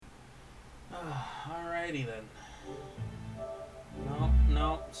Alrighty then. No,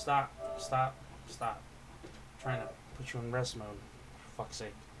 no, stop. I'm trying to put you in rest mode, for fuck's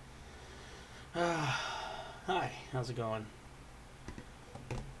sake. Hi, how's it going?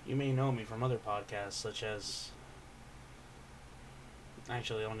 You may know me from other podcasts, such as.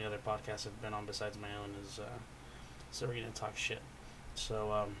 Actually, the only other podcast I've been on besides my own is Serena Talk Shit.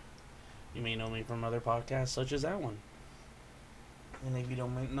 So, you may know me from other podcasts, such as that one. And if you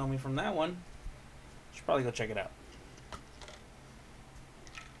don't know me from that one, you should probably go check it out.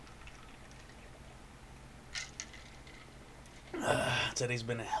 Today's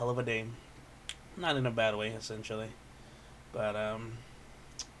been a hell of a day. Not in a bad way, essentially. But,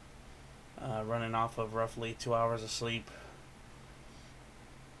 running off of roughly 2 hours of sleep,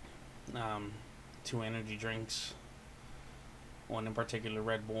 2 energy drinks, one in particular,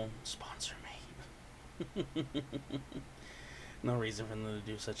 Red Bull. Sponsor me. No reason for them to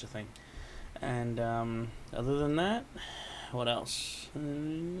do such a thing. And, other than that, what else?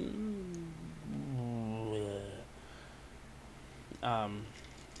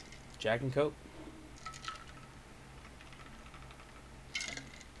 Jack and Coke.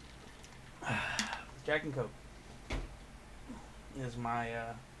 Jack and Coke is my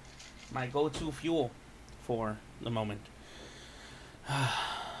go-to fuel for the moment.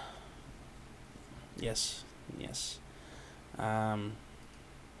 Yes.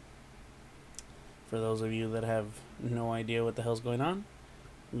 For those of you that have no idea what the hell's going on,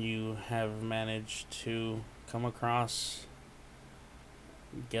 you have managed to come across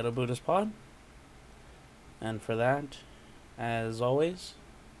Ghetto Buddhist Pod. And for that, as always,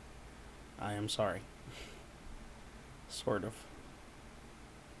 I am sorry. Sort of.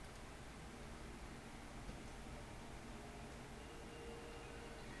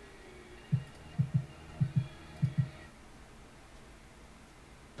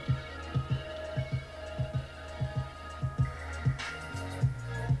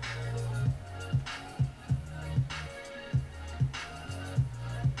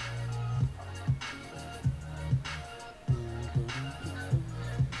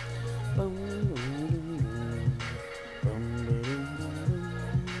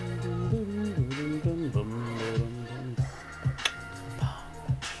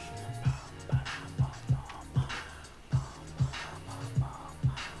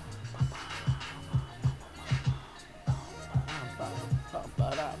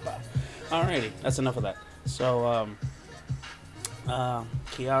 Alrighty, that's enough of that. So,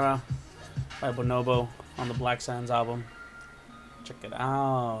 Kiara by Bonobo on the Black Sands album. Check it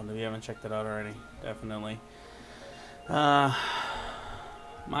out if you haven't checked it out already. Definitely. My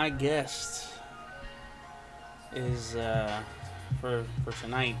guest is for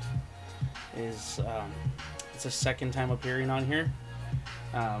tonight is it's a second time appearing on here.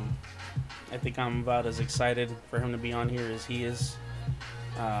 I think I'm about as excited for him to be on here as he is.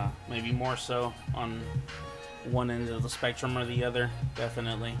 Maybe more so on one end of the spectrum or the other,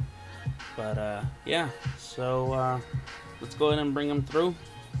 definitely. But yeah, so let's go ahead and bring him through.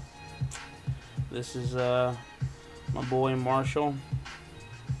 This is my boy Marshall.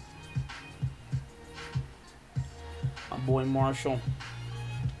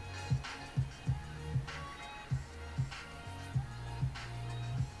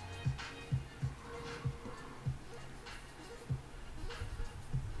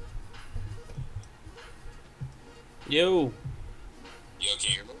 Yo. Yo, can you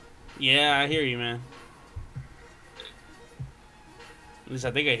hear me? Yeah, I hear you, man. At least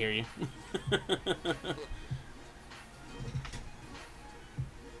I think I hear you.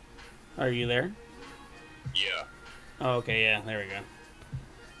 Are you there? Yeah. Oh, okay, yeah, there we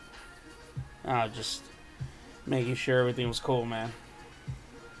go. Just making sure everything was cool, man.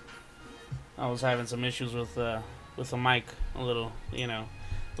 I was having some issues with the mic a little bit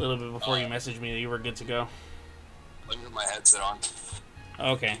before you messaged me that you were good to go. Let me put my headset on.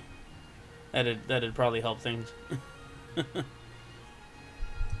 Okay. That'd probably help things. Can you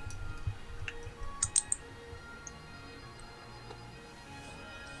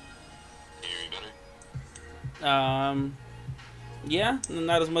hear me better? Yeah,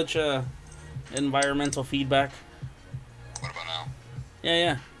 not as much environmental feedback. What about now?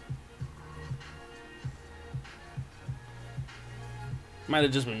 Yeah. Might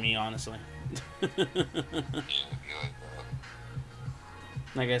have just been me, honestly. Yeah, I feel like that.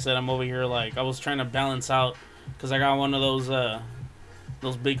 Like I said, I'm over here like I was trying to balance out because I got one of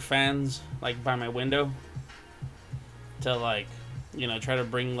those big fans like by my window to like try to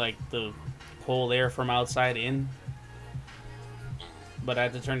bring like the cold air from outside in, but I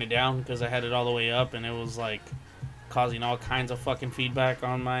had to turn it down because I had it all the way up and it was like causing all kinds of fucking feedback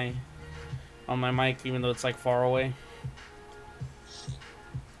on my on my mic, even though it's like far away.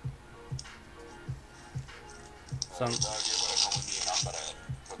 So Dog, you're gonna come with me and I'm gonna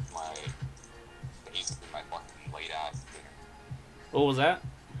cook my, basically my fucking late ass dinner. what was that?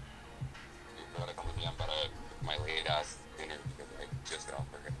 You're gonna come with me, I'm gonna cook my late ass dinner because I just got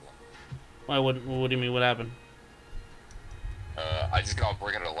off work at 11. Why? What do you mean? What happened? I just got off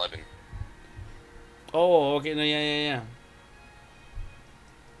work at 11. Oh, okay. No, yeah.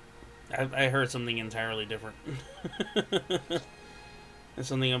 I heard something entirely different. It's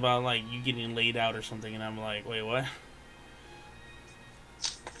something about like you getting laid out or something, and I'm like, wait, what?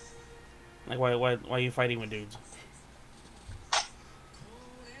 Like, why are you fighting with dudes?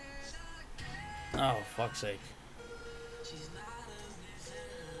 Oh, fuck's sake.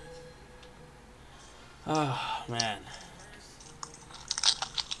 Oh, man.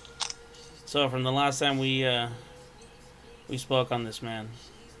 So, from the last time we spoke on this, man,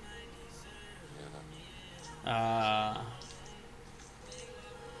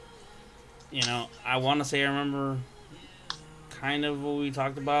 you know, I want to say I remember kind of what we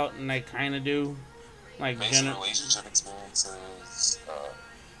talked about, and I kind of do. Like, basic relationship experiences,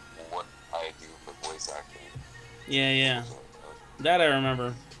 what I do for voice acting. Yeah. That I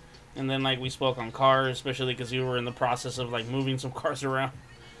remember. And then, like, we spoke on cars, especially because you were in the process of, like, moving some cars around.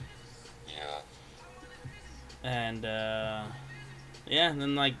 Yeah. And, yeah, and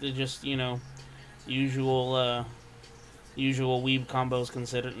then, like, the just, you know, usual weeb combos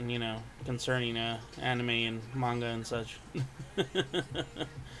concerning anime and manga and such.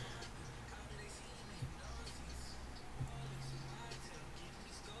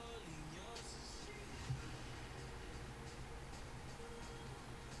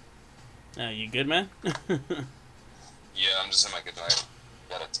 You good, man? Yeah, I'm just in my guitar.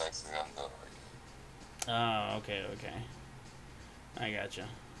 Got a text me on the Oh, okay. I gotcha.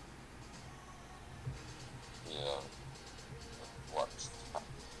 Yeah. What?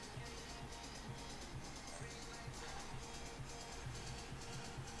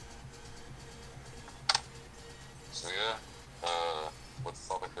 So yeah, what's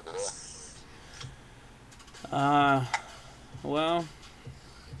the topic for today? Well,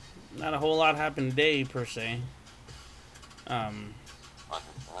 not a whole lot happened today, per se.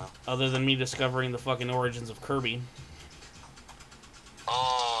 Other than me discovering the fucking origins of Kirby.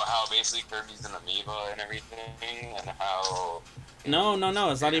 Oh, how basically Kirby's an amoeba and everything, and how...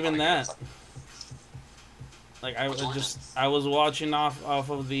 No, it's not even that. Like, I was watching off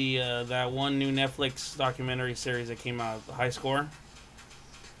of the that one new Netflix documentary series that came out, High Score.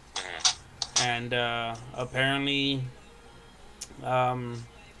 And apparently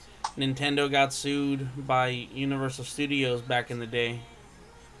Nintendo got sued by Universal Studios back in the day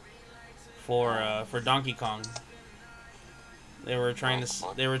for Donkey Kong. They were trying to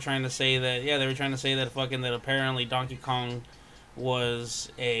say that fucking that apparently Donkey Kong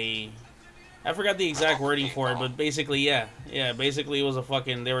was a... I forgot the exact wording for it, but basically, basically it was a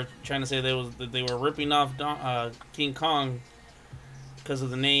fucking... They were trying to say that they were ripping off King Kong because of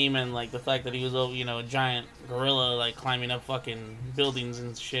the name and like the fact that he was a giant gorilla like climbing up fucking buildings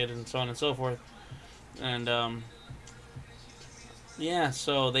and shit and so on and so forth. And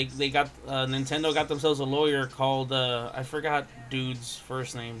so they got Nintendo got themselves a lawyer called I forgot dude's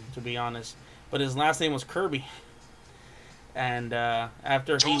first name, to be honest, but his last name was Kirby. And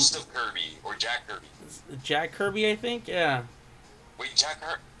after Joseph Kirby or Jack Kirby. Jack Kirby, I think. Yeah. Wait, Jack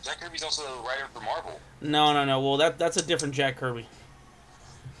Kirby's also a writer for Marvel. No. Well, that's a different Jack Kirby.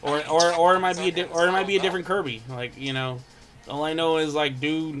 Or it might be a different Kirby. Like, all I know is like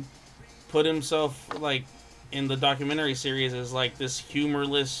dude put himself like in the documentary series as like this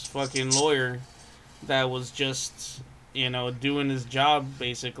humorless fucking lawyer that was just doing his job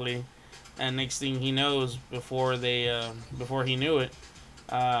basically. And next thing he knows, before he knew it,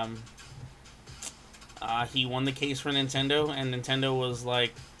 he won the case for Nintendo, and Nintendo was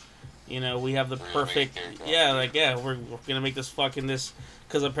like, we have the perfect, we're gonna make this fucking this,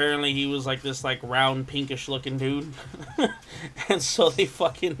 because apparently he was like this like round pinkish looking dude, and so they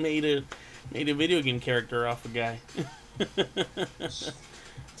fucking made a video game character off the guy.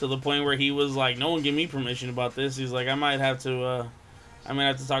 To the point where he was like, no one give me permission about this. He's like, I might have to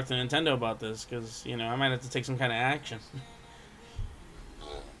talk to Nintendo about this because I might have to take some kind of action.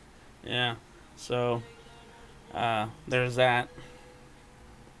 Yeah, so there's that,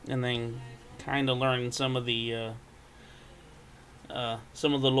 and then kind of learning some of the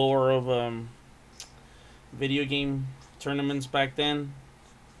lore of video game tournaments back then.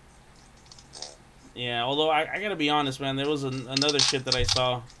 Yeah, although I gotta be honest, man, there was another shit that I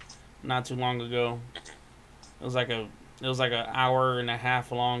saw not too long ago. It was like an hour and a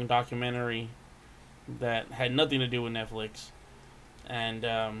half long documentary that had nothing to do with Netflix, and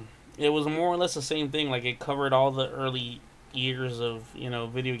it was more or less the same thing. Like it covered all the early years of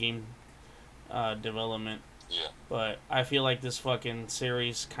video game development. Yeah. But I feel like this fucking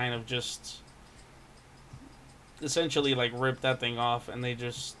series kind of just essentially like ripped that thing off, and they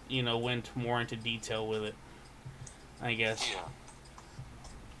just went more into detail with it, I guess. Yeah.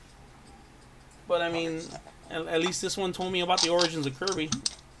 But I mean, at least this one told me about the origins of Kirby.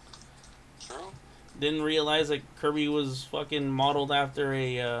 True. Didn't realize that Kirby was fucking modeled after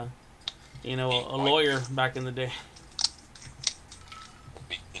a lawyer back in the day. A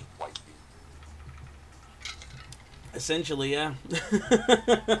big pink white dude. Essentially, yeah.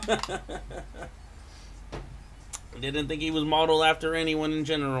 Didn't think he was modeled after anyone in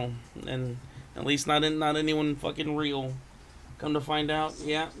general, and at least not anyone fucking real. Come to find out,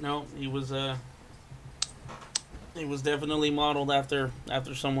 yeah, no, he was definitely modeled after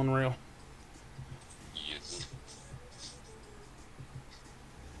someone real. Yes.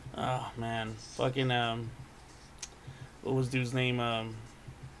 Oh man, fucking what was dude's name?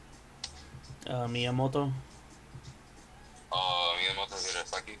 Miyamoto. Miyamoto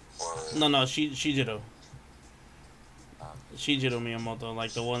Hirosaki or No, Shigeru. Shigeru Miyamoto,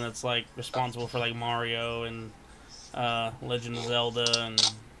 like the one that's like responsible for like Mario and Legend of Zelda and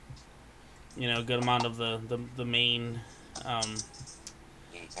a good amount of the main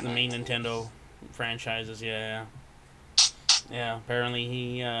the main Nintendo franchises. Yeah. Apparently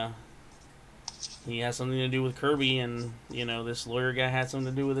he has something to do with Kirby, and this lawyer guy had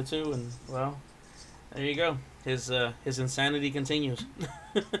something to do with it too. And well, there you go. His insanity continues.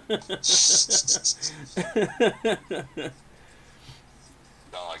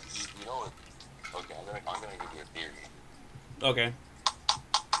 No, like you know what? Okay, I'm gonna give you a theory. Okay.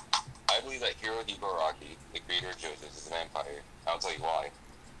 I believe that Hirohiko Araki, the creator of JoJo's, is a vampire. I'll tell you why.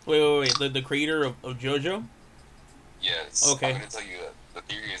 Wait. The creator of JoJo? Yes. Okay. I'm gonna tell you that the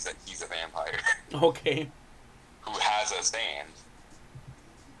theory is that he's a vampire Okay. who has a stand.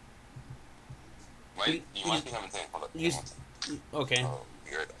 You might think I'm insane. Hold up. Okay. Oh,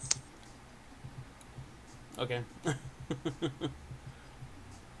 you heard that. Okay.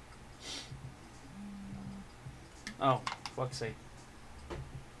 Oh, fuck's sake.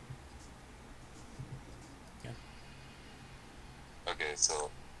 Okay, so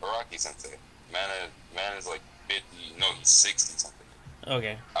Araki Sensei, man is like 50. No, he's 60 something.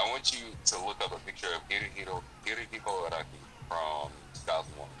 Okay. I want you to look up a picture of Hirohiko Araki from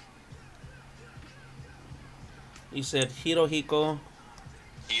 2001. You said Hirohiko.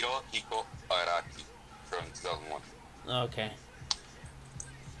 Hirohiko Araki from 2001. Okay.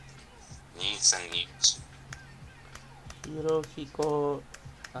 Nisanich. Hirohiko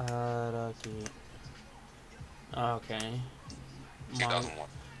Araki. Okay. 2001.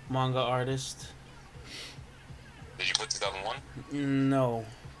 Manga artist. Did you put 2001? No.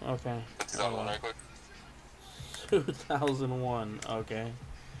 Okay. Put 2001 right quick. 2001. Okay.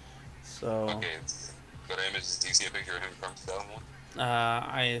 So. Okay. Go to images. Do you see a picture of him from 2001?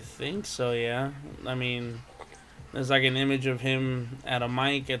 I think so. Yeah. I mean, Okay. there's like an image of him at a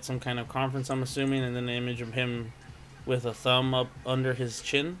mic at some kind of conference, I'm assuming, and then an image of him with a thumb up under his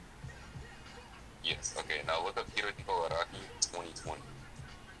chin. Yes. Okay. Now look up Hirohiko Araki 2020.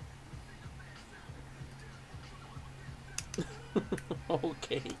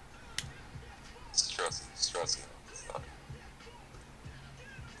 Okay. Trust me.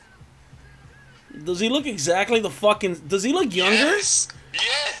 Does he look exactly the fucking... Does he look younger? Yes!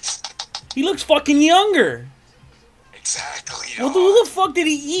 He looks fucking younger! Exactly, Well, dog. who the fuck did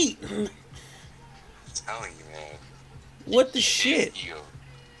he eat? I'm telling you, man. What the shit? He really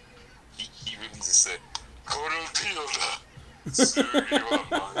just said,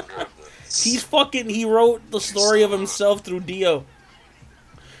 He wrote the story of himself through Dio.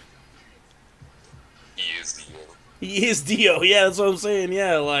 He is Dio. He is Dio, yeah, that's what I'm saying,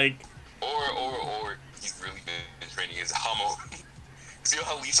 yeah, like... Or he's really been training his Hamo. You know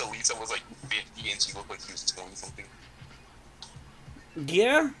how Lisa was like 50 and she looked like she was 20 something?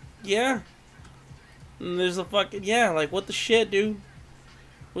 Yeah. And there's a fucking... Yeah, like, what the shit, dude?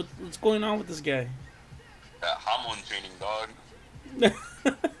 What's going on with this guy? That Hamon training, dog.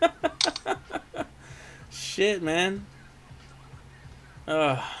 Shit, man.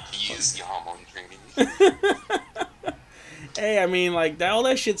 He is the Hamon training. Hey, I mean, like, all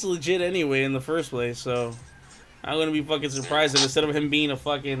that shit's legit anyway in the first place, so... I'm gonna be fucking surprised if instead of him being a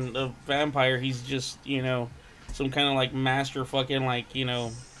vampire, he's just, some kind of, like, master fucking, like,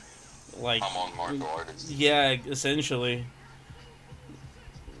 like... Hamon martial artist. Yeah, essentially.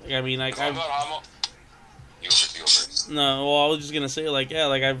 Like, I mean, like, You go first. No, well, I was just gonna say, like, yeah,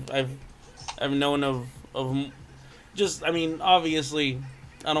 like, I've I've known of just, I mean, obviously,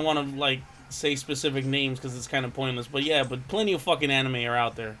 I don't want to like say specific names because it's kind of pointless. But yeah, but plenty of fucking anime are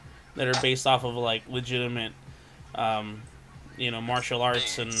out there that are based off of like legitimate, um, martial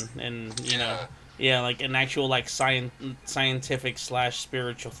arts Things. and Yeah. yeah, like an actual like scientific slash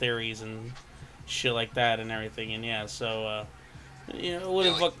spiritual theories and shit like that and everything. And yeah, so it Yeah,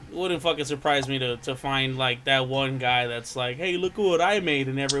 like wouldn't fucking surprise me to find like that one guy that's like, hey, look at what I made,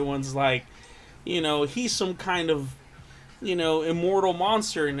 and everyone's like, he's some kind of immortal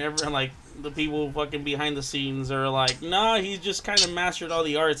monster, and like the people fucking behind the scenes are like, nah, he's just kind of mastered all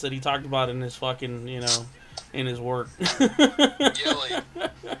the arts that he talked about in his fucking in his work. yeah, like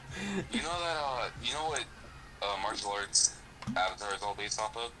you know what martial arts Avatar is all based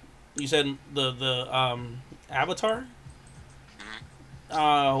off of? You said the Avatar. Hmm.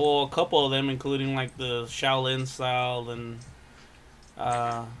 Well, a couple of them, including like the Shaolin style and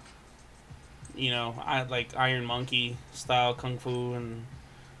uh, I like Iron Monkey style kung fu and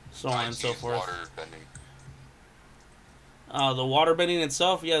so on Tai and Chi so is forth. water bending. The waterbending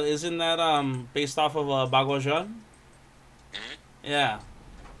itself, yeah, isn't that based off of Bagua? Hmm. Yeah,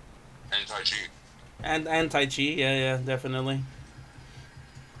 And Tai Chi. and Tai Chi, yeah, definitely.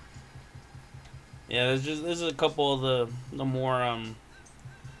 Yeah, there's a couple of the more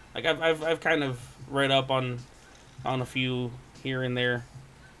like I've kind of read up on a few here and there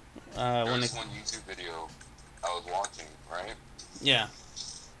There when was it one YouTube video I was watching, right? yeah.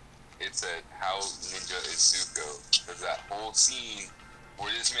 It said how ninja is Zuko. There's that whole scene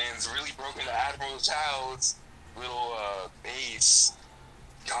where this man's really broken Admiral Child's little base,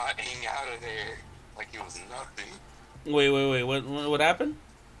 got hang out of there like it was nothing. Wait, what happened?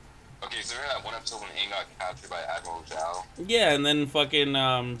 Okay, so remember that one episode when Aang got captured by Admiral Zhao? Yeah, and then fucking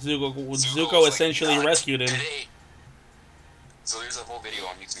Zuko Zuko was like, essentially not rescued him. today. So there's a whole video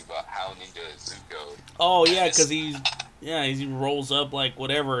on YouTube about how ninja is Zuko. Oh And yeah, this, because he rolls up like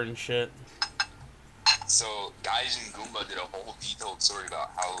whatever and shit. so Gaijin Goomba did a whole detailed story about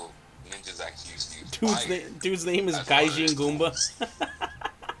how ninjas actually used to use Dude's, fire dude's name is as one of their Gaijin Goomba. tools.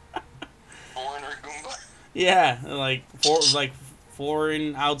 Foreigner Goomba. Yeah, like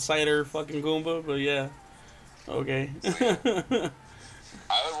foreign outsider fucking Goomba, but yeah. Okay. So yeah,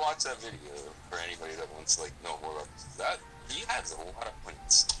 I would watch that video for anybody that wants to like know more about this. That he has a lot of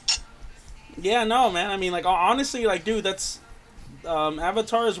points. Yeah, no, man. I mean, like honestly, like, dude, that's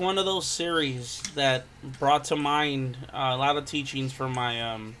Avatar is one of those series that brought to mind a lot of teachings from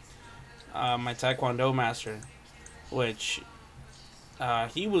my Taekwondo master, which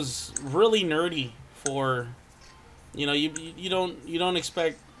he was really nerdy for. You don't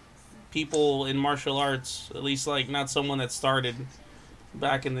expect people in martial arts, at least like not someone that started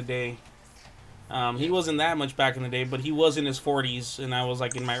back in the day. He Yeah. wasn't that much back in the day, but he was in his 40s, and I was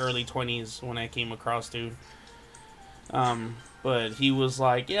like in my early 20s when I came across dude. But he was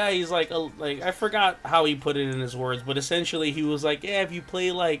like, yeah, he's like I forgot how he put it in his words, but essentially he was like, yeah, if you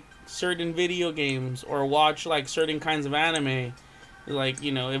play like certain video games or watch like certain kinds of anime, like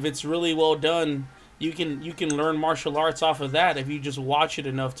if it's really well done, you can learn martial arts off of that if you just watch it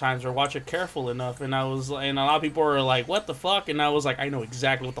enough times or watch it careful enough. And I was like, and a lot of people were like, what the fuck? And I was like, I know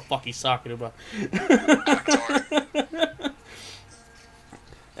exactly what the fuck he's talking about. Avatar.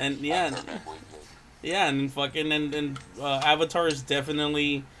 And yeah, Avatar man, boy, good. yeah, and fucking and Avatar is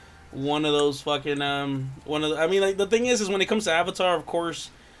definitely one of those fucking I mean, like the thing is when it comes to Avatar, of course,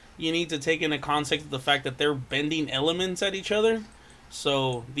 you need to take into context the fact that they're bending elements at each other.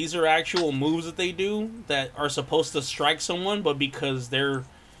 So these are actual moves that they do that are supposed to strike someone, but because their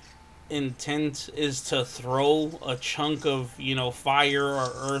intent is to throw a chunk of fire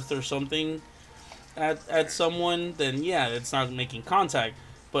or earth or something at someone, then yeah, it's not making contact.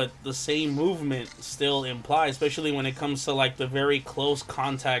 But the same movement still implies, especially when it comes to like the very close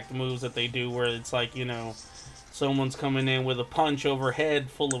contact moves that they do, where it's like someone's coming in with a punch overhead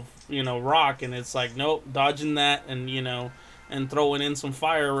full of rock, and it's like nope, dodging that, and and throwing in some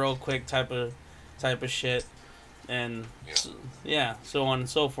fire real quick type of shit, and Yeah. yeah, so on and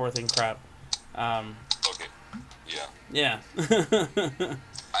so forth and crap. Um, Okay. Yeah. yeah.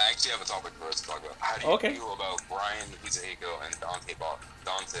 I actually have a topic for us to talk about. How do you Okay. feel about Brian Hisahiko and Dante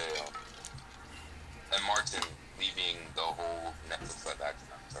and Martin leaving the whole Netflix live action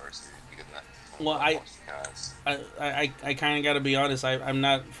Avatar series because Netflix Well, won't watch the cast? I kind of got to be honest. I'm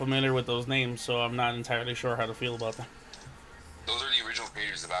not familiar with those names, so I'm not entirely sure how to feel about them. Those are the original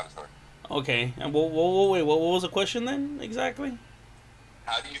creators of Avatar. Okay, and wait, what was the question then exactly?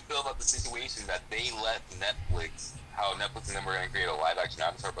 How do you feel about the situation that they left Netflix? How Netflix and them were going to create a live action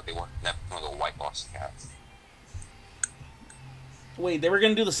Avatar, but they weren't Netflix going to whitewash the cast? Wait, they were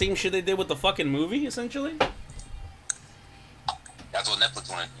gonna do the same shit they did with the fucking movie, essentially? That's what Netflix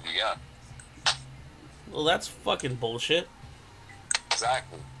wanted to do, yeah. Well, that's fucking bullshit.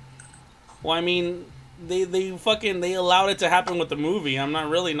 Exactly. Well, I mean, they allowed it to happen with the movie. I'm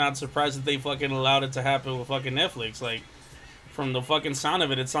not surprised that they fucking allowed it to happen with fucking Netflix. Like, from the fucking sound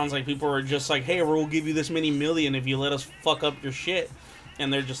of it, it sounds like people are just like, hey, we'll give you this many million if you let us fuck up your shit.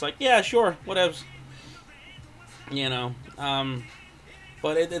 And they're just like, yeah, sure, whatevs. You know,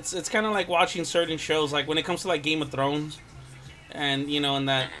 but it's kind of like watching certain shows, like when it comes to like Game of Thrones, and you know, in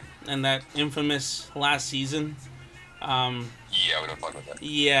that infamous last season. Yeah, we don't fuck with that.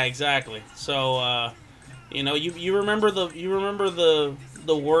 Yeah, exactly. So, you know, you remember the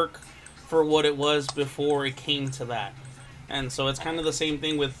work for what it was before it came to that, and so it's kind of the same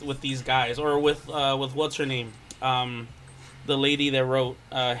thing with these guys, or with what's her name, the lady that wrote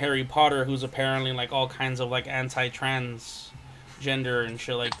Harry Potter, who's apparently like all kinds of like anti-trans gender and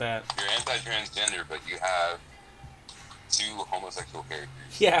shit like that. You're anti-transgender, but you have two homosexual characters.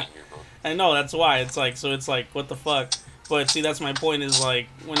 Yeah, I know, that's why it's like, so it's like, what the fuck. But see, that's my point, is like,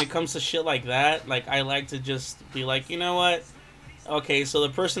 when it comes to shit like that, like, I like to just be like, you know what, okay, so the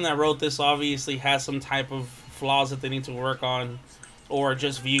person that wrote this obviously has some type of flaws that they need to work on, or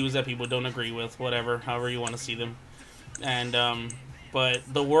just views that people don't agree with, whatever, however you want to see them. And but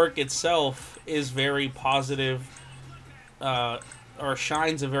the work itself is very positive, or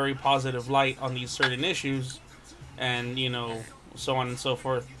shines a very positive light on these certain issues, and you know, so on and so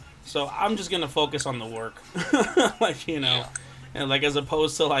forth. So I'm just gonna focus on the work, like, you know, and like, as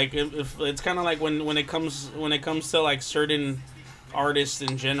opposed to like, if it's kind of like when it comes to like certain artists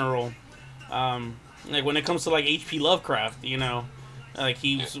in general, like when it comes to like H.P. Lovecraft, you know, like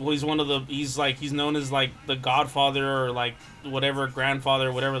he's one of the, he's known as like the Godfather, or like whatever,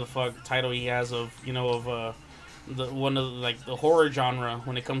 grandfather, whatever the fuck title he has of, you know, of the one of the, like the horror genre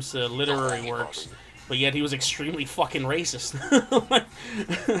when it comes to literary works. But yet he was extremely fucking racist.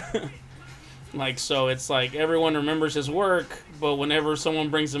 Like, so it's like everyone remembers his work, but whenever someone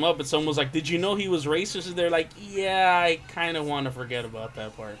brings him up, it's almost like, did you know he was racist? And they're like, yeah, I kind of want to forget about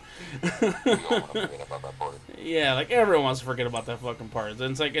that part. Yeah, like everyone wants to forget about that fucking part. And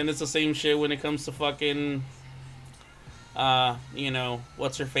it's like, and it's the same shit when it comes to fucking, you know,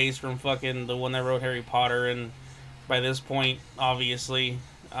 what's her face from fucking the one that wrote Harry Potter, and by this point, obviously,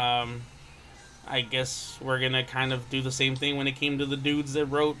 I guess we're gonna kind of do the same thing when it came to the dudes that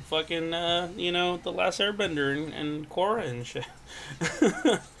wrote fucking, you know, The Last Airbender and Korra and shit.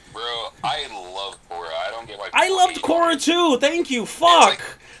 Bro, I love Korra. I don't get why. I loved Korra too. Thank you. Fuck. Like,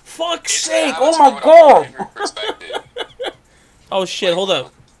 fuck's sake. Oh my god. Oh shit. Hold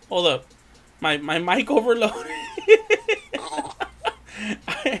up. My mic overloaded.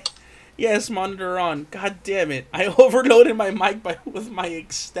 Yes, monitor on. God damn it. I overloaded my mic with my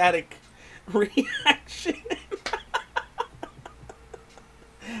ecstatic reaction.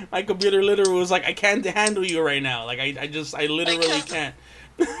 My computer literally was like, I can't handle you right now. Like, I literally can't.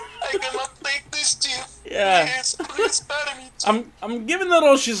 I cannot take this, Chief. Yeah. Please spare me, Chief. I'm giving it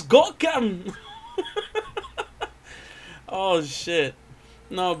all she's got, Cam. Oh shit.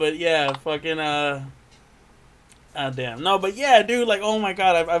 No, but yeah, fucking damn. No, but yeah, dude, like, oh my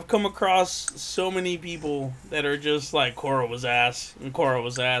god, I've come across so many people that are just like, Korra was ass,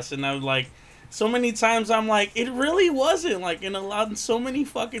 and I'm like, so many times I'm like, it really wasn't, like, in so many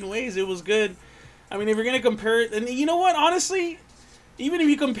fucking ways, it was good. I mean, if you're gonna compare it, and you know what, honestly, even if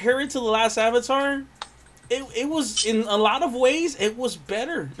you compare it to The Last Avatar, it was, in a lot of ways, it was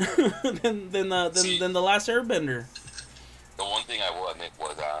better than The Last Airbender. The one thing I will admit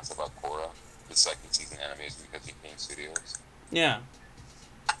was asked about Korra, the second season animation, because he came studios. Yeah.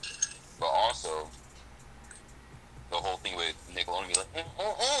 But also, the whole thing with Nickelodeon be like,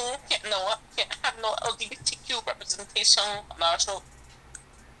 can't have no LGBTQ representation on our show.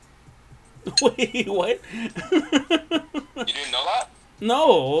 Wait, what? You didn't know that?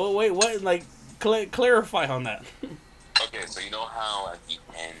 No, wait, what? Like, clarify on that. Okay, so you know how at the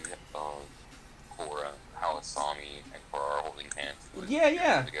end of Korra, how Asami and Korra are holding hands?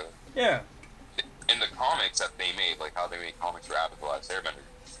 Yeah. Together? Yeah. In the comics that they made, like how they made comics for Avatar: The Last Airbender,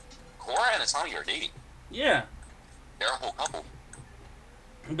 Korra and Asami are dating. Yeah. They're a whole couple.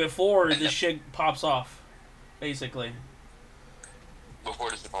 Before this shit pops off, basically.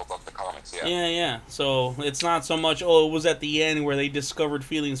 Before this pops off the comics, yeah. Yeah. So it's not so much, oh, it was at the end where they discovered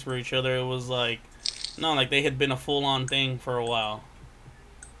feelings for each other. It was like, no, like they had been a full-on thing for a while.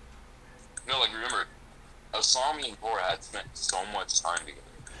 No, like, remember, Asami and Korra had spent so much time together.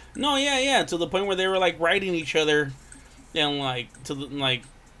 No, yeah, to the point where they were like writing each other, and like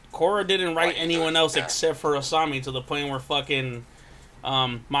Korra didn't write anyone else except for Asami, to the point where fucking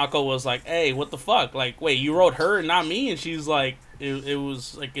Mako was like, "Hey, what the fuck? Like, wait, you wrote her and not me?" And she's like, "It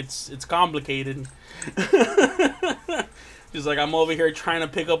was like it's complicated." She's like, "I'm over here trying to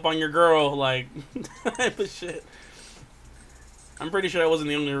pick up on your girl," like type of shit. I'm pretty sure that wasn't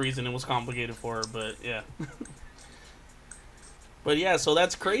the only reason it was complicated for her, but yeah. But yeah, so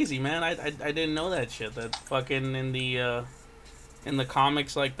that's crazy, man. I didn't know that shit. That fucking in the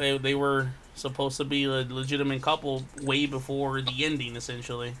comics, like they were supposed to be a legitimate couple way before the ending,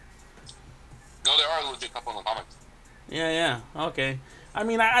 essentially. No, there are a legit couple in the comics. Yeah, yeah, okay. I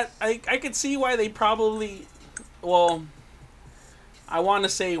mean, I could see why they probably, well, I want to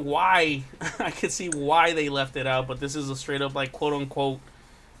say why. I could see why they left it out, but this is a straight up like quote unquote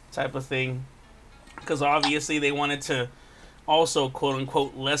type of thing, because obviously they wanted to also quote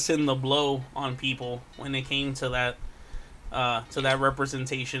unquote lessen the blow on people when it came to that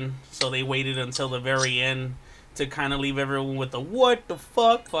representation. So they waited until the very end to kind of leave everyone with the what the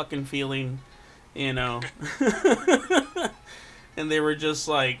fuck fucking feeling, you know. And they were just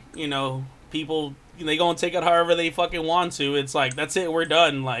like, you know, people, they gonna take it however they fucking want to. It's like, that's it, we're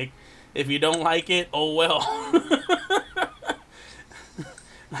done. Like, if you don't like it, oh well.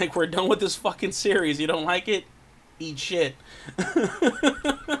 Like, we're done with this fucking series. You don't like it? Eat shit.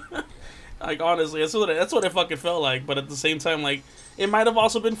 Like, honestly, that's what it fucking felt like. But at the same time, like, it might have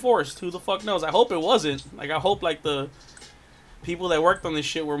also been forced. Who the fuck knows? I hope it wasn't. Like, I hope, like, the people that worked on this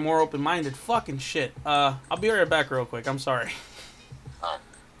shit were more open-minded. Fucking shit. I'll be right back real quick. I'm sorry.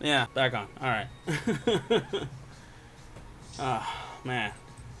 Yeah, back on. Alright. Oh, man.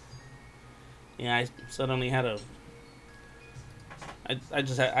 Yeah, I suddenly had a... I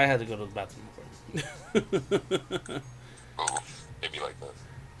had to go to the bathroom real quick. Oh, it'd be like that.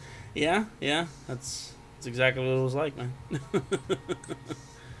 Yeah, yeah. That's exactly what it was like, man.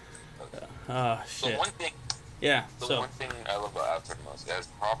 Shit. The one thing, Yeah, one thing I love about Avatar the most, it has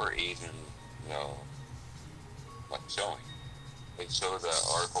proper Asian, you know, like showing. It shows that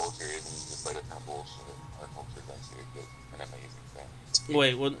our culture isn't just like a kind of bullshit. Our culture is actually a good and amazing thing.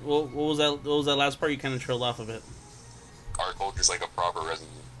 Wait, what was that? What was that last part? You kind of trailed off a bit. Our culture is like a proper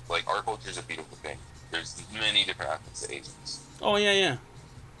resident. Like, our culture is a beautiful thing. There's many different aspects to Asians. Oh yeah, yeah.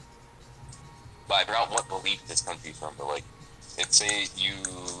 But I forgot what belief this country's from. But like, let's say you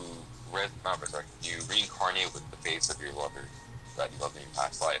you reincarnate with the face of your lover that you loved in your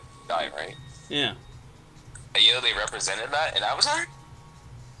past life, die, right? Yeah. And, you know, they represented that in Avatar.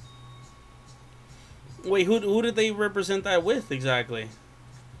 Wait, who did they represent that with exactly?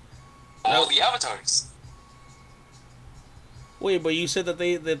 All the avatars. Wait, but you said that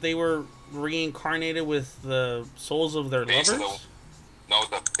they were reincarnated with the souls of their lovers? No,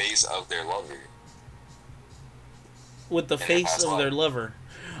 the face of their lover. With the face of their lover.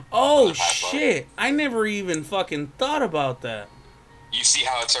 Oh shit! I never even fucking thought about that. You see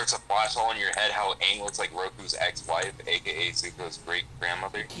how it starts to flash all in your head how Aang looks like Roku's ex-wife, aka Zuko's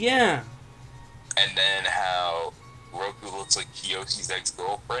great-grandmother? Yeah. And then how Roku looks like Kyoshi's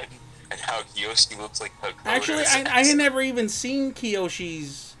ex-girlfriend, and how Kyoshi looks like Hakoda's Actually, I had never even seen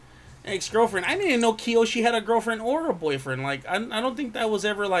Kyoshi's ex-girlfriend. I didn't know Kyoshi had a girlfriend or a boyfriend. Like, I don't think that was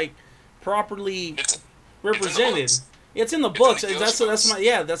ever, like, properly represented. It's in the books. That's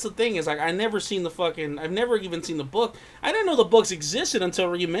the thing is, like, I've never even seen the book. I didn't know the books existed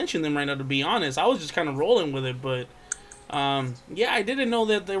until you mentioned them right now, to be honest. I was just kind of rolling with it, but yeah, I didn't know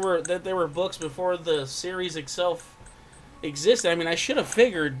that there were books before the series itself existed. I mean, I should have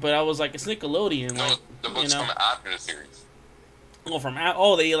figured, but I was like, it's Nickelodeon. No, like, the books come after the series.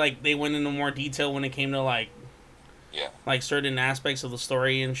 Oh, they went into more detail when it came to like certain aspects of the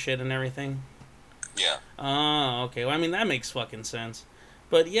story and shit and everything. Yeah. Oh, okay. Well, I mean, that makes fucking sense.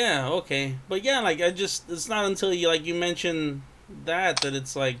 But yeah, okay. But yeah, like, it's not until you mention that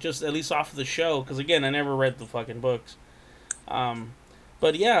it's like, just at least off of the show, because again, I never read the fucking books.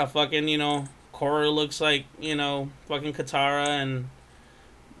 But yeah, fucking, Korra looks like, fucking Katara, and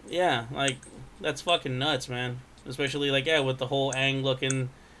yeah, like, that's fucking nuts, man. Especially, like, yeah, with the whole Aang looking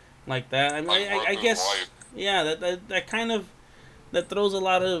like that. I mean, I guess, yeah, that kind of, that throws a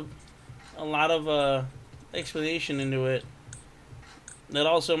lot of explanation into it. That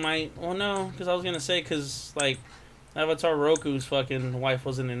also might, well, no, because I was gonna say, because like Avatar Roku's fucking wife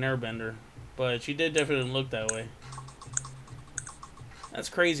wasn't an airbender, but she did definitely look that way. That's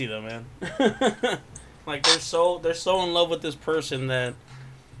crazy though, man. Like, they're so in love with this person that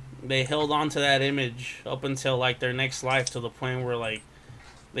they held on to that image up until like their next life, to the point where like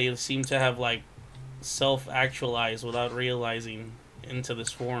they seem to have like self-actualized without realizing into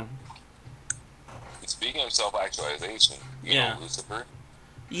this form. Speaking of self-actualization, you know Lucifer?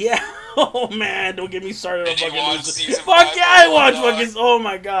 Yeah. Oh man, don't get me started on Did you fucking watch Lucifer. season Fuck 5? yeah, I Oh, watched dog. fucking. Oh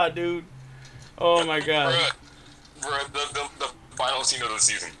my god, dude. Oh my god. Bruh, the final scene of the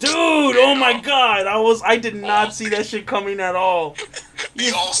season. Dude, Paid oh my off. god, I did not see Allstate. that shit coming at all. The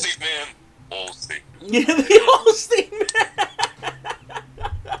You, Allstate man. Allstate. yeah, the whole statement.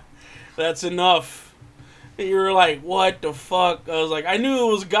 That's enough. You were like, what the fuck? I was like, I knew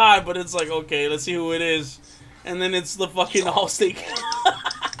it was God, but it's like, okay, let's see who it is. And then it's the fucking Allstate.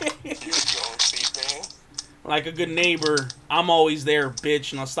 He's the Allstate man. Like a good neighbor, I'm always there,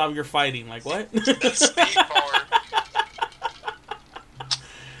 bitch, and I'll stop your fighting. Like, what? That's state power.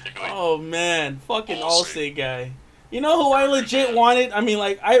 Oh man, fucking Allstate. Allstate guy. You know who I legit wanted? I mean,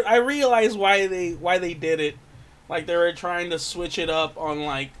 like I realized why they did it. Like they were trying to switch it up on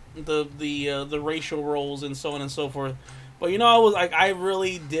like the racial roles and so on and so forth. But you know, I was like I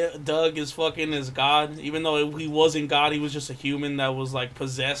really dug his fucking as God, even though he wasn't God. He was just a human that was like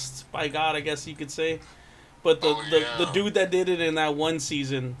possessed by God, I guess you could say. But the dude that did it in that one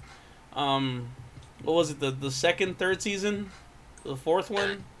season, what was it? The second, third season, the fourth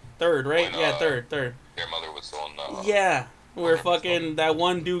one. Third, right? When, Yeah, third. Their mother was on. Yeah, where fucking that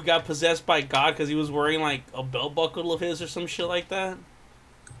one dude got possessed by God because he was wearing like a belt buckle of his or some shit like that.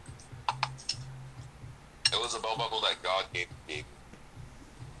 It was a belt buckle that God gave.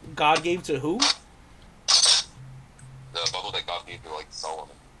 God gave to who? The buckle that God gave to like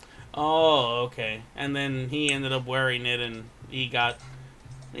Solomon. Oh, okay. And then he ended up wearing it, and he got,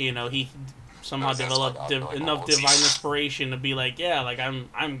 he somehow developed enough divine inspiration to be like, yeah, like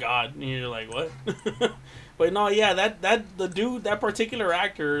I'm God. And you're like, what? But no, yeah, that the dude, that particular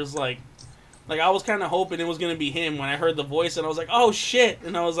actor is like I was kind of hoping it was gonna be him when I heard the voice, and I was like, oh shit,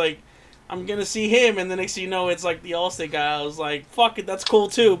 and I was like, I'm gonna see him, and the next thing you know, it's like the Allstate guy. I was like, fuck it, that's cool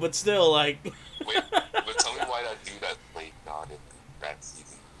too, but still, like. Wait, but tell me why that dude that played God in that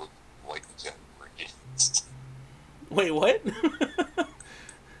season looked like Jeff Bridges. Wait, what?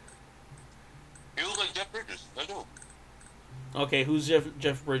 He looked like Jeff Bridges. No joke. Okay, who's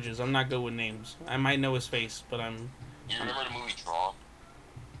Jeff Bridges? I'm not good with names. I might know his face, but You remember the movie Tron?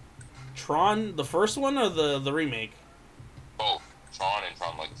 Tron, the first one or the remake? Both. Tron and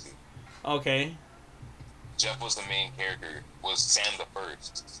Tron Legacy. Okay. Jeff was the main character. Was Sam the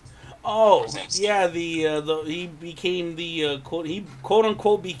First. Oh, yeah, he became the quote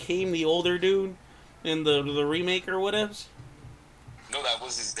unquote became the older dude in the remake or whatever. No, that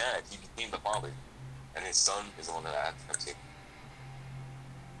was his dad. He became the father, and his son is the one that had him.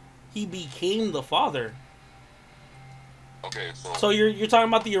 He became the father. Okay, so. So you're talking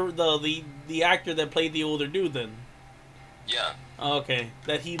about the actor that played the older dude then? Yeah. Okay,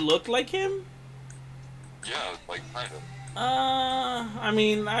 that he looked like him? Yeah, like kind of. I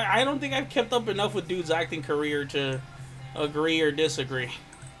mean, I don't think I've kept up enough with dude's acting career to agree or disagree.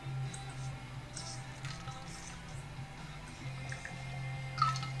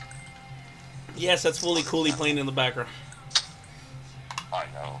 Yes, that's Fully Cooley playing in the background. I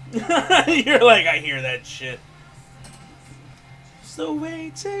know. You're like, I hear that shit. Still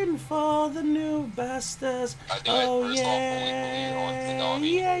waiting for the new bastards. Oh yeah,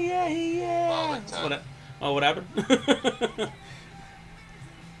 yeah. What happened?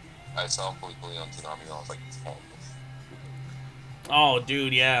 I saw Fully Cooley on Tsunami and I was like, oh. Oh,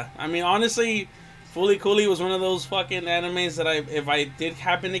 dude, yeah. I mean, honestly, Fully Cooley was one of those fucking animes that if I did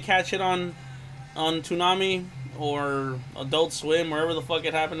happen to catch it on Toonami or Adult Swim, wherever the fuck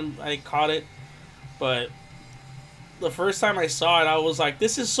it happened, I caught it. But the first time I saw it, I was like,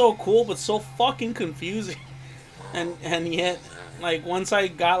 this is so cool, but so fucking confusing. And yet, like, once I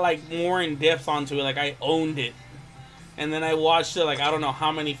got, like, more in depth onto it, like, I owned it. And then I watched it, like, I don't know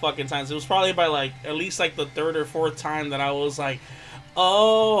how many fucking times. It was probably by, like, at least, like, the third or fourth time that I was like,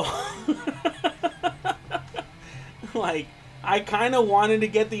 oh. Like, I kind of wanted to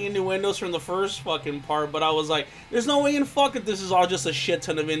get the innuendos from the first fucking part, but I was like, there's no way in fuck it this is all just a shit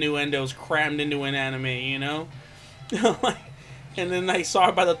ton of innuendos crammed into an anime, you know? Like, and then I saw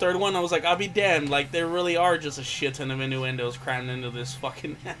it by the third one, I was like, I'll be damned, like, there really are just a shit ton of innuendos crammed into this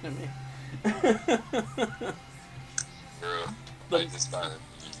fucking anime.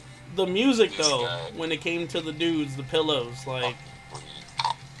 The music, though, when it came to the dudes, the pillows, like,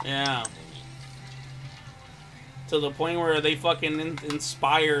 yeah. To the point where they fucking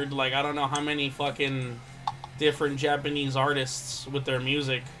inspired, like, I don't know how many fucking different Japanese artists with their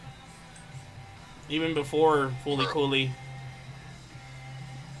music. Even before Fully Cooley.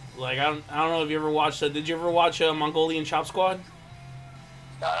 Like, I don't know if you ever watched did you ever watch Mongolian Chop Squad?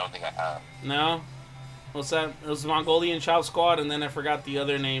 No, I don't think I have. No? What's that? It was Mongolian Chop Squad, and then I forgot the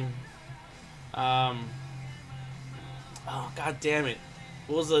other name. Oh, god damn it.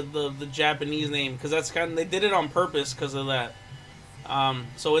 what was the Japanese name? Because that's kind of, they did it on purpose because of that.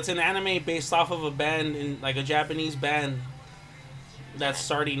 So it's an anime based off of a band in like a Japanese band that's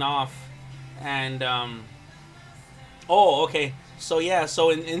starting off, and oh, okay. So yeah,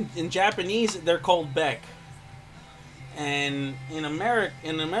 so in Japanese they're called Beck, and in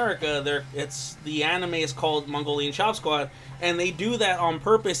America it's the anime is called Mongolian Chop Squad, and they do that on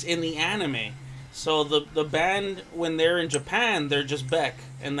purpose in the anime. So the band when they're in Japan they're just Beck,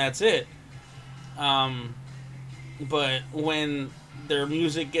 and that's it. Um, but when their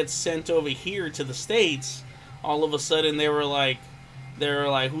music gets sent over here to the states, all of a sudden they were like,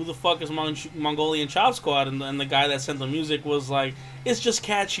 who the fuck is Mongolian Chop Squad? And the guy that sent the music was like, it's just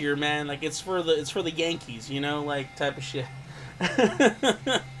catchier, man. Like it's for the Yankees, like type of shit.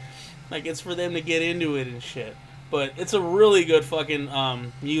 Like it's for them to get into it and shit. But it's a really good fucking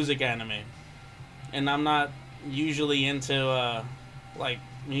music anime, and I'm not usually into like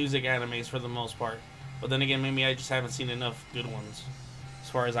music animes for the most part. But then again, maybe I just haven't seen enough good ones, as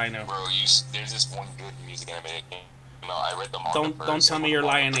far as I know. Bro, there's this one good music anime that came out. I read the manga Don't first. tell And me when you're the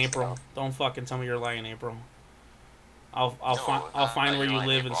manga lying, came April. out, Don't fucking tell me you're lying, April. I'll no, find where You're you Lying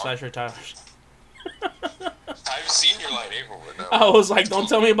live and April. slash your tires. I've seen Your Lie in April, but no. I was like, don't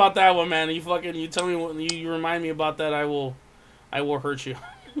tell me about that one, man. You tell me you remind me about that. I will hurt you.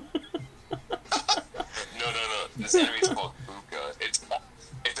 No. This anime is called Buka. It's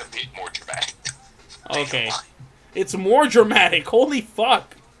a bit more dramatic. Okay, it's more dramatic. Holy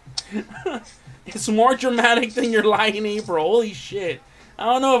fuck. It's more dramatic than your lying April. Holy shit. I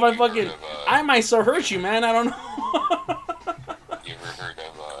don't know if I fucking. I might still hurt you, man. I don't know. You ever heard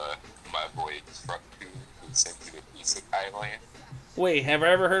of my boy Truck who sent you to Isekai Land? Wait, have I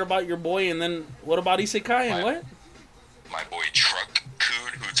ever heard about your boy and then what about Isekai and what? My boy Truck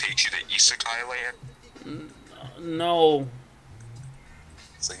Coon who takes you to Isekai Land? No.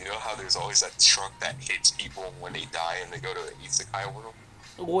 So you know how there's always that truck that hits people when they die and they go to the Isekai world?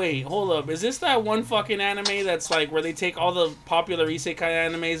 Wait, hold up. Is this that one fucking anime that's like where they take all the popular isekai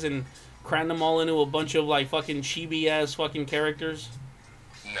animes and cram them all into a bunch of like fucking chibi ass fucking characters?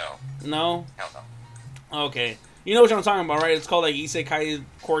 No. No? Hell no. Okay. You know what I'm talking about, right? It's called like Isekai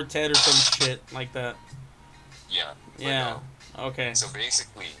Quartet or some shit like that. Yeah. Yeah. No. Okay. So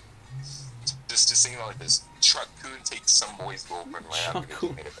basically, just think about like this. Truck Coon takes some boy's girlfriend right after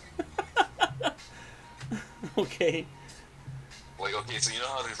Truck-kun. they made it. Okay. Like, okay, so you know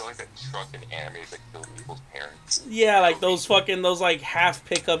how there's always that truck in anime that kills people's parents? Yeah, like those like half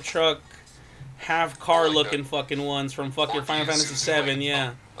pickup truck, half car looking fucking ones from fucking Final Fantasy VII,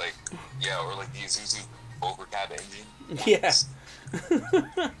 like, yeah. Or like the Isuzu overcab engine. Yeah.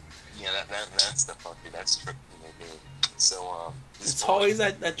 Yeah, that's the fucking, that's Truck Coon right there. So, It's always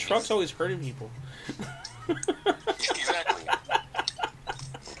that truck's always hurting people. Exactly.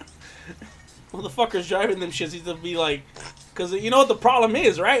 Motherfuckers driving them shits need to be like, because you know what the problem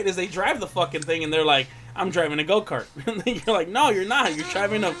is, right? Is they drive the fucking thing and they're like, I'm driving a go-kart. And then you're like, no, you're not. You're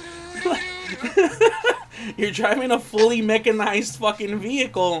driving a you're driving a fully mechanized fucking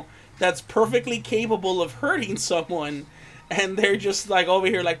vehicle that's perfectly capable of hurting someone. And they're just like over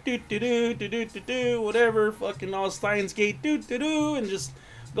here like do do do do do do do whatever fucking all Steins Gate do do do and just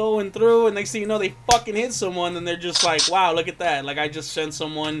going through, and next thing you know they fucking hit someone and they're just like, wow, look at that, like I just sent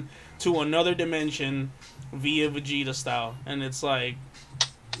someone to another dimension via Vegeta style. And it's like,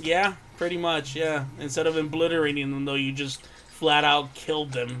 yeah, pretty much, yeah. Instead of obliterating them though, you just flat out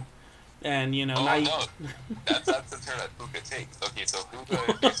killed them. And you know, Oh, now you... no. That's the turn that Fuka takes. Okay, so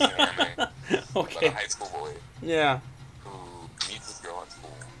Fuka is an anime Okay. about a high school boy Yeah. who meets this girl at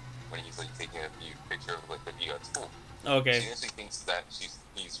school when he's like taking a few picture of like the view at school. Okay. She initially thinks that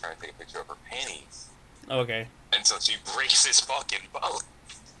he's trying to take a picture of her panties, Okay. and so she breaks his fucking phone.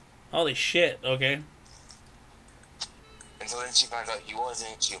 Holy shit. Okay. And so then she finds out he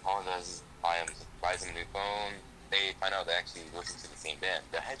wasn't. She apologizes, buys him a new phone. They find out they actually listen to the same band,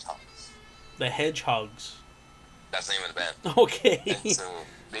 the Hedgehogs. The Hedgehogs. That's the name of the band. Okay. And so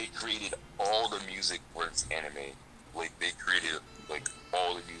they created all the music for this anime. Like they created like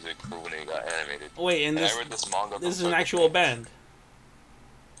all the music for when they got animated. Wait, and And this I read this manga. this is from an Circle actual Band. band.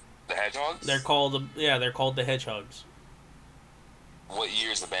 The Hedgehogs? They're called the Hedgehogs. What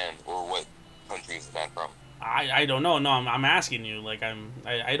year is the band, or what country is the band from? I don't know. No, I'm asking you. Like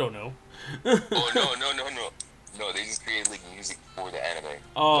I don't know. Oh no! No, they just created like music for the anime.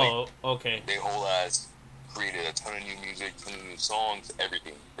 Oh, Like, okay. they whole ass created a ton of new music, ton of new songs,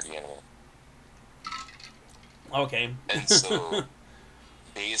 everything for the anime. Okay. And so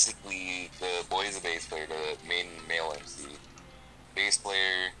basically, the boy is a bass player, the main male MC. Bass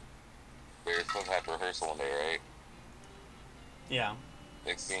player, they're supposed to have rehearsal one day, right? Yeah.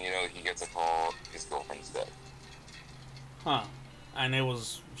 Next thing you know, he gets a call. His girlfriend's dead. Huh. And it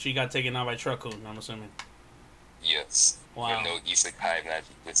was she got taken out by Truckun, I'm assuming. Yes. Wow. But no isekai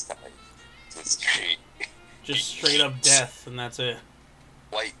magic this time. So straight. Just straight up death, and that's it.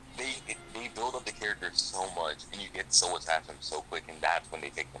 Like they build up the characters so much, and you get so attached to them so quick, and that's when they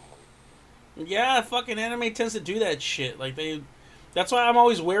take them away. Yeah, fucking anime tends to do that shit. Like that's why I'm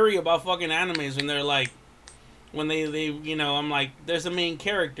always wary about fucking animes when they're like, when they you know, I'm like, there's a main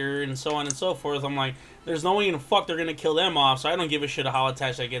character and so on and so forth. I'm like, there's no way in the fuck they're gonna kill them off, so I don't give a shit how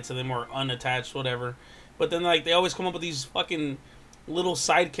attached I get to them or unattached, whatever. But then like they always come up with these fucking little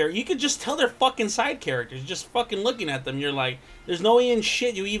side characters. You could just tell they're fucking side characters. Just fucking looking at them, you're like, there's no way in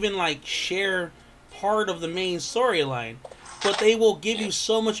shit you even like share part of the main storyline. But they will give you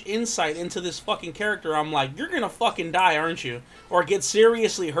so much insight into this fucking character. I'm like, you're gonna fucking die, aren't you? Or get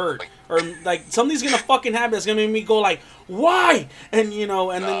seriously hurt, or like something's gonna fucking happen. It's gonna make me go like, why? And you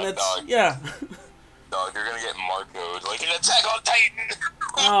know, and then that's dog. yeah. Dog, you're gonna get Marco'd like an Attack on Titan.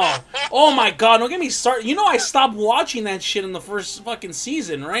 Oh my god! Don't get me started. You know, I stopped watching that shit in the first fucking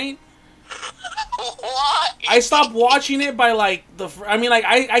season, right? What? I stopped watching it by like I mean, like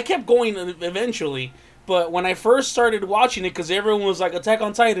I kept going eventually, but when I first started watching it, because everyone was like Attack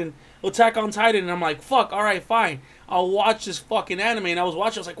on Titan, and I'm like, fuck, all right, fine, I'll watch this fucking anime. And I was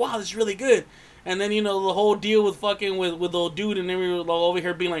watching, I was like, wow, this is really good. And then you know the whole deal with fucking with the dude and everyone over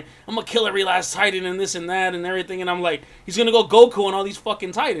here being like, I'm gonna kill every last Titan and this and that and everything, and I'm like, he's gonna go Goku on all these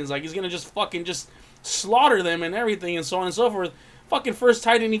fucking Titans, like he's gonna just fucking just slaughter them and everything and so on and so forth. Fucking first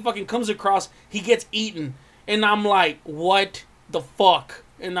Titan he fucking comes across, he gets eaten, and I'm like, what the fuck?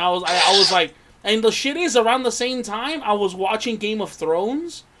 And I was like, and the shit is around the same time I was watching Game of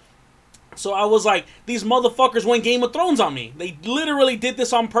Thrones. So I was like, these motherfuckers went Game of Thrones on me. They literally did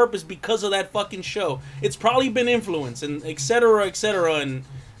this on purpose because of that fucking show. It's probably been influence and etc. And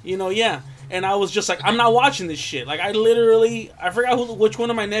you know, yeah. And I was just like, I'm not watching this shit. Like I forgot which one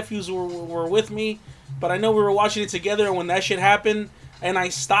of my nephews were with me, but I know we were watching it together. And when that shit happened, and I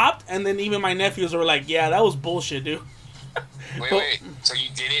stopped, and then even my nephews were like, yeah, that was bullshit, dude. Wait. So you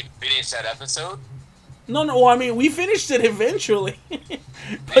didn't finish that episode? No. Well, I mean, we finished it eventually,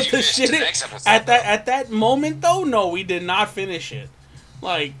 but the shit at that moment though, no, we did not finish it.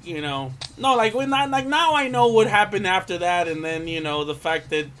 Like you know, no, like we're not like now. I know what happened after that, and then you know the fact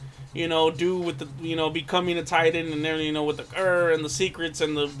that you know dude with the you know becoming a Titan, and then you know with the and the secrets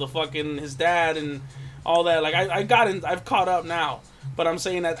and the fucking his dad and all that. Like I've caught up now. But I'm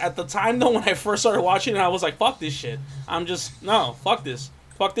saying that at the time though, when I first started watching it, I was like, fuck this shit. Fuck this.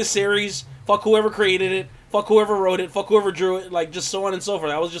 Fuck this series. Fuck whoever created it. Fuck whoever wrote it. Fuck whoever drew it. Like, just so on and so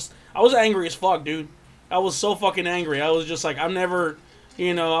forth. I was angry as fuck, dude. I was so fucking angry. I was just like, I'm never,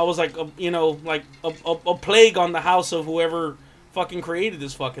 you know, I was like, a plague on the house of whoever fucking created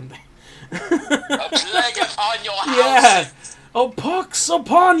this fucking thing. A plague upon your houses. Yeah. A pox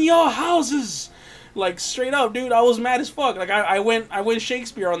upon your houses. Like straight up, dude, I was mad as fuck. Like I went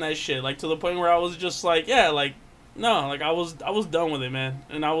Shakespeare on that shit. Like to the point where I was just like, yeah, like no, like I was done with it, man.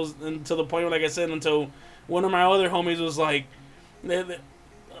 And to the point where, like I said, until one of my other homies was like,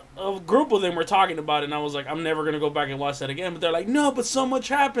 a group of them were talking about it, and I was like, I'm never gonna go back and watch that again. But they're like, no, but so much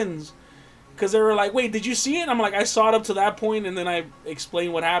happens. Because they were like, wait, did you see it? I'm like, I saw it up to that point, and then I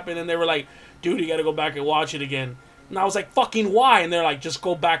explained what happened, and they were like, dude, you gotta go back and watch it again. And I was like, fucking why? And they're like, just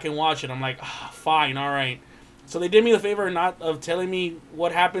go back and watch it. I'm like, fine, alright. So they did me the favor of telling me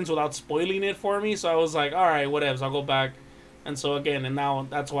what happens without spoiling it for me. So I was like, alright, whatever, I'll go back. And so again, and now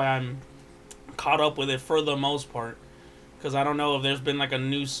that's why I'm caught up with it for the most part. Because I don't know if there's been like a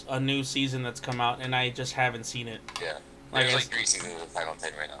new season that's come out, and I just haven't seen it. Yeah, there's like 3 seasons of Attack on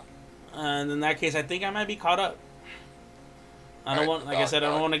Titan right now. And in that case, I think I might be caught up. I don't want, like I said, I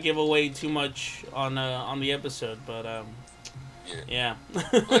don't want to give away too much on the episode, but yeah.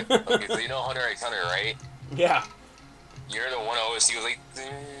 Okay, so you know Hunter x Hunter, right? Yeah. You're the one OST was like.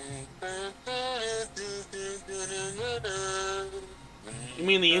 You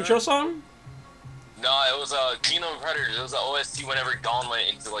mean the intro song? No, it was Kingdom of Predators. It was the OST whenever Gon went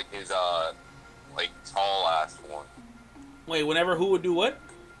into like his like tall ass one. Wait, whenever who would do what?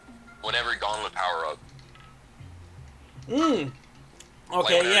 Whenever Gon would power up. Okay,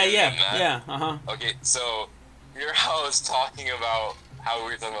 like, yeah, uh-huh. Okay, so here I was talking about how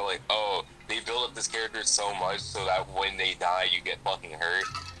we were talking about like, oh, they build up this character so much so that when they die, you get fucking hurt.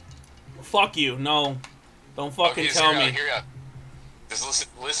 Fuck you, no. Don't fucking tell me. Here we go. Just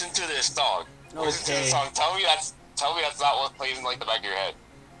listen to this song. Okay. Listen to the song. Tell me that's not what plays in like the back of your head.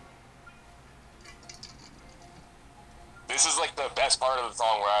 This is like the best part of the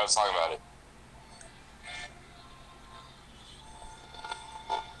song where I was talking about it.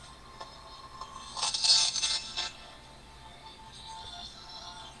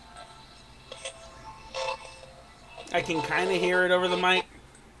 I can kind of hear it over the mic.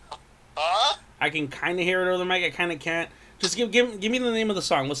 Huh? I can kind of hear it over the mic. I kind of can't. Just give me the name of the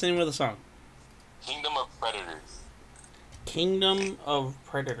song. What's the name of the song? Kingdom of Predators. Kingdom of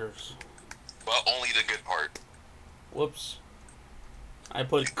Predators. But only the good part. Whoops. I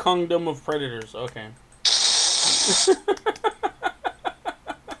put Kingdom of Predators. Okay.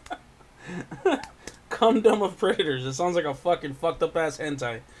 Kingdom of Predators. It sounds like a fucking fucked up ass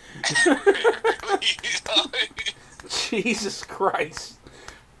hentai. Jesus Christ.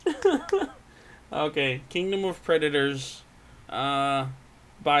 Okay, Kingdom of Predators.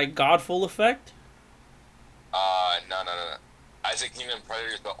 By Godful Effect. No. I said Kingdom of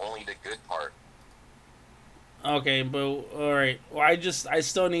Predators, but only the good part. Okay, but alright. Well, I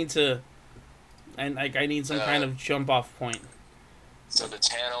still need to, and like I need some kind of jump off point. So the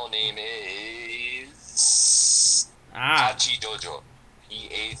channel name is Pachi Dojo.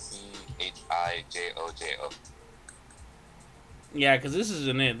 Pachijojo. Yeah, because this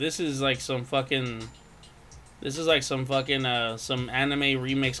isn't it. This is like some fucking. This is like some fucking some anime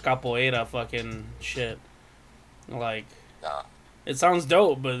remix capoeira fucking shit. Like, Nah. it sounds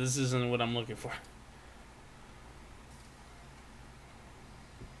dope, but this isn't what I'm looking for.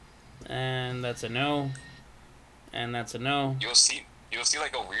 And that's a no. And that's a no. You'll see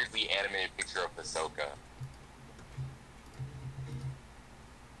like a weirdly animated picture of Hisoka.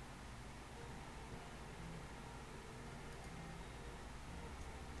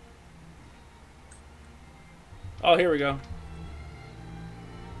 Oh, here we go.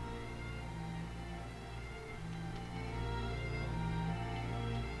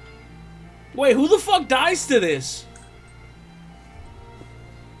 Wait, who the fuck dies to this?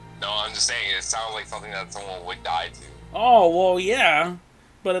 No, I'm just saying it sounds like something that someone would die to. Oh, well, yeah.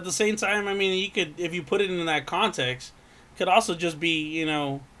 But at the same time, I mean, you could, if you put it in that context, could also just be, you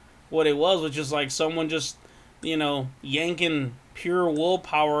know, what it was, which is like someone just, you know, yanking pure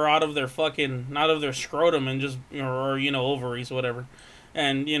willpower out of their fucking, out of their scrotum and just, or you know, ovaries, whatever.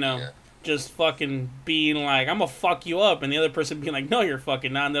 And, you know, just fucking being like, I'm gonna fuck you up. And the other person being like, no, you're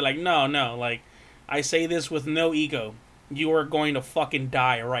fucking not. And they're like, no. Like, I say this with no ego. You are going to fucking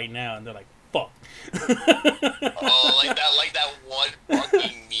die right now. And they're like, fuck. Oh, like that one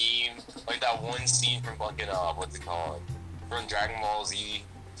fucking meme, like that one scene from fucking what's it called? From Dragon Ball Z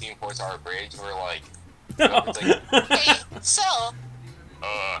Team Force Star Bridge, where like, it's like, hey, so,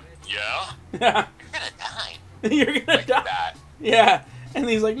 yeah, Yeah. you're gonna die. You're gonna Like die. that. Yeah. And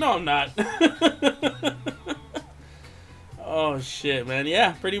he's like, no, I'm not. Oh shit, man.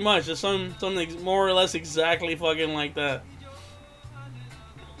 Yeah, pretty much. Just something more or less exactly fucking like that.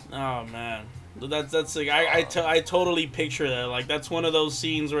 Oh man, that's like I totally picture that. Like that's one of those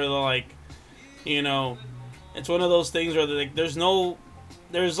scenes where they're like, you know, it's one of those things where like there's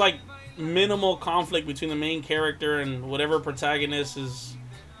like minimal conflict between the main character and whatever protagonist is,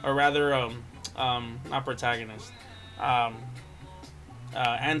 or rather not protagonist,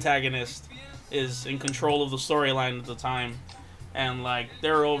 antagonist is in control of the storyline at the time. And like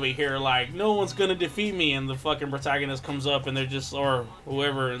they're over here like no one's gonna defeat me, and the fucking protagonist comes up and they're just, or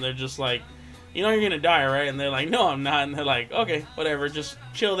whoever, and they're just like, you know you're gonna die, right? And they're like, no, I'm not. And they're like, okay, whatever, just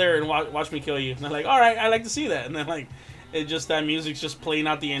chill there and watch me kill you. And they're like, all right, I like to see that. And then like it just, that music's just playing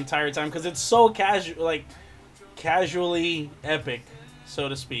out the entire time because it's so casual, like casually epic, so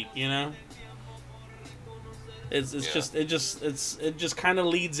to speak, you know. It just kind of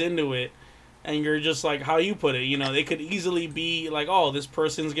leads into it. And you're just like, how you put it, you know, they could easily be like, oh, this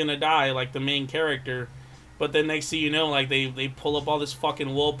person's gonna die, like the main character. But then next thing you know, like they pull up all this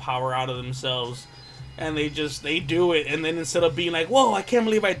fucking willpower out of themselves. And they do it. And then instead of being like, whoa, I can't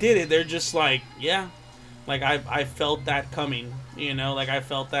believe I did it, they're just like, yeah. Like I felt that coming, you know, like I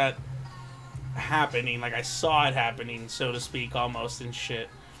felt that happening. Like I saw it happening, so to speak, almost, and shit.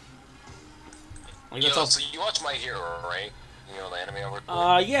 Like, that's all. So you watch My Hero, right? You know, the anime I work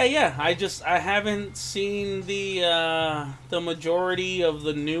with? Yeah. I haven't seen the majority of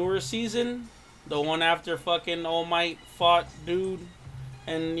the newer season. The one after fucking All Might fought dude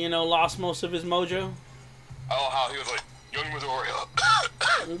and, you know, lost most of his mojo. Oh, how he was like, young Midoriya.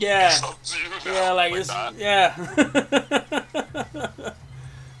 Yeah. Yeah, like it's, that. yeah.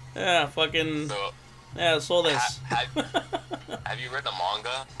 Yeah, fucking, So, yeah, so this. have you read the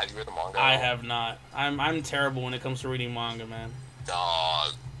manga? I have not. I'm terrible when it comes to reading manga, man.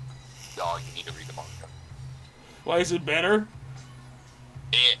 Dog, you need to read the manga. Why is it better?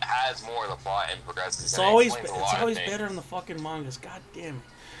 It has more of the plot and progresses. It's and it always explains a lot of things. better in the fucking mangas. God damn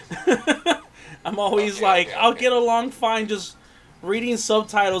it. I'm always I'll get along fine just reading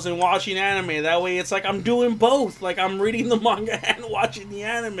subtitles and watching anime. That way it's like I'm doing both. Like I'm reading the manga and watching the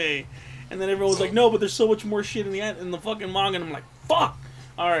anime. And then everyone was like, no, but there's so much more shit in the fucking manga. And I'm like, fuck.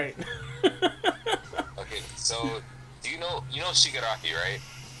 All right. Okay, so do you know Shigaraki, right?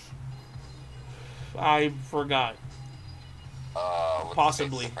 I forgot.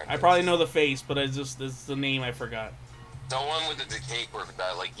 Possibly. I probably know the face, but it's the name I forgot. The one with the decay quirk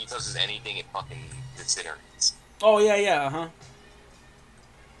that like he touches anything it fucking disintegrates. Oh yeah, uh-huh.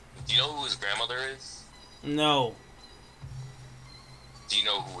 Do you know who his grandmother is? No. Do you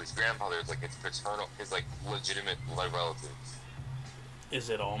know who his grandfather is? Like his like legitimate blood relative. Is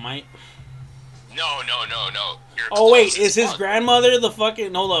it All Might? No. Oh wait, is his grandmother the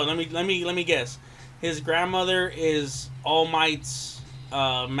fucking? Hold on, let me guess. His grandmother is All Might's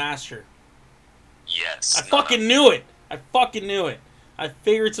master. Yes. I fucking knew it. I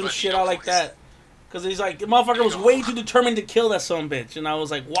figured some shit out like that. Because he's like, the motherfucker was way too determined to kill that son of a bitch. And I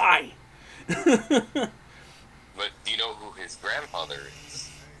was like, why? But do you know who his grandfather is?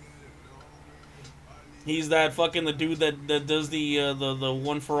 He's that fucking the dude that does the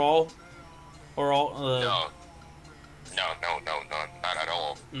one for all? Or all... No, not at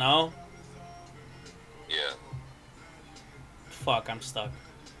all. No? Yeah. Fuck, I'm stuck.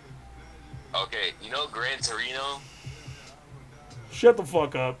 Okay, you know Gran Torino? Shut the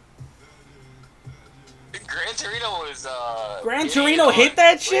fuck up. Gran Torino was, Gran Torino hit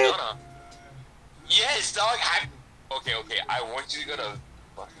that shit? Yes, dog. Okay. I want you to go to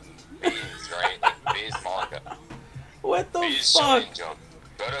fucking Viz, right? Like Viz manga. What the Viz fuck? Shonen Jump.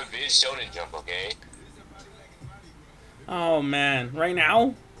 Go to Viz Shonen Jump, okay? Oh man, right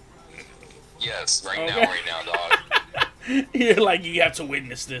now? Yes, right now, dog. You're like, you have to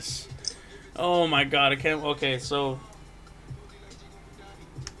witness this. Oh my god, I can't. Okay, so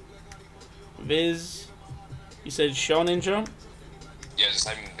Viz, you said Shonen Jump? Yeah, just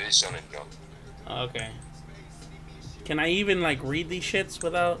having Viz Shonen Jump. Okay. Can I even like read these shits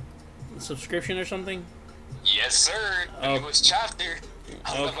without a subscription or something? Yes, sir. Oh. It was chapter.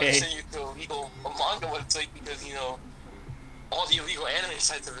 I'm not Okay. gonna send you to a legal manga website because all the illegal anime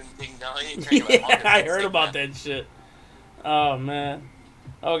sites have been taken down. Yeah, I heard about that shit. Oh man.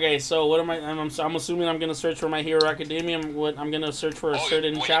 Okay, so what am I? I'm assuming I'm gonna search for My Hero Academia. I'm gonna search for a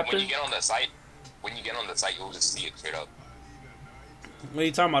certain chapter. When you get on the site, you'll just see it straight up. What are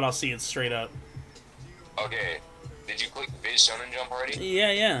you talking about? I'll see it straight up. Okay. Did you click Viz Shonen Jump already?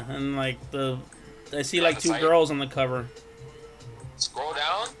 Yeah, and like I see You're like on the two site? girls on the cover. Scroll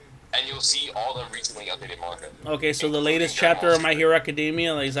down, and you'll see all the recently updated manga. Okay, so the Including latest Dragon chapter Ball of My Super. Hero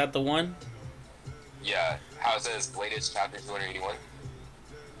Academia, like, is that the one? Yeah, how it says latest chapter 281.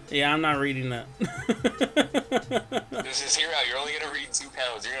 Yeah, I'm not reading that. This is here out. You're only gonna read 2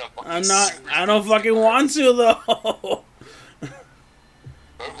 panels. You're gonna fucking. I'm not. I don't fucking want to though.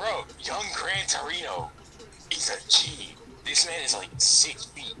 But bro, young Gran Torino, he's a G. This man is like 6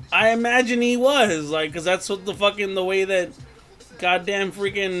 feet. I imagine he was like, cause that's what the way that goddamn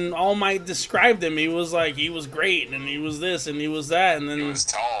freaking All Might described him. He was like, he was great, and he was this, and he was that, and then He was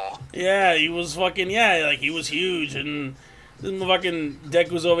tall. yeah, he was fucking like he was huge, and this fucking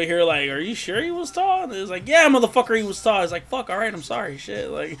Deku's over here like, are you sure he was tall? And it was like, yeah, motherfucker, he was tall. It's like, fuck, all right, I'm sorry, shit,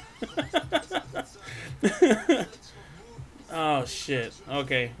 like. Oh shit.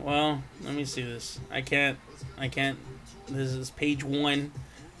 Okay, well, let me see this. I can't. This is page 1.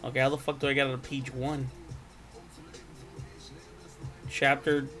 Okay, how the fuck do I get out of page 1?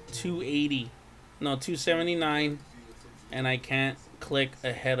 Chapter 280. No, 279. And I can't click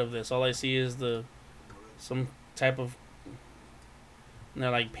ahead of this. All I see is some type of, and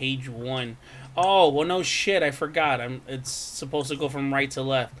they're like page 1. Oh, well no shit, I forgot. It's supposed to go from right to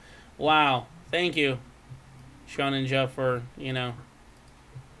left. Wow. Thank you, Shonen Jump, for,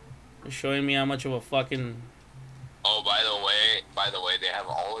 showing me how much of a fucking... Oh, by the way, they have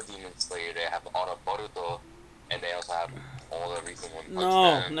all of Demon Slayer. They have all of Boruto, and they also have all the recent ones.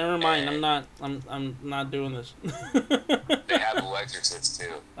 No, never mind. I'm not doing this. They have Blue Exorcist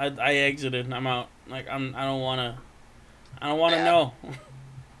too. I exited. I'm out. Like I don't wanna know.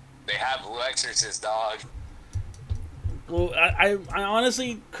 They have Blue Exorcist, dog. Well, I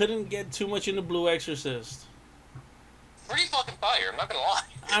honestly couldn't get too much into Blue Exorcist. Pretty fucking fire. I'm not gonna lie.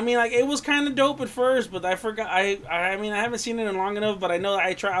 I mean, like, it was kind of dope at first, but I forgot. I mean, I haven't seen it in long enough, but I know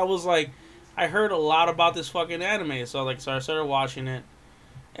I was like, I heard a lot about this fucking anime, so I started watching it,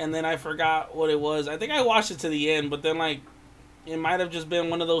 and then I forgot what it was. I think I watched it to the end, but then like, it might have just been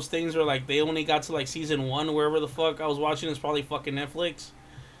one of those things where like they only got to like season 1, wherever the fuck I was watching. It's probably fucking Netflix,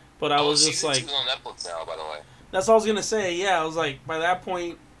 but I was just like, season 2's on Netflix now, by the way. That's all I was gonna say. Yeah, I was like, by that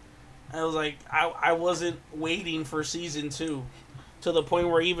point, I was like, I wasn't waiting for season 2, to the point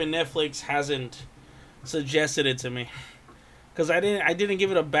where even Netflix hasn't suggested it to me. because I didn't give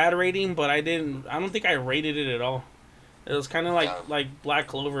it a bad rating, but I don't think I rated it at all. It was kind of Yeah. like Black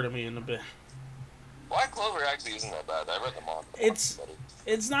Clover to me in a bit. Black Clover actually isn't that bad. I read the manga. It's Better.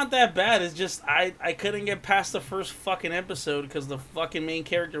 it's not that bad. It's just I couldn't get past the first fucking episode because the fucking main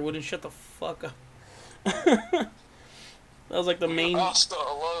character wouldn't shut the fuck up. That was like the main. Asta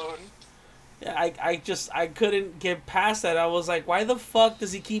alone. Yeah, I couldn't get past that. I was like, why the fuck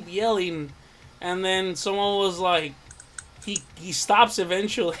does he keep yelling? And then someone was like, he stops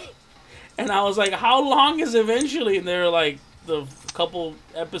eventually, and I was like, how long is eventually? And they were like, the couple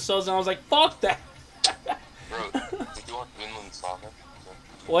episodes, and I was like, fuck that. Bro, did you watch Vinland Saga?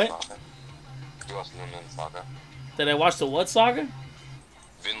 What? Did you watch Vinland Saga? Did I watch the what saga?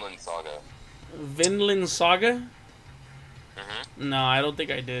 Vinland Saga. Vinland Saga? Mm-hmm. No, I don't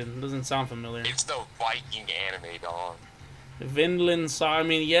think I did. It doesn't sound familiar. It's the Viking anime, dog. Vinland Saga. I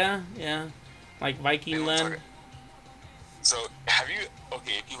mean, yeah, like Viking Vinland Land. Saga. So, have you...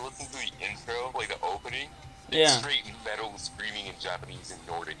 Okay, if you listen to the intro, like the opening, it's Yeah. straight metal screaming in Japanese and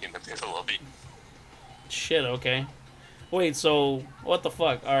Nordic in the middle of it. Shit. Okay. Wait. So what the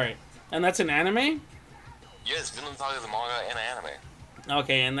fuck? All right. And that's an anime. Yes, Vinland Saga is a manga and an anime.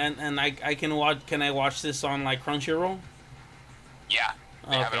 Okay. And I can watch. Can I watch this on like Crunchyroll? Yeah,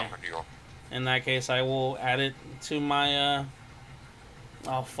 they have it Okay. on Crunchyroll. In that case, I will add it to my.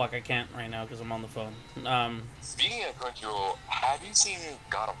 Oh fuck! I can't right now because I'm on the phone. Speaking of Crunchyroll, have you seen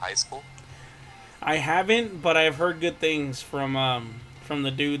God of High School? I haven't, but I've heard good things from the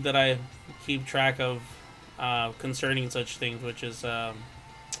dude that I keep track of concerning such things, which is God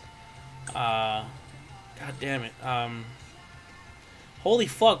damn it. Holy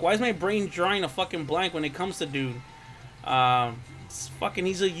fuck! Why is my brain drawing a fucking blank when it comes to dude?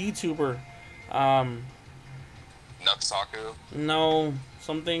 He's a YouTuber. Nutsaku? No,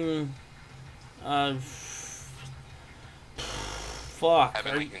 something. Fuck.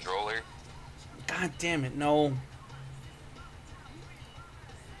 Heavenly Controller? God damn it, no.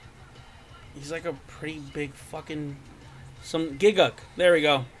 He's like a pretty big fucking... Some Giguk. There we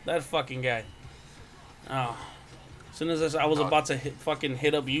go. That fucking guy. Oh. As soon as I was about to fucking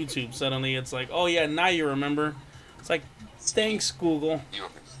hit up YouTube, suddenly it's like, oh yeah, now you remember. It's like, thanks, Google. Yeah.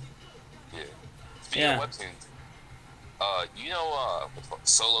 Speaking Yeah. of webtoons, you know, what's called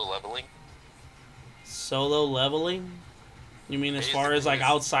Solo Leveling? Solo leveling? You mean as far as like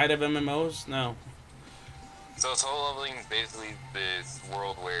Basically, outside of MMOs? No. So Solo Leveling is basically this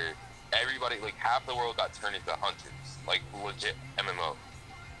world where everybody, like half the world got turned into hunters, like legit MMO.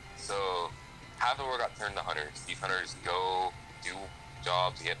 So half the world got turned into hunters. These hunters go do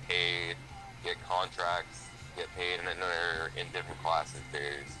jobs, get paid, get contracts, get paid, and then they're in different classes.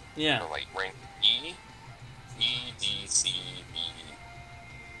 There's Yeah. like rank E, E, D, C, B,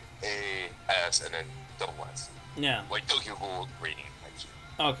 A, S, and then double S. Yeah. Like Tokyo Ghoul rating type shit.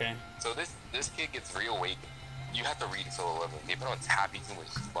 Okay. So this kid gets reawakened. You have to read Solo Leveling. They put on Tab Eaton, which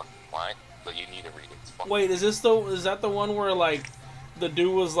is fucking fine, but you need to read it. It's fucking Wait, is that the one where like the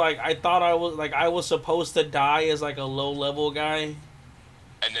dude was like, I was supposed to die as like a low level guy?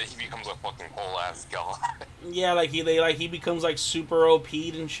 And then he becomes a fucking whole ass god. Yeah, like he becomes like super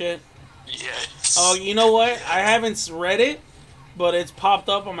OP'd and shit. Yes. Oh, you know what? I haven't read it, but it's popped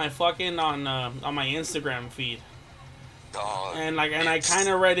up on my fucking on my Instagram feed. Dog, And I kind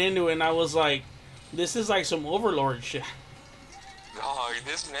of read into it and I was like, this is like some Overlord shit. Dog,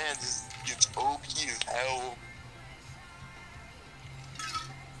 this man just gets OP as hell.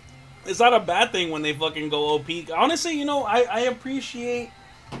 It's not a bad thing when they fucking go OP. Honestly, you know, I appreciate,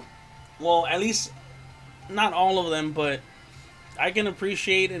 well, at least not all of them, but I can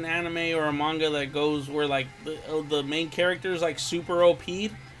appreciate an anime or a manga that goes where like the main character is like super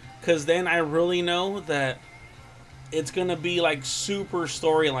OP'd, because then I really know that it's gonna be like super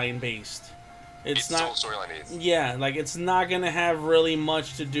storyline based. It's not so storyline based. Yeah, like it's not gonna have really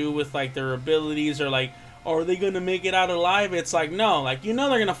much to do with like their abilities or like, are they gonna make it out alive? It's like, no, like you know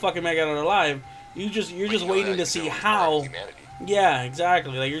they're gonna fucking make it out alive. You're just waiting to see how. Yeah,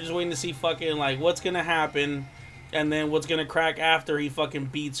 exactly. Like you're just waiting to see fucking like what's gonna happen, and then what's gonna crack after he fucking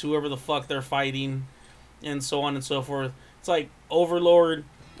beats whoever the fuck they're fighting, and so on and so forth. It's like Overlord.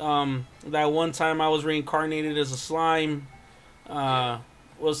 That one time I was reincarnated as a slime.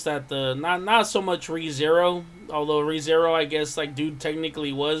 Was that the not so much ReZero, although ReZero I guess like dude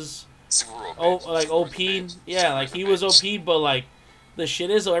technically was OP. Yeah, like he was OP, but like the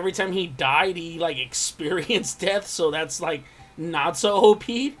shit is, so every time he died he like experienced death, so that's like not so OP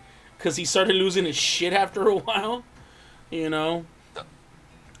because he started losing his shit after a while, you know. What's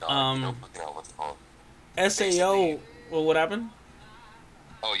it called? SAO. Well, what happened?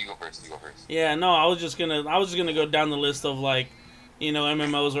 Oh, you go first. You go first. Yeah, no, I was just gonna go down the list of like,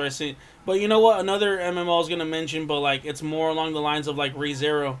 MMOs where I see. But you know what? Another MMO I was gonna mention, but like it's more along the lines of like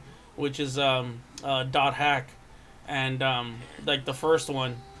ReZero, which is dot hack, and like the first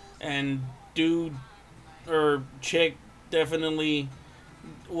one, and dude or chick definitely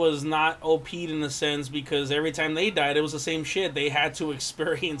was not OP'd in a sense because every time they died, it was the same shit. They had to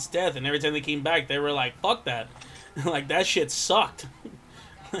experience death, and every time they came back, they were like, "Fuck that." Like that shit sucked.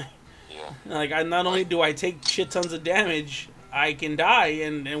 Yeah. Like I not only Like, do I take shit tons of damage, I can die,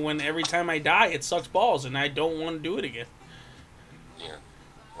 and when every time I die, it sucks balls, and I don't want to do it again. yeah.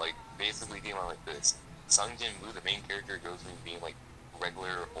 Like, basically, came out like this. Sung Jin Woo, the main character, goes from being like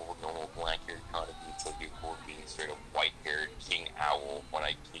regular, old, normal black haired Kaneki to being straight up white haired King Owl when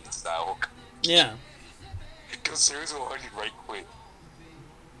I King style. Yeah. Goes through 100 right quick.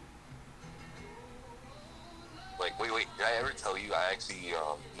 Like, wait, did I ever tell you I actually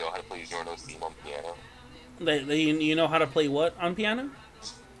know how to play Giorno's theme on piano? You know how to play what on piano?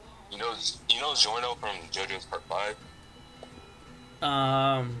 You know, Giorno from JoJo's Part 5?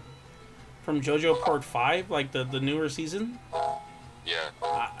 Um, from JoJo Part 5, like the newer season.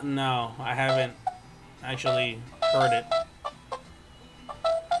 Yeah. No, I haven't actually heard it.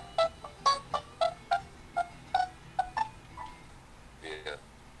 Yeah.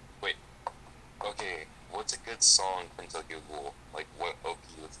 Wait. Okay. What's a good song from Tokyo Ghoul? Like, what OP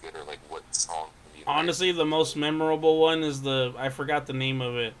was good, or like what song from either? Honestly, the most memorable one is I forgot the name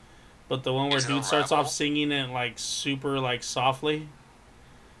of it, but the one where Is it dude starts off Unravel? singing it like super like softly.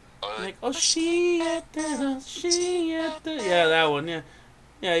 Like, Like, oh, she at the, she at the. Yeah, that one, yeah.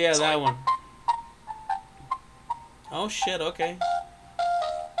 Yeah, so that like, one. Oh, shit, okay.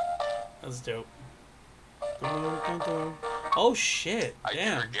 That's dope. Dun, dun, dun. Oh, shit, I keep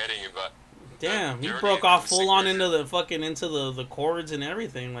damn. forgetting about Damn, the he dirty broke off acoustic full on version. into the chords and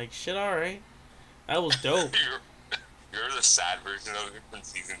everything. Like, shit, alright. That was dope. You're the sad version of it from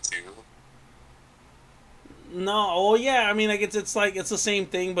season 2. No, oh, yeah, I mean, like, it's like, it's the same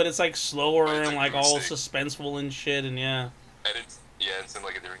thing, but it's like But slower it's and like all acoustic. suspenseful and shit, and yeah. And it's, yeah, it's in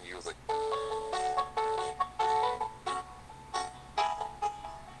like a different, he was like,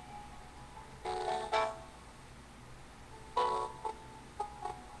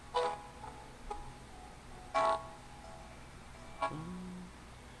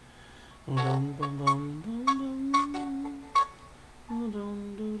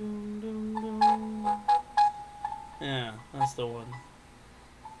 Yeah, that's the one.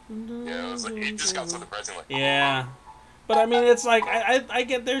 yeah, it was like, it just got so depressing, like, Yeah. But I mean, it's like I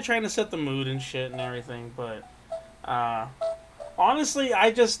get they're trying to set the mood and shit and everything, but uh, honestly,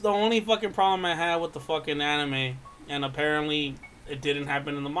 the only fucking problem I had with the fucking anime, and apparently it didn't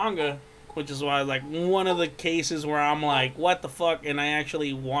happen in the manga, which is why like one of the cases where I'm like, what the fuck, and I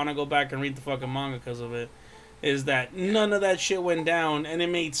actually want to go back and read the fucking manga because of it, is that yeah, none of that shit went down, and it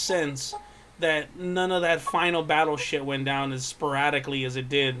made sense that none of that final battle shit went down as sporadically as it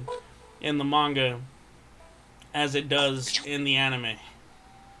did in the manga as it did does you, in the anime.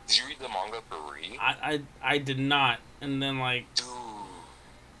 did you read the manga for Re? I did not. And then like, Dude,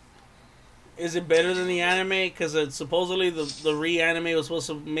 is it better than the anime? Because supposedly the re-anime was supposed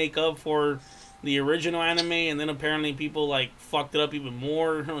to make up for the original anime, and then apparently people like fucked it up even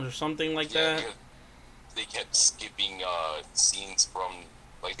more or something like yeah, that. because they kept skipping scenes from,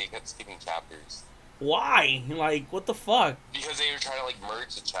 like, they kept skipping chapters. Why? Like, what the fuck? Because they were trying to, like,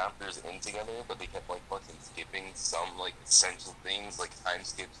 merge the chapters in together, but they kept, like, fucking skipping some, like, essential things, like time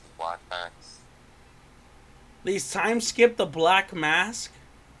skips and flashbacks. These time skip the Black Mask.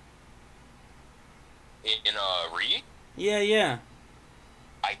 In, Re? Yeah, yeah.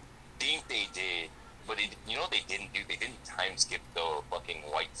 I think they did, but you know what they didn't do? They didn't time skip the fucking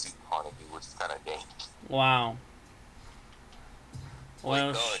white suit Hanagi, which is kind of dank. Wow.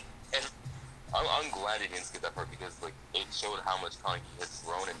 Like, Well, and I'm glad they didn't skip that part because, like, it showed how much Hanagi has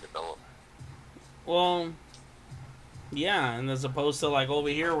grown and developed. well, yeah. And as opposed to like over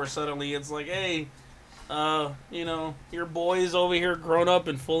here, where suddenly it's like, hey, your boy's over here grown up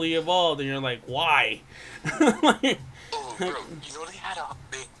and fully evolved, and you're like, why? Like, Oh, bro, you know they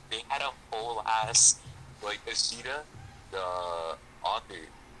had a whole ass, like, Ishida, the author,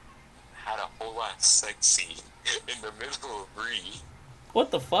 had a whole ass sex scene in the middle of Re.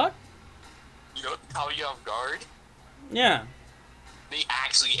 what the fuck? You know, to caught you off guard. Yeah. They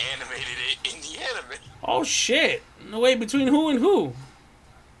actually animated it in the anime. Oh shit. No way, between who and who?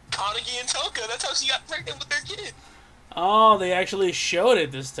 Kaneki and Toka, that's how she got pregnant with their kid. Oh, they actually showed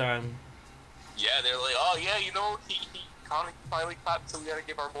it this time. Yeah, they're like, oh yeah, he Kaneki finally clapped, so we gotta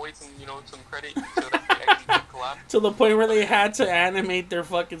give our boy some, some credit so that they actually get collab. to the point where they had to animate their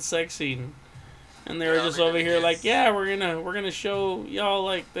fucking sex scene. And they were Yeah, just it over really here is. like, yeah, we're gonna show y'all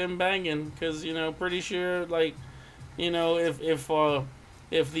like them banging, because pretty sure like,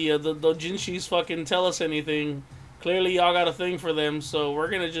 if the Jinshis fucking tell us anything, clearly y'all got a thing for them, so we're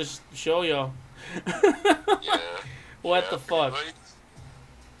gonna just show y'all. Yeah, What the pretty fuck? much.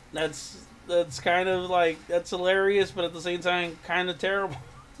 That's kind of like, that's hilarious, but at the same time kind of terrible.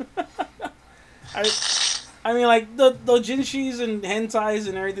 I I mean, like the jinshis and hentais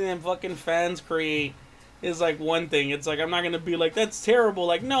and everything that fucking fans create is like one thing. It's like, I'm not gonna be like, that's terrible.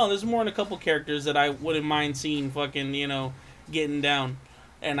 Like, no, there's more than a couple characters that I wouldn't mind seeing fucking getting down,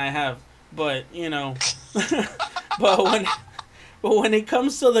 and I have. But but when it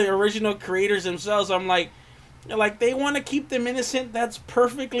comes to the original creators themselves, I'm like they want to keep them innocent. That's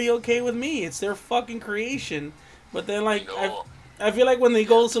perfectly okay with me. It's their fucking creation. But then You know, I feel like when they yeah,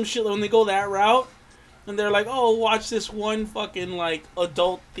 go some shit, when they go that route, and they're like, oh, watch this one fucking like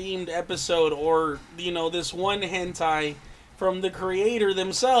adult themed episode, or this one hentai from the creator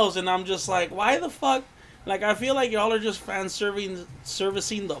themselves, and I'm just like, why the fuck? Like, I feel like y'all are just fan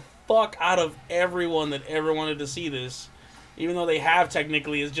servicing the fuck out of everyone that ever wanted to see this, even though they have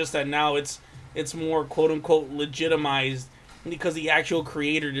technically. It's just that now it's more quote unquote legitimized because the actual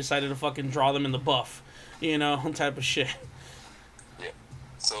creator decided to fucking draw them in the buff, type of shit. yeah.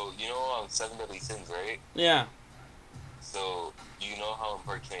 So Seven Deadly Sins, right? Yeah, So you know how I'm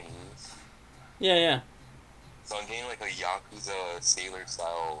part Chinese. yeah, yeah. So I'm getting like a Yakuza sailor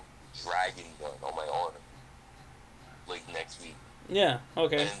style dragon gun on my arm, like next week. Yeah,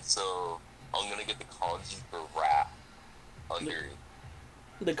 okay. And so I'm gonna get the kanji for Wrath under it.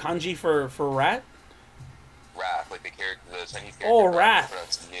 The kanji for rat? Wrath, like the character, the Chinese character. Oh, Wrath. Wrath.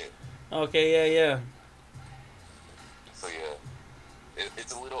 Pronounced New. Okay, yeah, So yeah,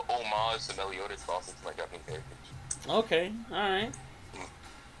 it's a little homage to Meliodas, but also to my Japanese heritage. yeah. Okay, alright.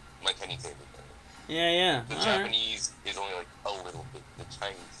 My Chinese heritage. Yeah, yeah. The Alright. Japanese is only like a little bit. The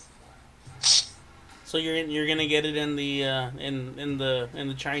Chinese. So you're gonna get it in the in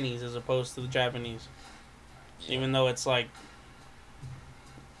the Chinese as opposed to the Japanese. Yeah. Even though it's like,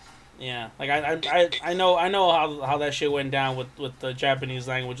 yeah. Like I It, I, it, I know I know how that shit went down with the Japanese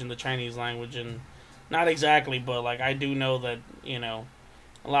language and the Chinese language, and not exactly, but like I do know that,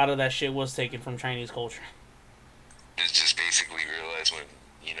 a lot of that shit was taken from Chinese culture. it's just basically realized when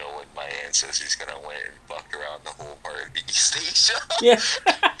my ancestors kind of went and fucked around the whole part of East Asia. Yeah.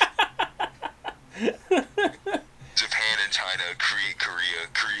 Japan and China create Korea.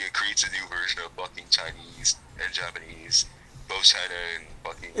 Korea creates a new version of fucking Chinese and Japanese. Both China and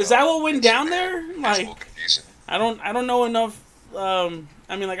fucking. Is that what went down Japan. there? It's Like, full confusion. I don't know enough.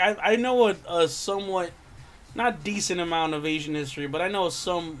 I mean, like I know a somewhat, not decent amount of Asian history, but I know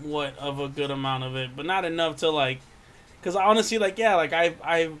somewhat of a good amount of it, but not enough to like. Because honestly, like, yeah, like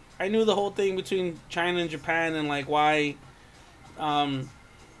I knew the whole thing between China and Japan, and like why, um,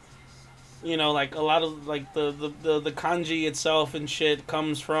 like a lot of like the kanji itself and shit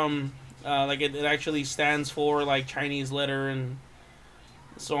comes from, like it actually stands for like Chinese letter and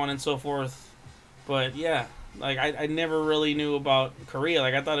so on and so forth. But yeah, like I never really knew about Korea.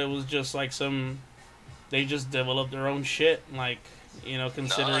 Like I thought it was just like they just developed their own shit. Like,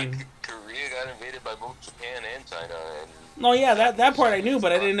 considering. Nah, Korea got invaded by both Japan and China, and No, yeah, that part I knew, Chinese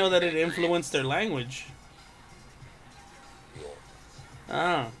but I fought didn't know that it pretty influenced their language. Yeah.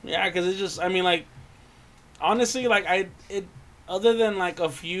 Oh, yeah, because it's just, I mean, like, honestly, like, other than, like, a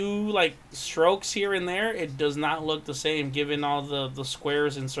few, like, strokes here and there, it does not look the same, given all the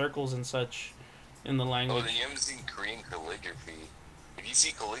squares and circles and such in the Oh, language. then you haven't seen Korean calligraphy. If you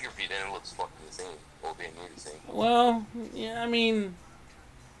see calligraphy, then it looks fucking the same. Well, they made the same. Well, yeah, I mean,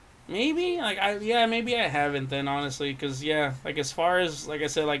 maybe, like, maybe I haven't then, honestly, because, yeah, like, as far as, like I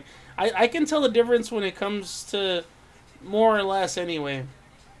said, like, I can tell the difference when it comes to, more or less, anyway,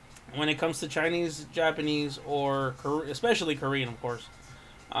 when it comes to Chinese, Japanese, or especially Korean, of course.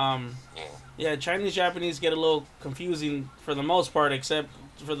 Um, Yeah. yeah, Chinese, Japanese get a little confusing for the most part, except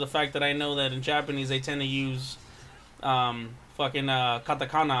for the fact that I know that in Japanese they tend to use fucking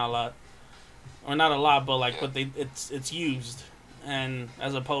katakana a lot, or not a lot, but like, Yeah. but it's used, and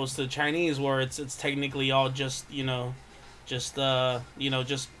as opposed to Chinese where it's technically all just just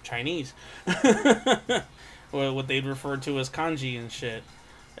Chinese, or what they'd refer to as kanji and shit,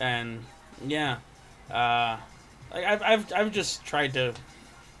 and yeah, like I've just tried to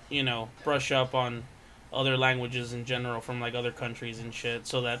brush up on other languages in general from like other countries and shit,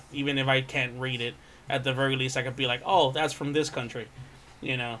 so that even if I can't read it, at the very least I could be like, oh, that's from this country,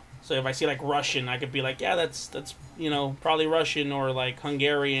 So if I see like Russian, I could be like, yeah, that's probably Russian or like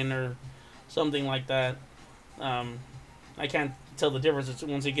Hungarian or something like that. I can't tell the difference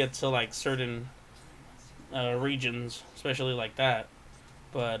once you get to like certain regions, especially like that.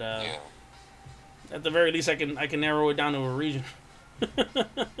 But Yeah. at the very least, I can narrow it down to a region.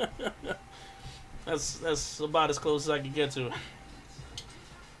 That's about as close as I can get to it.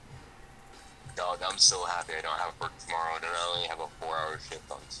 Dog, I'm so happy I don't have work tomorrow, and I only have a 4-hour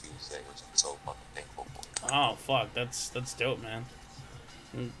shift on Tuesday, which I'm so fucking thankful for. Oh fuck, that's dope, man.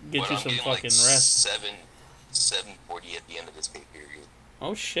 Get But you I'm some getting like fucking rest. 740 at the end of this pay period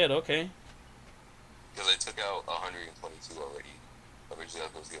Oh shit, okay. because I took out 122 already. Originally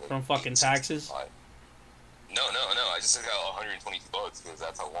I was supposed to get like From fucking taxes. 865. No. I just took out 122 bucks because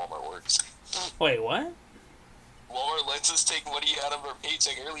that's how Walmart works. Wait, what? Walmart lets us take money out of our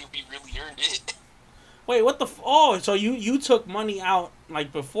paycheck early. We really earned it. Wait, what the? Oh, so you took money out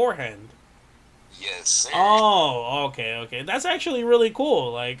like beforehand? Yes, sir. Oh, okay. That's actually really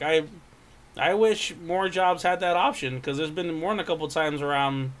cool. Like I wish more jobs had that option because there's been more than a couple times where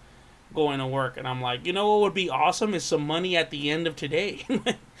I'm going to work and I'm like, you know what would be awesome is some money at the end of today,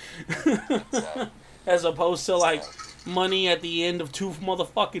 Exactly. as opposed to like Exactly. money at the end of 2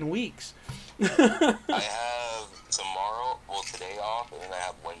 motherfucking weeks. I have tomorrow, well, today off, and then I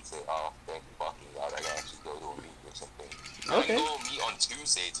have Wednesday off. Thank fucking God, I can actually go to a meet or something. I can Okay. go meet on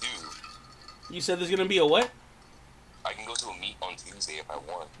Tuesday too. You said there's gonna be a what? I can go to a meet on Tuesday if I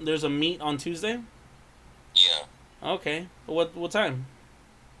want. There's a meet on Tuesday. Yeah, Okay. What time?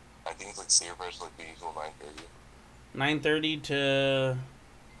 I think it's like Sailfish, like the usual 9:30, 9:30 to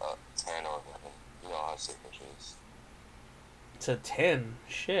 10 or 11. You know how Sailfish is. 10.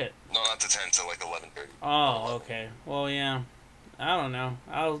 Shit. No, not to 10, to like 11:30. Oh, okay. Well, yeah. I don't know.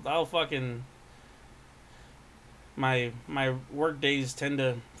 I'll fucking my work days tend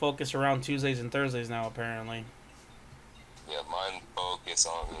to focus around Tuesdays and Thursdays now. Apparently. Yeah, mine focus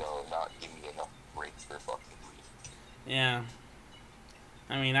on, not giving me enough breaks for fucking week. Yeah.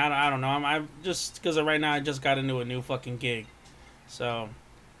 I mean, I don't know. I'm just because right now I just got into a new fucking gig, so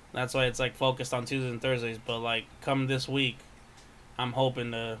that's why it's like focused on Tuesdays and Thursdays. But like come this week, I'm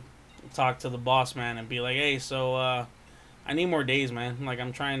hoping to talk to the boss man and be like, hey, so I need more days, man. Like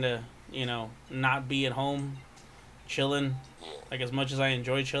I'm trying to, not be at home chilling. Yeah, Like as much as I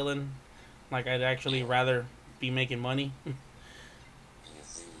enjoy chilling, like I'd actually rather be making money.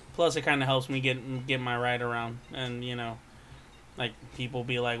 easy. Plus, it kind of helps me get my ride around, and like people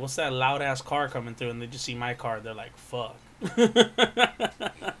be like, "What's that loud ass car coming through?" And they just see my car, they're like, "Fuck."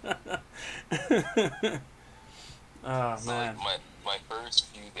 Oh So man, like my first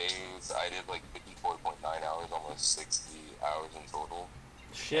few days, I did like 54.9 hours, almost 60 hours in total.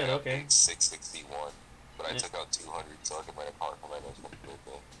 shit. I got Okay. paid 661, but I Yeah. took out 200 so I could buy a car for my next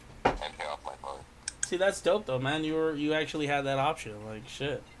birthday and pay off my car. See, that's dope though, man. You actually had that option. Like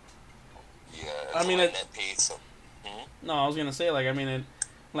shit. Yeah, I so mean, my it. net pay, so No, I was gonna say like I mean it.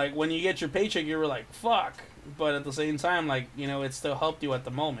 Like when you get your paycheck, you were like, "Fuck," but at the same time, like it still helped you at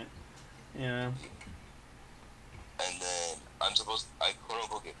the moment. You know. and then I quote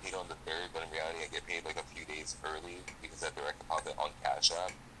unquote get paid on the third, but in reality I get paid like a few days early because I direct deposit on Cash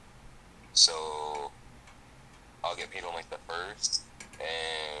App. So I'll get paid on like the first,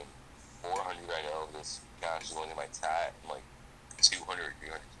 and 400 I know of this cash is going to my tat, and like 200 or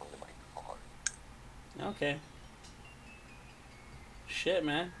 300 is going to my card. Okay. Shit,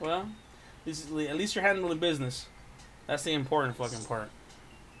 man. Well, at least you're handling business. That's the important fucking part.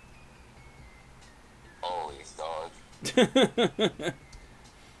 Always, dog.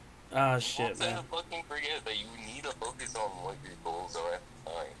 Ah, You shit, want man. to fucking forget that you need to focus on what your goals are at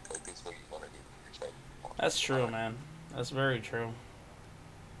the time. Focus what you want to do for yourself. That's true, man. That's very true.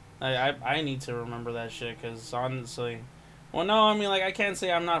 I need to remember that shit because honestly, well, no, I mean like I can't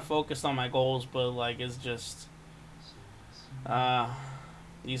say I'm not focused on my goals, but like it's just uh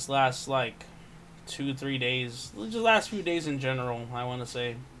these last like 2 3 days, just last few days in general, I want to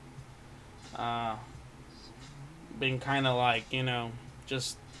say, uh, been kind of like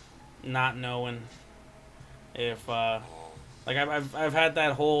just not knowing if like I've had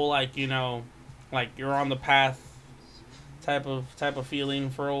that whole like like you're on the path type of feeling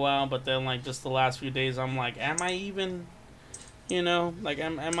for a while, but then like just the last few days I'm like, am I even like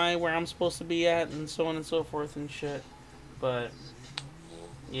am I where I'm supposed to be at, and so on and so forth and shit. But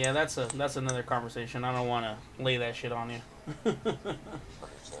yeah, that's another conversation. I don't want to lay that shit on you.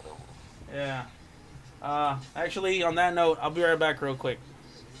 Understandable. Yeah. Actually, on that note, I'll be right back real quick.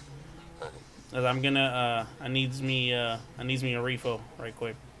 Okay. As I'm gonna I needs me a refill right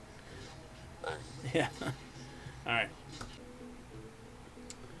quick. Okay. Yeah. All right.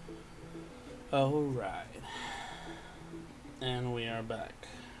 All right. And we are back.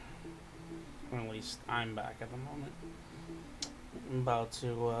 Or at least I'm back at the moment. I'm about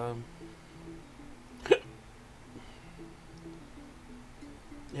to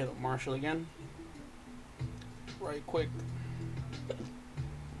hit up Marshall again. Right quick.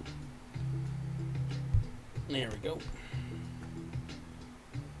 There we go.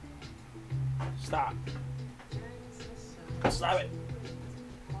 Stop. Stop it.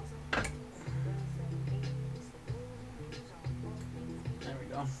 There we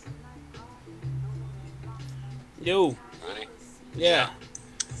go. Yo. Ready? Yeah.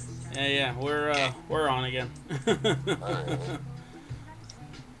 Yeah. We're on again. Alright.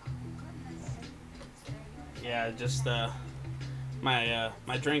 Yeah, just my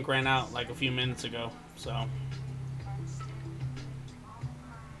drink ran out like a few minutes ago, so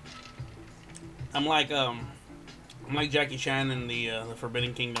I'm like Jackie Chan in the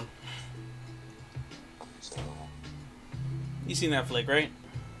Forbidden Kingdom. So, You seen that flick, right?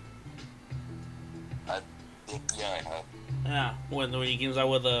 I think, yeah, I have. Yeah, when he comes out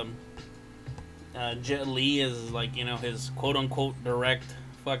with Jet Li is like, you know, his quote unquote direct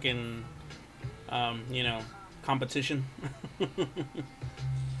fucking you know, competition. Bro,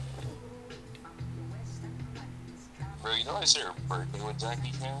 you know I share a birthday with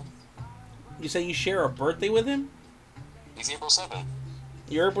Jackie Chan? You say you share a birthday with him? He's April 7th.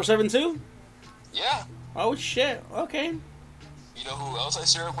 You're April 7th too? Yeah. Oh shit, okay. You know who else I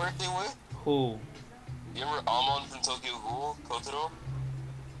share a birthday with? Who? You remember Amon from Tokyo Ghoul, Kotaro?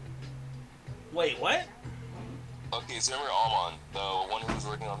 Wait, what? Okay, so remember Amon, the one who was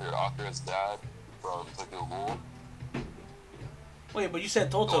working under Akira's dad from Tokyo Ghoul? Wait, but you said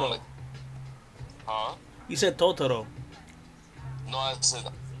The one Totoro. that- Huh? You said Totoro. No, I said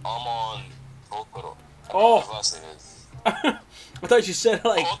Amon Kotaro. I don't know Oh. what his last name is. I thought you said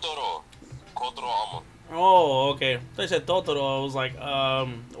like. Kotaro. Kotaro Amon. Oh, okay. I thought you said Totoro. I was like,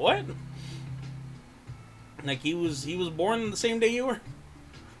 what? Like he was born the same day you were.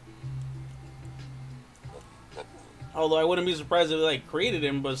 Although I wouldn't be surprised if they like created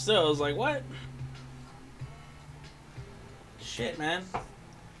him, but still, I was like, what? Shit, man.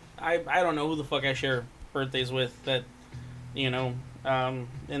 I don't know who the fuck I share birthdays with that, you know, and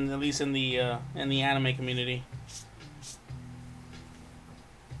at least in the anime community.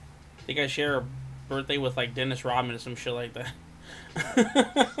 I think I share a birthday with like Dennis Rodman or some shit like that.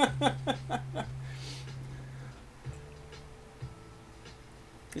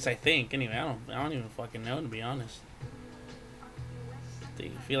 At least I think. Anyway, I don't even fucking know, to be honest. I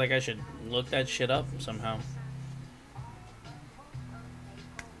feel like I should look that shit up somehow.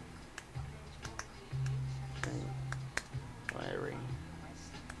 Larry.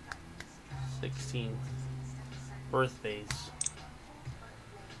 16th. Birthdays.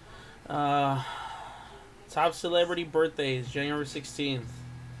 Top celebrity birthdays, January 16th.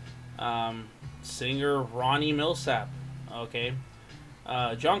 Singer Ronnie Millsap. Okay.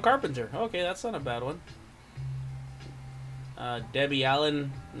 John Carpenter. Okay, that's not a bad one. Debbie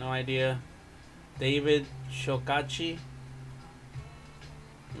Allen. No idea. David Shokachi.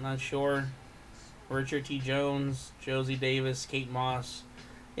 I'm not sure. Richard T. Jones. Josie Davis. Kate Moss.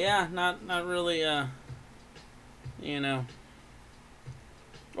 Yeah, not really, you know.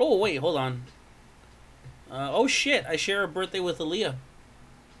 Oh, wait, hold on. Oh, shit. I share a birthday with Aaliyah.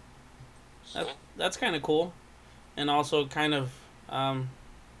 That's kind of cool. And also kind of,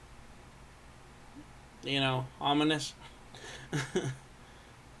 you know, ominous.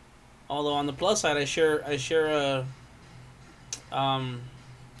 Although on the plus side, I share a,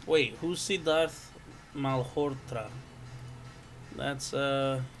 wait, who's Siddharth Malhotra? That's,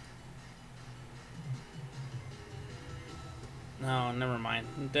 no, never mind.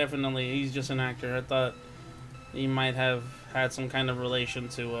 Definitely, he's just an actor. I thought he might have had some kind of relation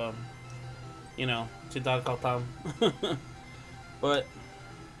to, you know, Siddharth Gautam. But,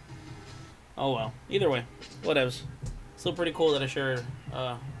 oh well. Either way, whatevs. Still pretty cool that I share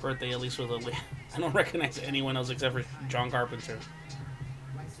birthday, at least with Aaliyah. I don't recognize anyone else except for John Carpenter.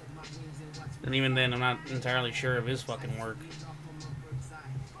 And even then, I'm not entirely sure of his fucking work.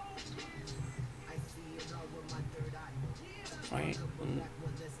 Right?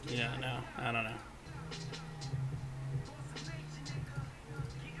 Yeah, no, I don't know.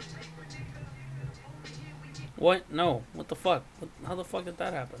 What? No. What the fuck? How the fuck did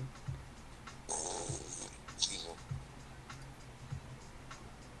that happen?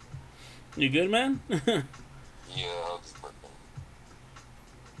 You good, man? Yeah, I was just working.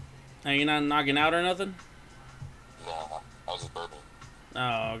 Are you not knocking out or nothing? Nah, I was just burping.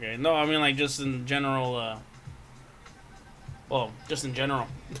 Oh, okay. No, I mean like just in general, well, just in general.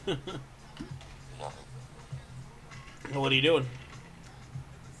 Nothing. What are you doing?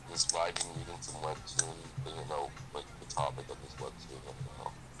 this guy been reading some webtoon, you know, like the topic of this webtoon right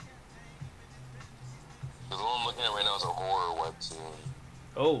now. The one I'm looking at right now is a horror webtoon.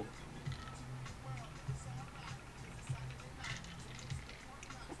 Oh.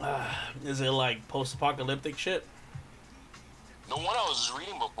 Is it like post-apocalyptic shit? The one I was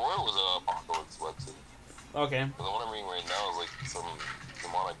reading before was an apocalypse webtoon. Okay. But the one I'm reading right now is like some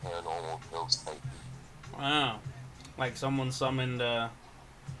demonic paranormal ghost type. Wow. Like someone summoned,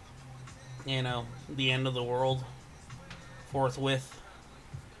 you know, the end of the world forthwith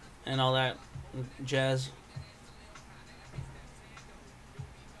and all that jazz.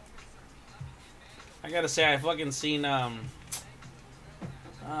 I gotta say, I fucking seen, the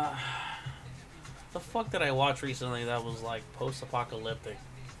fuck did I watch recently that was like post-apocalyptic?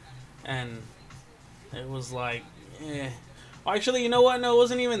 And it was like, eh. Actually, you know what? No, it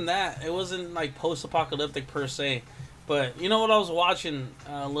wasn't even that. It wasn't like post-apocalyptic per se. But you know what I was watching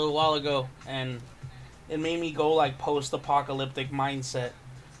a little while ago, and it made me go like post-apocalyptic mindset,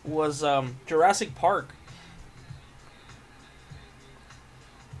 was Jurassic Park.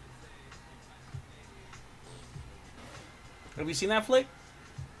 Have you seen that flick?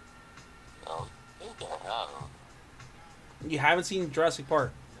 I think I have. You haven't seen Jurassic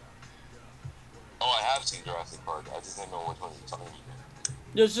Park? Oh, I have seen Jurassic Park. I just didn't know which one you're talking about.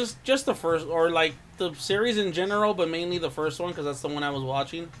 There's just the first, or like the series in general, but mainly the first one because that's the one I was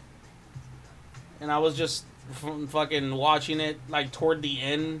watching. And I was just fucking watching it like toward the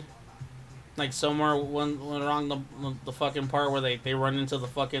end, like somewhere when around the fucking part where they run into the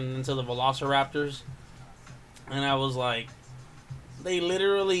Velociraptors, and I was like, they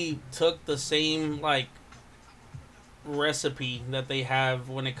literally took the same like recipe that they have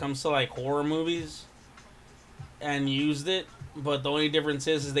when it comes to like horror movies and used it, but the only difference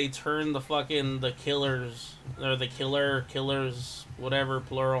is they turned the killers or the killers whatever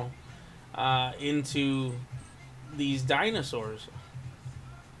plural into these dinosaurs,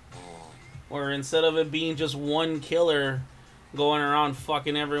 where instead of it being just one killer going around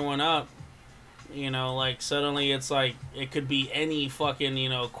fucking everyone up, you know, like suddenly it's like it could be any fucking, you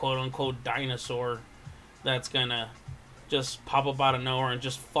know, quote unquote dinosaur that's gonna just pop up out of nowhere and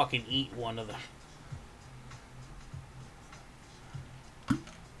just fucking eat one of them.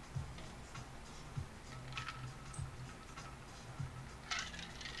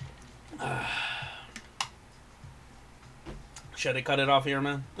 Should I cut it off here,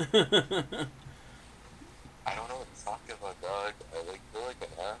 man? I don't know what to talk about, dog. I like feel like an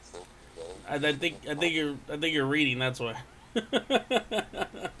asshole. I think you're reading. That's why. I'm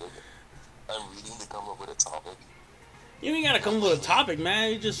reading to come up with a topic. You ain't gotta come up with a topic,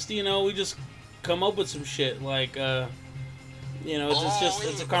 man. You just, you know, we just come up with some shit. Like, you know,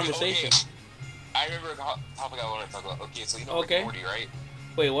 it's a conversation. Okay. I remember a topic I want to talk about. Okay, so you know Rick and Morty, right?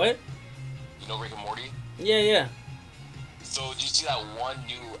 Wait, what? You know Rick and Morty? Yeah. So did you see that one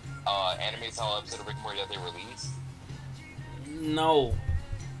new anime style episode of Rick and Morty that they released? No.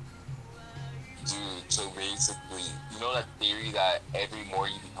 Dude, so basically, you know that theory that every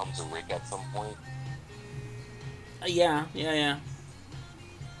Morty becomes a Rick at some point? Yeah.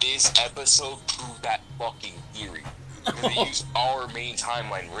 This episode proved that fucking theory. Because they used our main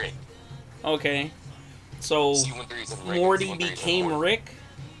timeline, Rick. Okay. So, Morty became Rick?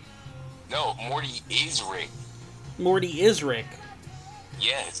 No, Morty is Rick. Morty is Rick?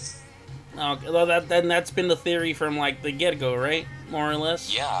 Yes. Well, that's been the theory from, like, the get-go, right? More or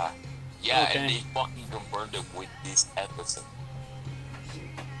less? Yeah, okay. And they fucking confirmed it with this episode.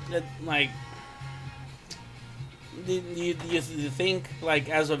 Do you think, like,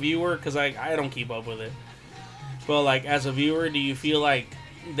 as a viewer, because I don't keep up with it, but, like, as a viewer, do you feel like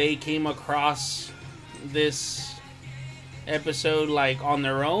they came across this episode, like, on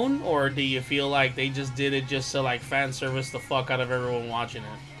their own, or do you feel like they just did it just to, like, fan service the fuck out of everyone watching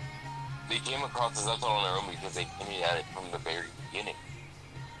it? They came across this episode on their own because they hinted at it from the very beginning.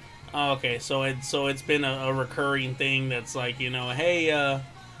 Oh, okay, so it's been a recurring thing that's like, you know, hey,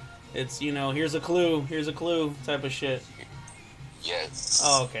 it's, you know, here's a clue type of shit. Yes.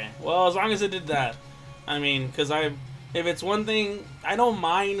 Oh, okay. Well, as long as it did that. I mean, because if it's one thing, I don't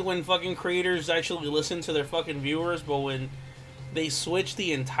mind when fucking creators actually listen to their fucking viewers, but when they switch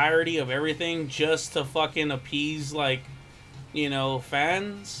the entirety of everything just to fucking appease, like, you know,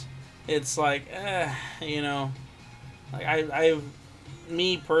 fans, it's like, you know, like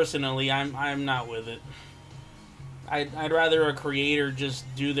me personally, I'm not with it. I'd rather a creator just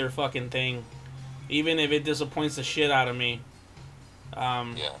do their fucking thing, even if it disappoints the shit out of me.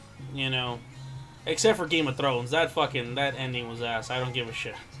 Yeah. You know, Except for Game of Thrones, that ending was ass. I don't give a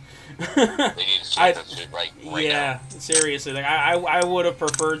shit. They need to check that shit right yeah, now. seriously, like I would have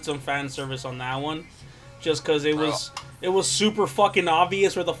preferred some fan service on that one, just because it was super fucking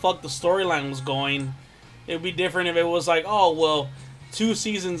obvious where the fuck the storyline was going. It would be different if it was like, oh well, 2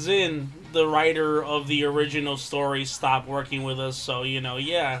 seasons in, the writer of the original story stopped working with us, so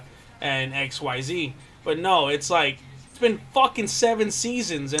yeah, and XYZ. But no, it's like it's been fucking 7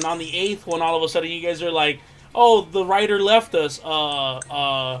 seasons, and on the 8th one, all of a sudden you guys are like, oh, the writer left us.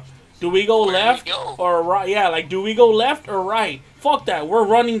 Do we go Where left do we go? or right? Yeah, like, do we go left or right? Fuck that. We're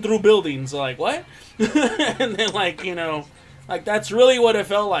running through buildings. Like, what? And then, like, like, that's really what it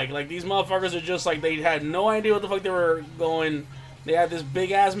felt like. Like, these motherfuckers are just, like, they had no idea what the fuck they were going. They had this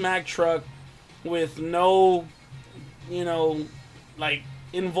big-ass Mack truck with no, like,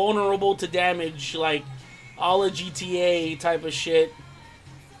 invulnerable to damage, like, a la GTA type of shit.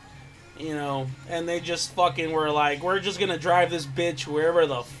 And they just fucking were like, we're just gonna drive this bitch wherever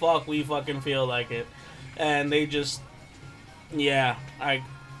the fuck we fucking feel like it. And they just, yeah,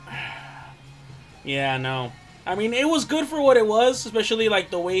 yeah, no. I mean, it was good for what it was, especially, like,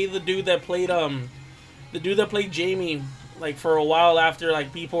 the way the dude that played Jamie, like, for a while after,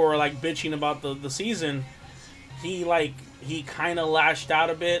 like, people were, like, bitching about the season, he kind of lashed out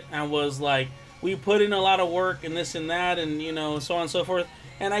a bit and was like, we put in a lot of work and this and that and, so on and so forth.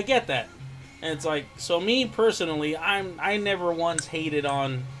 And I get that. And it's like, so me personally, I never once hated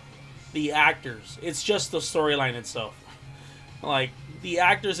on the actors. It's just the storyline itself. Like, the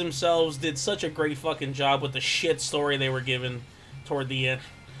actors themselves did such a great fucking job with the shit story they were given toward the end.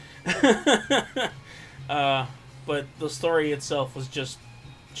 But the story itself was just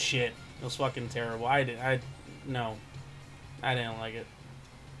shit. It was fucking terrible. No, I didn't like it.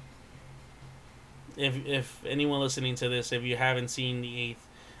 If anyone listening to this, if you haven't seen the 8th,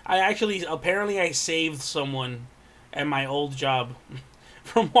 apparently I saved someone at my old job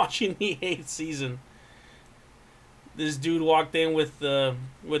from watching the 8th season. This dude walked in with the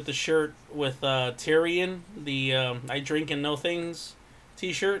shirt with Tyrion, the I drink and know things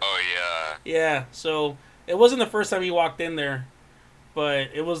t-shirt. Oh yeah. Yeah, so it wasn't the first time he walked in there, but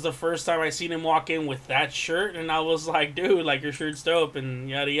it was the first time I seen him walk in with that shirt, and I was like, dude, like, your shirt's dope and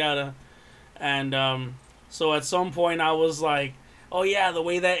yada yada. And so at some point I was like, oh yeah, the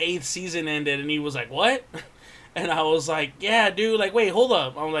way that 8th season ended, and he was like, what? And I was like, yeah, dude, like, wait, hold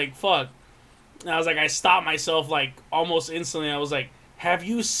up. I'm like, fuck. And I was like, I stopped myself, like, almost instantly. I was like, have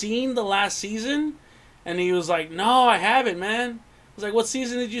you seen the last season? And he was like, no, I haven't, man. I was like, what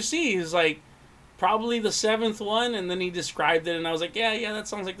season did you see? He was like, probably the 7th one. And then he described it, and I was like, yeah, that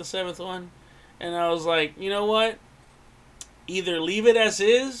sounds like the 7th one. And I was like, you know what? Either leave it as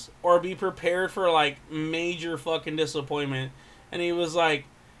is, or be prepared for, like, major fucking disappointment. And he was like,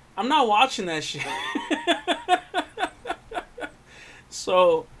 I'm not watching that shit.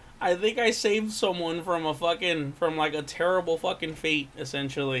 So I think I saved someone from like a terrible fucking fate,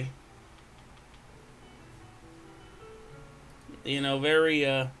 essentially.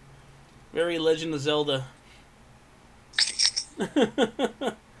 Very Legend of Zelda.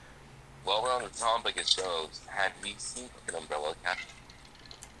 While we're on the topic of shows, had we seen an Umbrella Academy?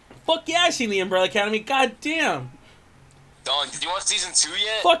 Fuck yeah, I seen the Umbrella Academy. God damn. Don, did you watch season 2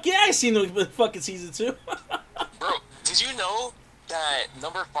 yet? Fuck yeah, I seen the fucking season 2. Bro, did you know that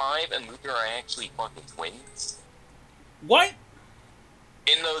number 5 and Luther are actually fucking twins? What?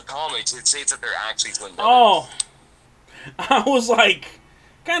 In the comics, it states that they're actually twin brothers. Oh. I was like,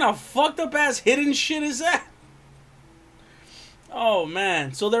 kind of fucked up ass hidden shit is that? Oh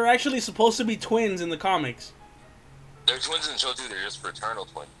man, so they're actually supposed to be twins in the comics. They're twins in the show too, they're just fraternal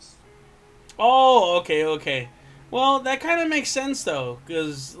twins. Oh, okay. Well, that kind of makes sense though,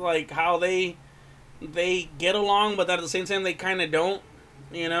 because like how they get along, but at the same time they kind of don't,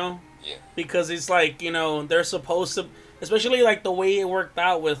 Yeah. Because it's like, they're supposed to, especially like the way it worked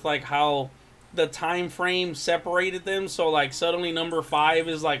out with like how the time frame separated them. So like suddenly number 5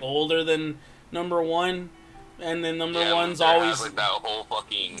 is like older than number 1, and then number 1's always like that whole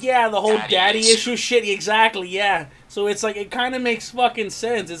fucking the whole daddy issue shit. Exactly, yeah. So it's like it kind of makes fucking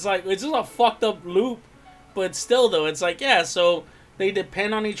sense. It's like it's just a fucked up loop. But still, though, it's like, yeah, so they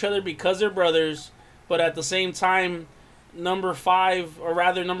depend on each other because they're brothers, but at the same time, number 5, or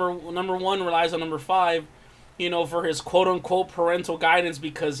rather number 1 relies on number 5, for his quote-unquote parental guidance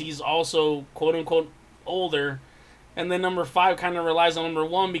because he's also quote-unquote older, and then number 5 kind of relies on number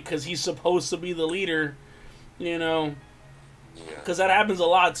 1 because he's supposed to be the leader, because that happens a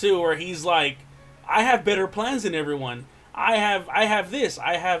lot, too, where he's like, I have better plans than everyone. I have this,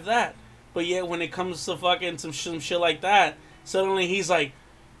 I have that. But yet, when it comes to fucking some shit like that, suddenly he's like,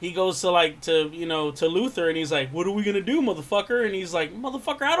 he goes to like to Luther, and he's like, "What are we gonna do, motherfucker?" And he's like,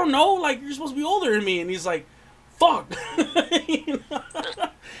 "Motherfucker, I don't know. Like, you're supposed to be older than me." And he's like, "Fuck." You know?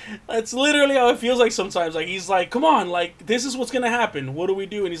 That's literally how it feels like sometimes. Like he's like, "Come on, like this is what's gonna happen. What do we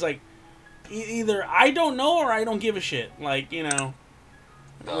do?" And he's like, "Either I don't know or I don't give a shit." Like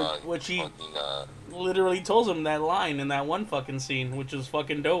which he literally tells him that line in that one fucking scene, which is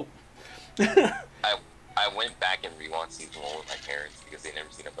fucking dope. I went back and rewatched season 1 with my parents because they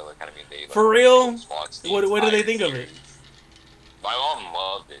never seen Umbrella Academy. They For real? What do they think of it? My mom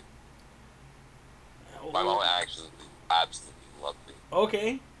loved it. My mom absolutely loved it.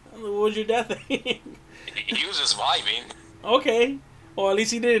 Okay. What was your dad think? He was just vibing. Okay. Well, at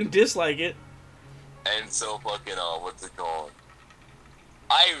least he didn't dislike it. And so fucking what's it called?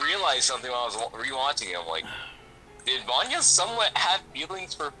 I realized something when I was rewatching it. I'm like, did Vanya somewhat have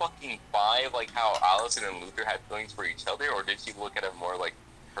feelings for fucking Five, like how Allison and Luther had feelings for each other, or did she look at him more like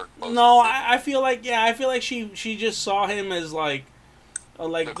her closest? No, I feel like she just saw him as like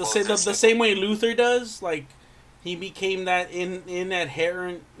the same way Luther does. Like he became that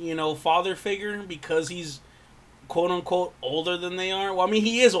inherent, father figure because he's quote unquote older than they are. Well, I mean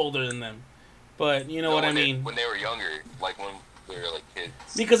he is older than them, but you know what I mean. When they were younger, like when they were like kids.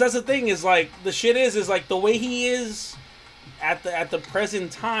 Because that's the thing is like the shit is like the way he is at the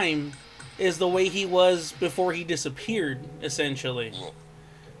present time is the way he was before he disappeared, essentially. Yeah.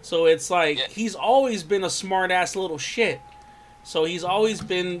 So it's like he's always been a smart ass little shit. So he's always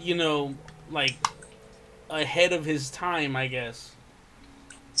been, like ahead of his time, I guess.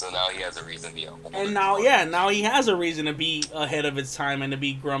 So now he has a reason to be a And now he has a reason to be ahead of his time and to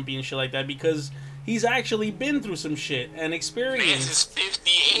be grumpy and shit like that because he's actually been through some shit and experienced. He's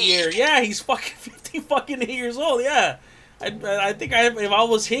 58. Yeah, he's fucking 50 fucking 8 years old. Yeah, I think if I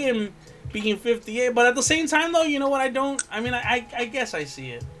was him being 58, but at the same time though, you know what? I guess I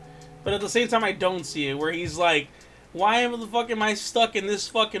see it, but at the same time I don't see it. Where he's like, why am I stuck in this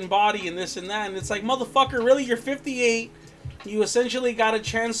fucking body and this and that? And it's like, motherfucker, really? You're 58. You essentially got a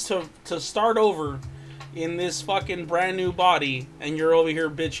chance to start over in this fucking brand new body, and you're over here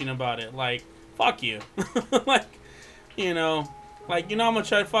bitching about it. Like, fuck you. Like, I'm gonna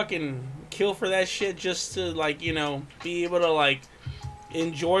try to fucking kill for that shit just to, like, be able to, like,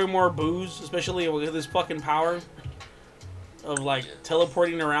 enjoy more booze, especially with this fucking power of, like,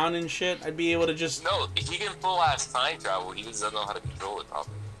 teleporting around and shit. I'd be able to just... No, if he can full ass time travel, he just doesn't know how to control it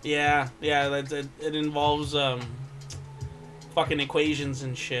properly. Yeah, it involves, fucking equations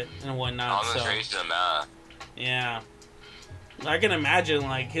and shit and whatnot. Concentration and math. Yeah. I can imagine,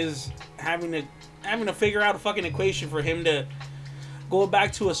 like, his having to figure out a fucking equation for him to go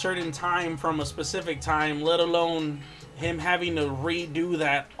back to a certain time from a specific time, let alone him having to redo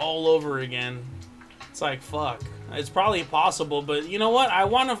that all over again. It's like, fuck. It's probably possible, but you know what? I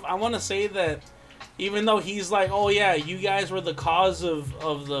want to say that even though he's like, oh yeah, you guys were the cause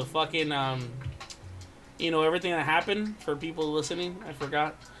of the fucking everything that happened for people listening. I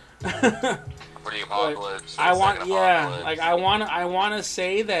forgot. For the apocalypse. I want to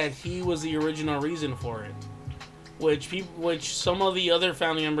say that he was the original reason for it, which some of the other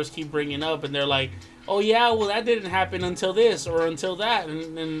family members keep bringing up, and they're like, oh yeah, well that didn't happen until this or until that,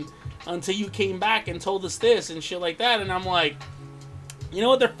 and until you came back and told us this and shit like that, and I'm like, you know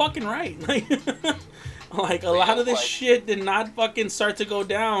what? They're fucking right. Like a lot of this shit did not fucking start to go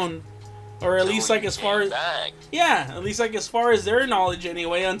down. Or at least like as far as at least like as far as their knowledge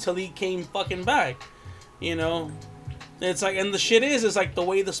anyway, until he came fucking back. It's like, and the shit is like the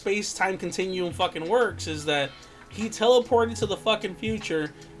way the space-time continuum fucking works is that he teleported to the fucking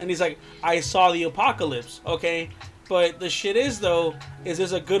future and he's like, I saw the apocalypse, okay? But the shit is though, is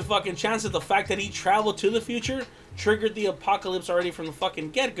there's a good fucking chance that the fact that he traveled to the future triggered the apocalypse already from the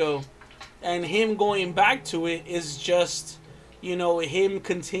fucking get-go, and him going back to it is just, him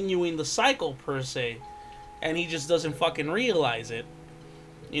continuing the cycle per se, and he just doesn't fucking realize it.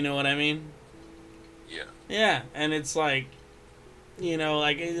 You know what I mean? Yeah. Yeah, and it's like,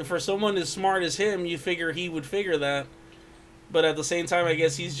 like for someone as smart as him, you figure he would figure that, but at the same time, I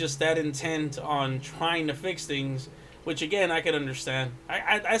guess he's just that intent on trying to fix things, which again I could understand.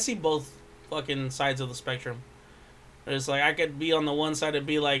 I see both fucking sides of the spectrum. It's like I could be on the one side and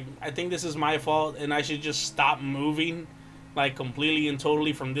be like, I think this is my fault, and I should just stop moving. Like, completely and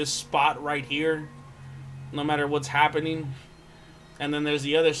totally from this spot right here, no matter what's happening. And then there's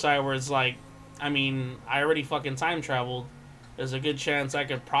the other side where it's like, I mean, I already fucking time traveled. There's a good chance I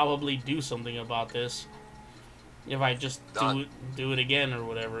could probably do something about this if I just do it again or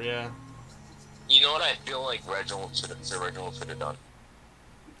whatever. Yeah. You know what I feel like Reginald should have done?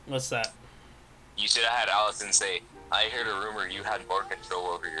 What's that? You should have had Allison say, I heard a rumor you had more control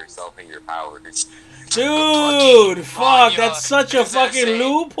over yourself and your powers. Dude, fuck, Vanya that's such a fucking Sensei.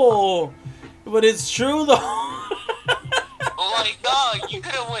 loophole. But it's true though. Like, dog, you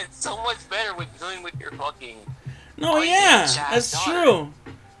could have went so much better with doing with your fucking. No, yeah, that's true.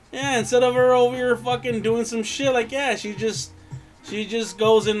 Yeah, instead of her over here fucking doing some shit, like, yeah, she just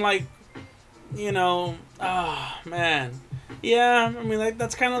goes and, like, you know, man. Yeah, I mean, like,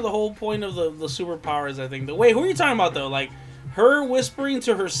 that's kind of the whole point of the superpowers, I think. Wait, who are you talking about, though? Like, her whispering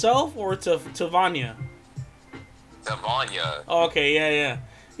to herself or to Vanya? To Vanya. Oh, okay, yeah.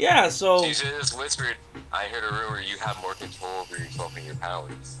 Yeah, so... She just whispered, I heard a rumor you have more control over yourself and your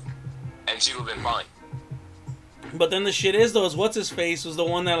powers. And she would have been fine. But then the shit is, though, is what's-his-face was the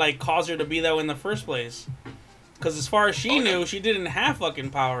one that, like, caused her to be that way in the first place. Because as far as she knew, she didn't have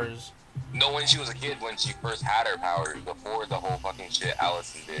fucking powers. No, when she was a kid, when she first had her powers, before the whole fucking shit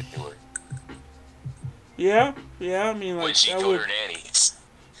Allison did to her. Yeah, I mean, like... When she killed her nannies.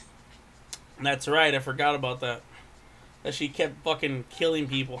 That's right, I forgot about that. That she kept fucking killing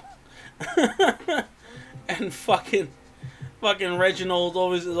people. And fucking Reginald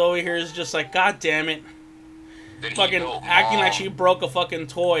always is over here is just like, God damn it. Then fucking acting like she broke a fucking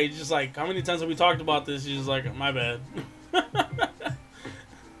toy. Just like, how many times have we talked about this? She's just like, my bad.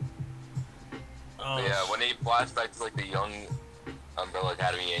 Yeah, when they flashed back to like the young Umbrella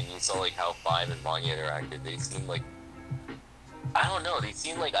Academy and you saw like how Five and Vanya interacted, they seemed like, I don't know, they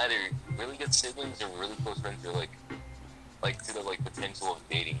seemed like either really good siblings or really close friends or like to the like potential of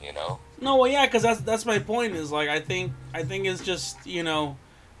dating, you know? No, well, yeah, because that's my point. Is like I think it's just, you know,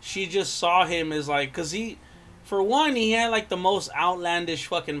 she just saw him as like, because for one, he had like the most outlandish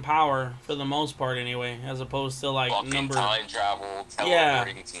fucking power for the most part anyway, as opposed to like fucking time travel,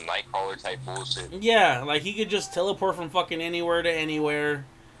 teleporting to Nightcrawler type bullshit. Yeah, like he could just teleport from fucking anywhere to anywhere.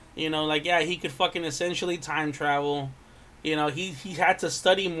 You know, like, yeah, he could fucking essentially time travel. You know, he had to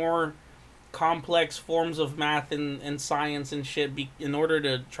study more complex forms of math and science and shit in order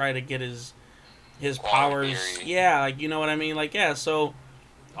to try to get his powers. Theory. Yeah, like, you know what I mean? Like, yeah, so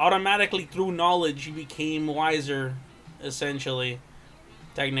automatically through knowledge he became wiser, essentially,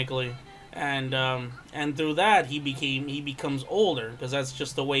 technically. And through that he becomes older, because that's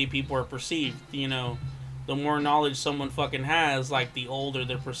just the way people are perceived, you know. The more knowledge someone fucking has, like, the older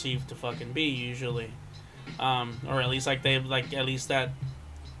they're perceived to fucking be, usually. Or at least, like, they have, like, at least that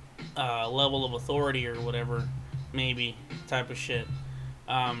level of authority or whatever, maybe, type of shit.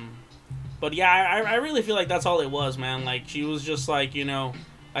 But yeah, I really feel like that's all it was, man. Like, she was just like, you know,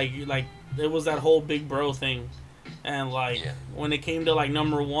 like it was that whole big bro thing. And like, when it came to like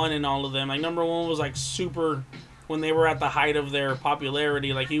number one and all of them, like number one was like super, when they were at the height of their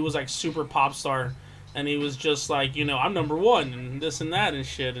popularity, like he was like super pop star, and he was just like, you know, I'm number one and this and that and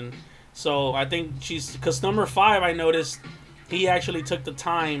shit. And so I think because number 5, I noticed he actually took the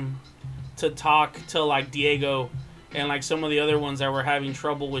time to talk to like Diego and like some of the other ones that were having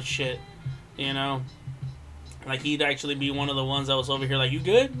trouble with shit, you know. Like, he'd actually be one of the ones that was over here like, you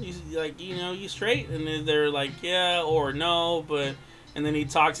good? Like, you know, you straight? And then they're like, yeah, or no, but... And then he'd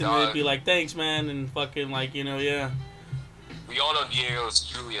talk to them and they'd be like, thanks, man, and fucking, like, you know, yeah. We all know Diego's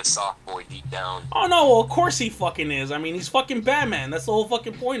truly a soft boy deep down. Oh, no, well, of course he fucking is. I mean, he's fucking Batman. That's the whole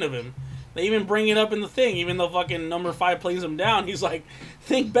fucking point of him. They even bring it up in the thing, even though fucking number 5 plays him down. He's like,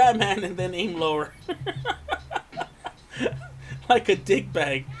 think Batman and then aim lower. Like a dick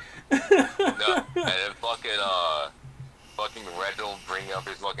bag. No, and then fucking Reginald bring up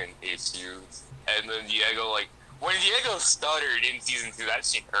his fucking issues, and then Diego, like, when Diego stuttered in season 2, that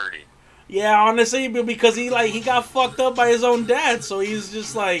shit hurted. Yeah, honestly, because he got fucked up by his own dad, so he's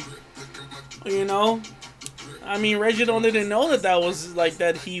just like, you know, I mean, Reginald didn't know that was like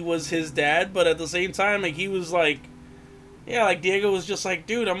that he was his dad, but at the same time, like, he was like, yeah, like Diego was just like,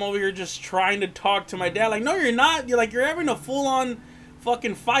 dude, I'm over here just trying to talk to my dad. Like, no, you're not. You're like, you're having a full on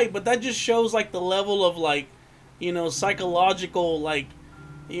fucking fight, but that just shows like the level of like, you know, psychological like,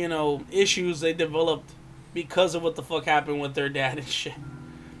 you know, issues they developed because of what the fuck happened with their dad and shit.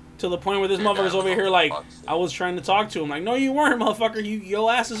 To the point where this motherfucker's over here like, I was trying to talk to him. Like, no, you weren't, motherfucker.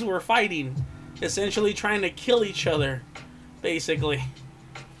 Your asses were fighting, essentially trying to kill each other, basically.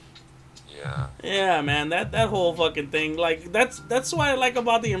 Yeah. Yeah, man, that whole fucking thing, like, that's what I like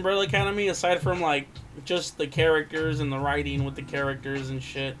about the Umbrella Academy, aside from like just the characters and the writing with the characters and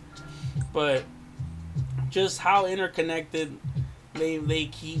shit, but just how interconnected they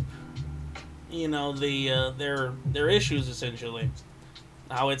keep, you know, their issues, essentially.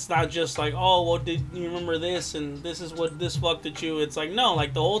 How it's not just like, oh, well, did you remember this and this is what this fucked at you? It's like, no,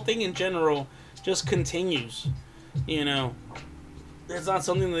 like the whole thing in general just continues, you know. It's not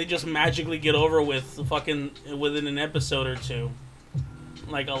something they just magically get over with fucking within an episode or two,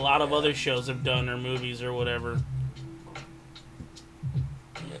 like a lot of other shows have done or movies or whatever.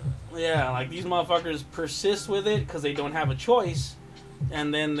 Yeah, like these motherfuckers persist with it because they don't have a choice,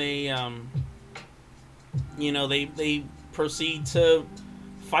 and then they, they proceed to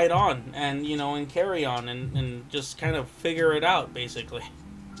fight on and and carry on and just kind of figure it out basically.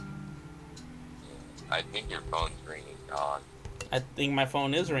 I think your phone's ringing, Don. I think my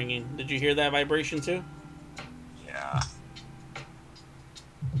phone is ringing. Did you hear that vibration too? Yeah.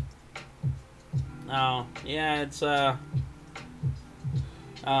 Oh, yeah, it's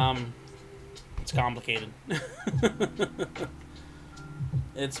complicated.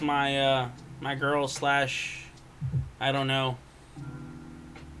 It's my girl slash, I don't know,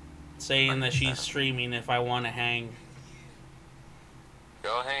 saying that she's streaming if I want to hang.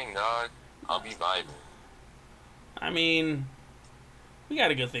 Go hang, dog. I'll be vibing. I mean, we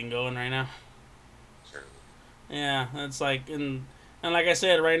got a good thing going right now. Sure. Yeah, it's like, and like I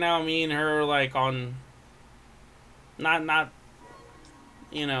said, right now, me and her are like on, not,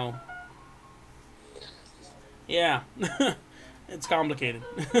 you know, yeah, it's complicated.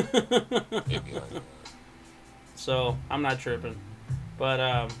 So I'm not tripping,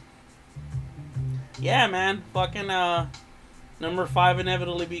 but yeah, man, fucking number 5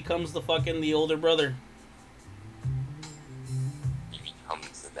 inevitably becomes the older brother. He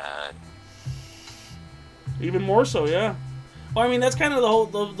becomes the dad. Even more so, yeah. Well, I mean, that's kind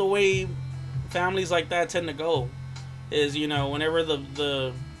of the way families like that tend to go. Is whenever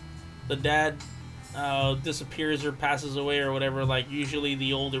the dad disappears or passes away or whatever, like usually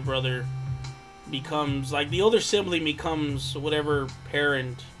the older brother becomes like the older sibling becomes whatever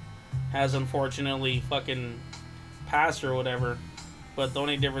parent has unfortunately fucking passed or whatever. But the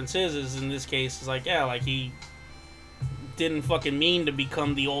only difference is in this case is like, yeah, like he didn't fucking mean to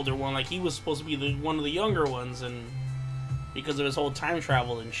become the older one. Like he was supposed to be one of the younger ones, and because of his whole time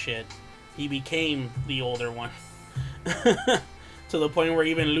travel and shit, he became the older one. To the point where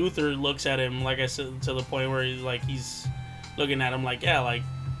even Luther looks at him, like I said, to the point where he's looking at him like, yeah, like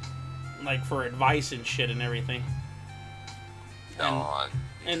for advice and shit and everything. No,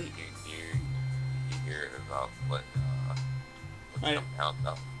 and you hear about what's coming out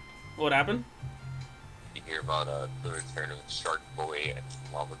though. What happened? You hear about the return of Shark Boy and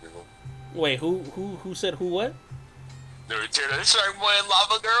Lava Girl. Wait, who said who what? The return of Shark Boy and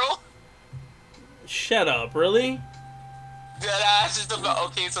Lava Girl. Shut up, really? That's just about,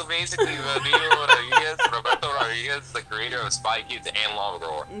 okay, so basically, Roberto Rodriguez, the creator of Spy Kids and Lava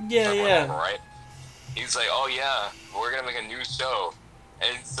Girl. Yeah. Right? He's like, oh yeah, we're gonna make a new show.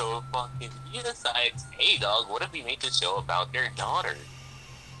 And so fucking he decides, hey dog, what if we make a show about their daughter?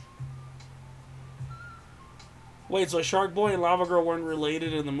 Wait, so Shark Boy and Lava Girl weren't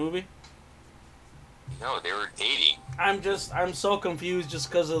related in the movie? No, they were dating. I'm so confused just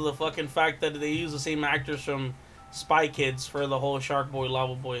because of the fucking fact that they use the same actors from Spy Kids for the whole Shark Boy,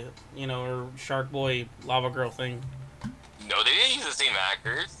 Lava Boy, or Shark Boy, Lava Girl thing. No, they didn't use the same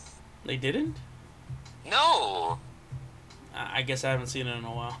actors. They didn't? No. I guess I haven't seen it in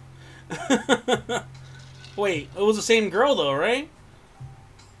a while. Wait, it was the same girl though, right?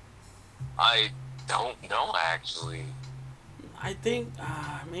 I don't know, actually. I think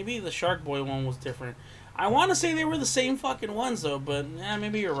maybe the Shark Boy one was different. I want to say they were the same fucking ones though, but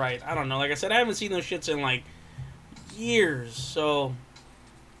maybe you're right. I don't know. Like I said, I haven't seen those shits in like years, so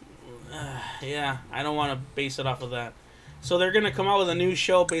yeah, I don't want to base it off of that. So they're gonna come out with a new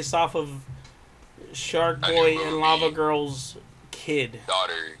show based off of Shark Boy and Lava Girl's kid.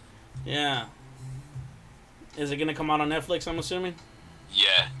 Daughter. Yeah. Is it gonna come out on Netflix, I'm assuming?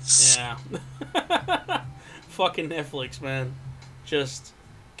 Yes. Yeah. Fucking Netflix, man. Just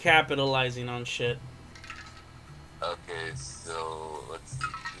capitalizing on shit. Okay, so let's see.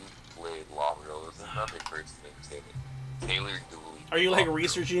 Who played Lava Girl? This is not their first name. Taylor Dooley. Are you like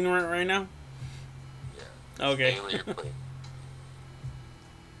researching it right now? Yeah. Okay. Taylor played.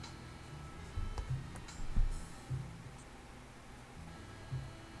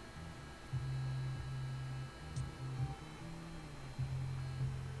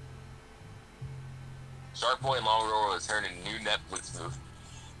 Shark Boy and Lava Girl will return in a new Netflix movie.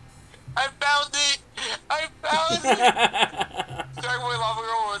 I found it! Shark Boy and Lava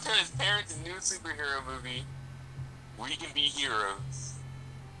Girl will return as parents in a new superhero movie. We Can Be Heroes.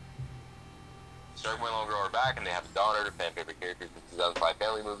 Shark Boy and Lava Girl are back, and they have a daughter, the fan favorite characters in the 2005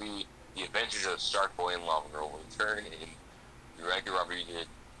 family movie. The Adventures of Shark Boy and Lava Girl will return in director Robert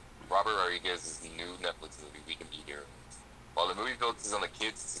Rodriguez's new Netflix movie, We Can Be Heroes. While the movie focuses on the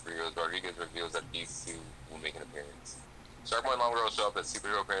kids and superheroes, Rodriguez reveals that these two will make an appearance. Shark Boy and Llama Girl show up as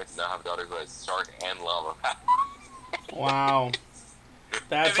superhero parents and now have a daughter who has shark and llama powers. Wow. And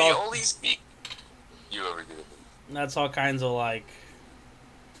That's they all. only speak. You ever do it? That's all kinds of like,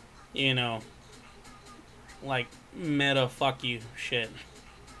 you know, like meta fuck you shit.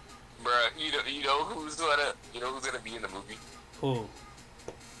 Bruh, you know who's gonna be in the movie? Who?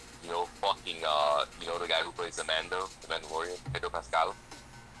 You know the guy who plays the Mandalorian, Pedro Pascal.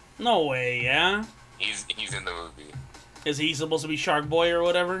 No way. Yeah. He's in the movie. Is he supposed to be Shark Boy or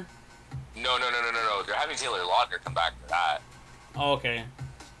whatever? No. They're having Taylor Lautner come back for that, Oh, okay.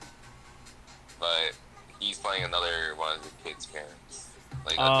 but he's playing another one of the kids' parents.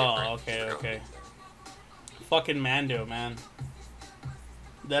 Like a Oh, different okay, superhero okay. kid's Fucking Mando, man.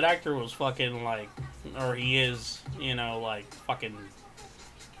 That actor was fucking like, or he is, you know, like fucking,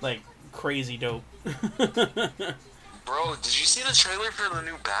 like crazy dope. parents. Bro, did you see the trailer for the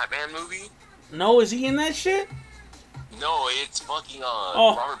new Batman movie? No, is he in that shit? No, it's fucking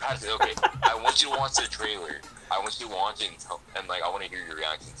Oh. Robert Pattinson. Okay, I want you to watch the trailer. I want you to watch it and like I want to hear your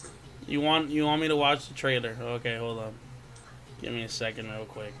reaction to it. You want me to watch the trailer? Okay, hold on. Give me a second, real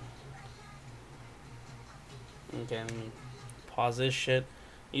quick. Okay, let me pause this shit.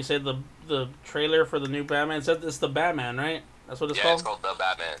 You said the trailer for the new Batman. It said it's the Batman, right? That's what it's Yeah, called. it's called The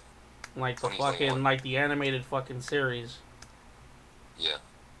Batman. Like the 2021. fucking like the animated fucking series. Yeah.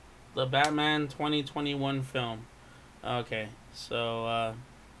 The Batman 2021 film. Okay, so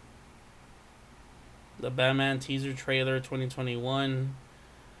the Batman teaser trailer 2021.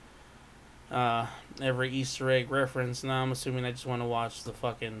 Every Easter egg reference. Now I'm assuming I just want to watch the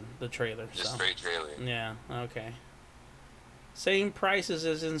trailer. Just So straight trailer. yeah, okay. Same prices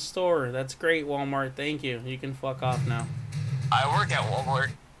as in store. That's great, Walmart. Thank you. You can fuck off now. I work at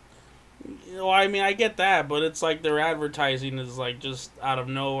Walmart. Well, I mean, I get that, but it's like their advertising is like just out of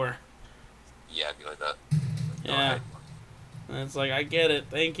nowhere. Yeah, I'd be like that. Go Yeah. ahead. And it's like, I get it.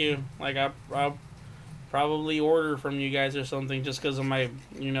 Thank you. Like, I'll probably order from you guys or something just because of my,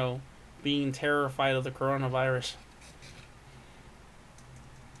 you know, being terrified of the coronavirus.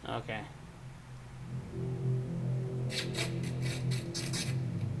 Okay.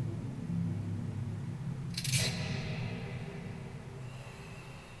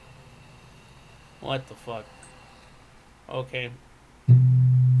 What the fuck? Okay.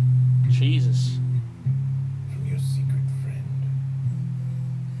 Jesus. From your secret friend.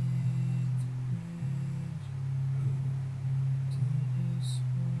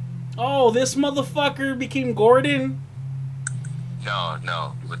 Oh, this motherfucker became Gordon?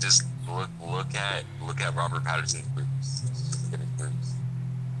 No. But just look at Robert Pattinson's Bruce. Just look at his Bruce.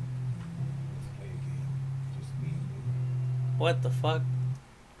 Let's play a game. Just me and you. What the fuck?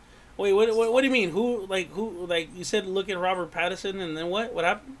 Wait, what do you mean? Who, you said look at Robert Pattinson and then what? What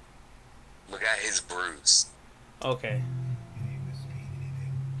happened? Look at his Bruce. Okay. Any of this mean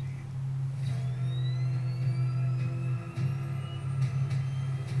anything to you?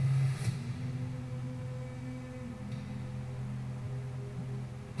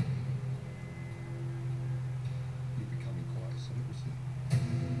 You're becoming quite a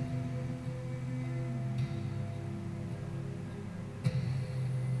celebrity.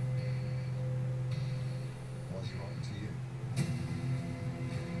 Why's he writing to you?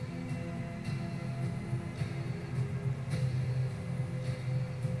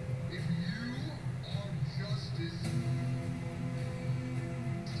 If you are justice,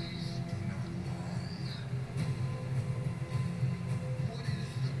 please do not lie. What is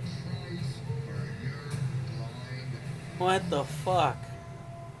the price for your blind? What the fuck?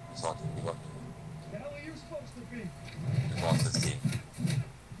 Just wants to look. The hell are you supposed to be? Just wants to see.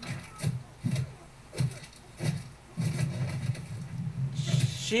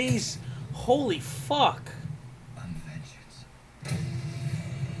 Jeez. Holy fuck. Unvengeance.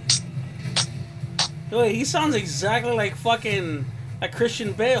 Wait, he sounds exactly like fucking like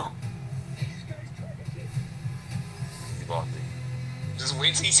Christian Bale. He wants to. Just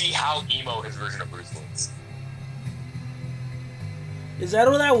wait till you see how emo his version of Bruce looks. Is that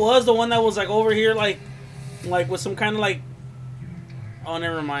who that was? The one that was like over here, like with some kind of like. Oh,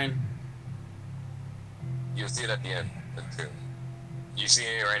 never mind. You'll see it at the end. Too. You see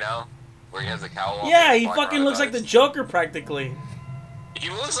it right now, where he has the cowl on. Yeah, he black fucking around looks his like the eyes? Joker practically. He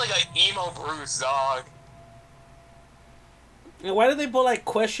looks like an emo Bruce, dog. And why did they put like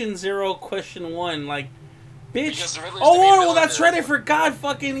question 0, question 1? Like, bitch. Because the Riddler's the main Oh, well, villain that's in right. that I one. forgot.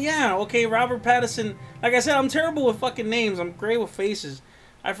 Fucking yeah. Okay, Robert Pattinson. Like I said, I'm terrible with fucking names. I'm great with faces.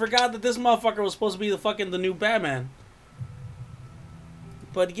 I forgot that this motherfucker was supposed to be the new Batman.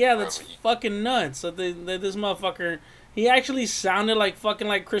 But yeah, that's fucking nuts. That this motherfucker, he actually sounded like fucking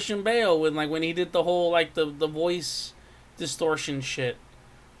like Christian Bale when he did the whole like the voice distortion shit.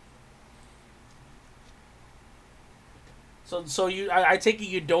 So I take it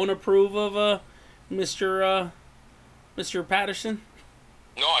you don't approve of Mr. Mr. Patterson?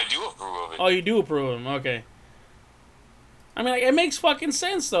 No, I do approve of it. Oh, you do approve of him. Okay. I mean, like, it makes fucking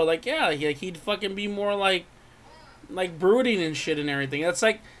sense though. Like, yeah, like he'd fucking be more like brooding and shit and everything. That's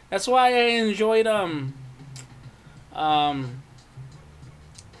why I enjoyed God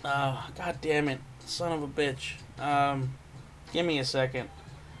damn it, son of a bitch. Give me a second.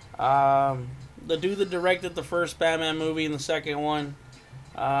 The dude that directed the first Batman movie and the second one.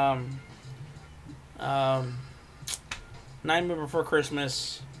 Nightmare Before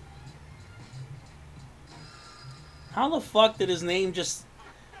Christmas. How the fuck did his name just...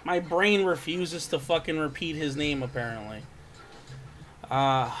 My brain refuses to fucking repeat his name, apparently.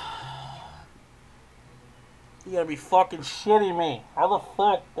 You gotta be fucking shitting me. How the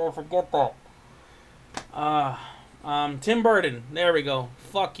fuck did I forget that? Tim Burton. There we go.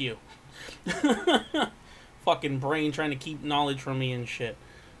 Fuck you. Fucking brain trying to keep knowledge from me and shit.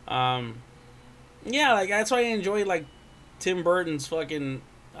 Yeah, like, that's why I enjoy, like, Tim Burton's fucking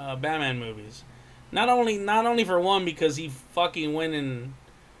Batman movies. Not only for one, because he fucking went and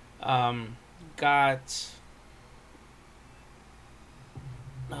got...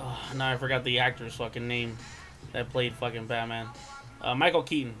 Oh, now I forgot the actor's fucking name that played fucking Batman. Michael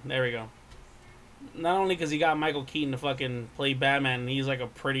Keaton. There we go. Not only because he got Michael Keaton to fucking play Batman, and he's like a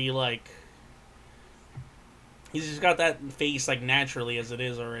pretty, like... He's just got that face, like, naturally as it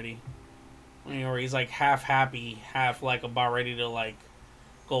is already. You know, where he's, like, half happy, half, like, about ready to, like,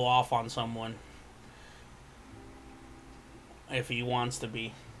 go off on someone. If he wants to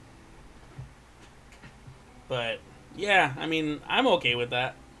be. But, yeah, I mean, I'm okay with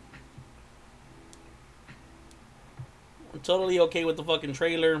that. I'm totally okay with the fucking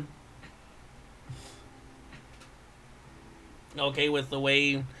trailer. Okay with the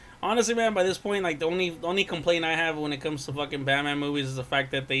way... Honestly, man, by this point, like, the only complaint I have when it comes to fucking Batman movies is the fact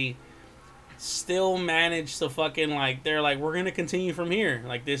that they still manage to fucking, like, they're like, we're gonna continue from here.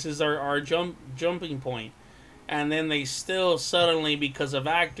 Like, this is our jumping point. And then they still suddenly, because of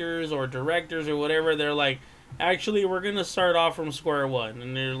actors or directors or whatever, they're like, actually, we're gonna start off from square one.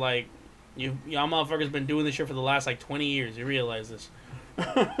 And they're like, y'all motherfuckers been doing this shit for the last, like, 20 years. You realize this.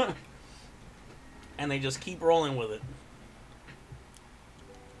 And they just keep rolling with it.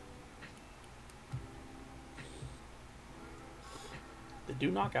 Did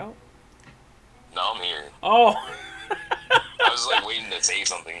you knock out? No, I'm here. Oh. I was like waiting to say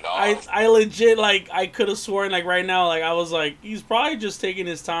something, dog. I legit, like, I could have sworn, like, right now, like, I was like, he's probably just taking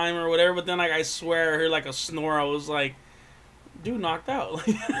his time or whatever, but then, like, I swear I heard, like, a snore. I was like, dude knocked out.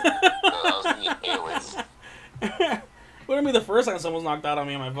 Wouldn't be the first time someone's knocked out on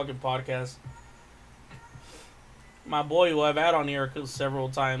me on my fucking podcast. My boy, who I've had on here several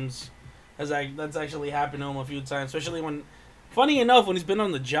times, that's actually happened to him a few times, especially when, funny enough, when he's been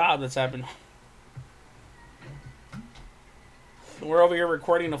on the job, that's happened. We're over here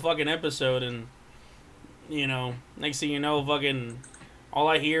recording a fucking episode, and, you know, next thing you know, fucking, all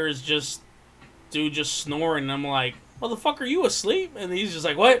I hear is just dude just snoring, and I'm like, motherfucker, you asleep? And he's just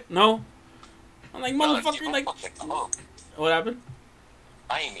like, what? No. I'm like, motherfucker, like, what happened?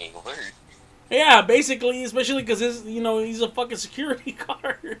 I ain't alert. Yeah, basically, especially because his, you know, he's a fucking security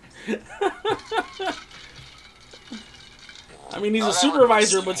guard. I mean, he's a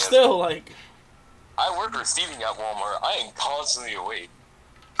supervisor, but still, like... I work receiving at Walmart. I am constantly awake.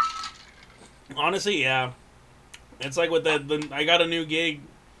 Honestly, yeah. It's like with the I got a new gig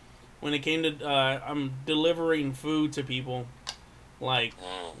when it came to I'm delivering food to people, like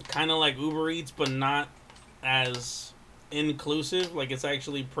kind of like Uber Eats, but not as inclusive. Like, it's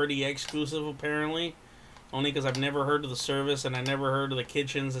actually pretty exclusive apparently, only because I've never heard of the service and I never heard of the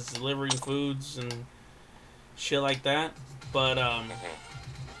kitchens that's delivering foods and shit like that. But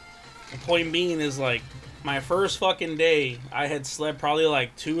the point being is, like, my first fucking day, I had slept probably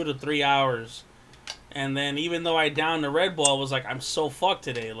like 2 to 3 hours. And then even though I downed the Red Bull, I was like, I'm so fucked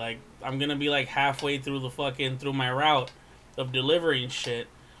today. Like, I'm gonna be like halfway through through my route of delivering shit.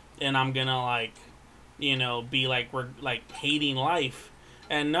 And I'm gonna, like, you know, be like, we're like hating life.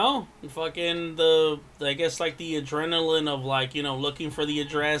 And no, fucking I guess like the adrenaline of, like, you know, looking for the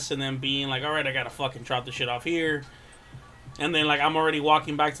address and then being like, alright, I gotta fucking drop the shit off here. And then, like, I'm already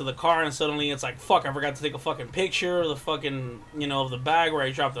walking back to the car, and suddenly it's like, fuck, I forgot to take a fucking picture of the fucking, you know, of the bag where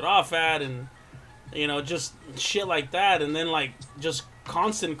I dropped it off at, and, you know, just shit like that. And then, like, just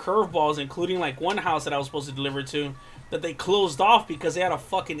constant curveballs, including, like, one house that I was supposed to deliver to that they closed off because they had a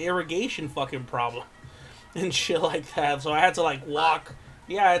fucking irrigation fucking problem and shit like that. So I had to, like, walk,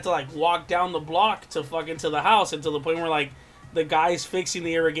 Yeah, I had to like walk down the block to fucking to the house, and to the point where like the guys fixing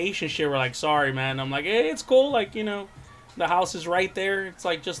the irrigation shit were like, "Sorry, man." I'm like, "Hey, it's cool. Like, you know, the house is right there. It's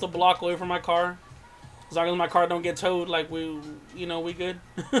like just a block away from my car. As long as my car don't get towed, like we good."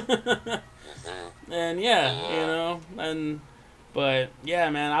 And yeah, you know, but yeah,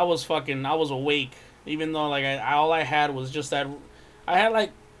 man, I was awake, even though like all I had was just that. I had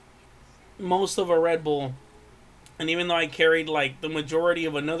like most of a Red Bull, and even though I carried like the majority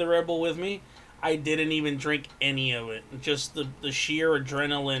of another Red Bull with me, I didn't even drink any of it. Just the sheer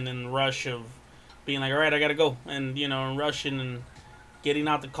adrenaline and rush of being like, all right, I gotta go, and you know, and rushing and getting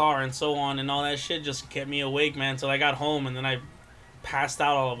out the car and so on and all that shit just kept me awake, man, until I got home, and then I passed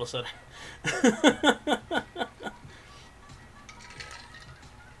out all of a sudden.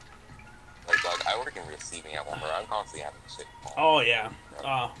 Like, dog, I work in receiving at Walmart. I'm constantly having shit. Oh yeah,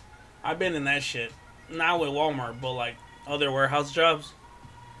 I've been in that shit. Not with Walmart, but like other warehouse jobs.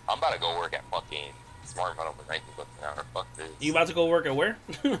 I'm about to go work at fucking Smart Final for 19 bucks an hour. Fuck this. You about to go work at where?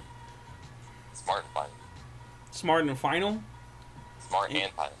 Smart Final. Smart and Final. Smart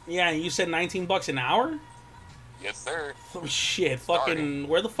and Final. Yeah, you said $19 an hour. Yes, sir. Oh, shit, fucking. Starting.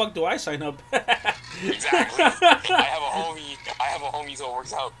 Where the fuck do I sign up? Exactly. I have a homie so it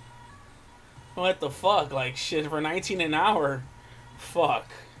works out. What the fuck? Like shit for 19 an hour. Fuck.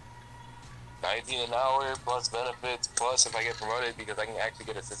 19 an hour plus benefits plus if I get promoted because I can actually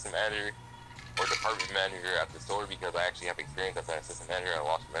get assistant manager or department manager at the store because I actually have experience as an assistant manager and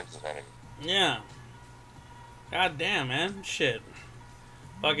loss prevention manager. Yeah. God damn, man. Shit.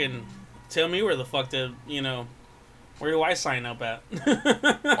 Fucking tell me where the fuck to, you know, where do I sign up at?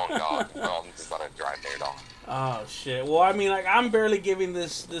 Oh god, bro, I'm just about to drive there, dog. Oh shit. Well, I mean, like I'm barely giving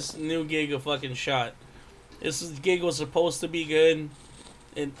this new gig a fucking shot. This gig was supposed to be good.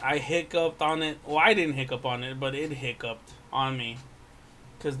 I hiccuped on it. Well, I didn't hiccup on it, but it hiccuped on me.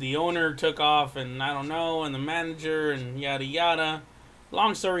 Because the owner took off, and I don't know, and the manager, and yada yada.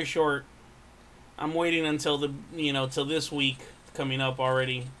 Long story short, I'm waiting until till this week coming up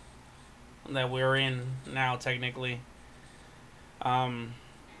already. That we're in now, technically.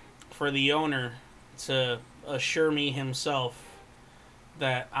 For the owner to assure me himself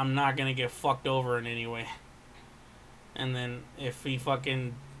that I'm not going to get fucked over in any way. And then if he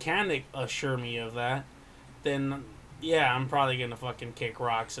fucking can assure me of that, then yeah, I'm probably gonna fucking kick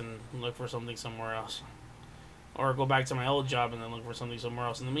rocks and look for something somewhere else, or go back to my old job and then look for something somewhere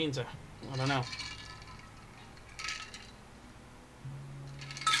else in the meantime. I don't know.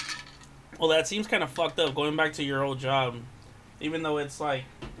 Well, that seems kind of fucked up, going back to your old job, even though it's like,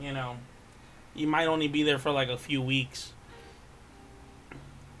 you know, you might only be there for like a few weeks.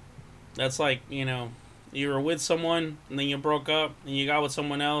 That's like, you know, you were with someone, and then you broke up, and you got with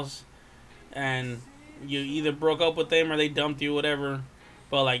someone else, and you either broke up with them or they dumped you, whatever.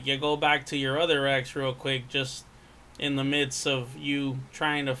 But, like, you go back to your other ex real quick, just in the midst of you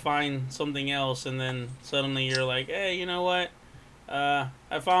trying to find something else, and then suddenly you're like, hey, you know what? I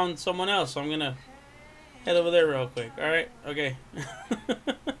found someone else, so I'm gonna head over there real quick. Alright? Okay.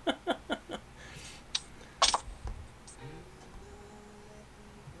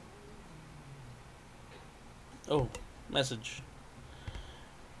 Oh, message.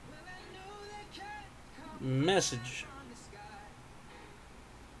 Message.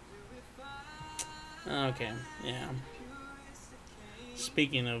 Okay, yeah.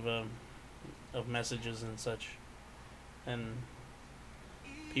 Speaking of messages and such, and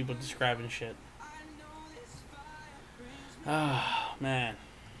people describing shit. Ah, man.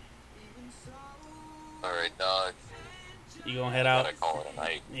 Alright, dog. You gonna head out? Gotta call it a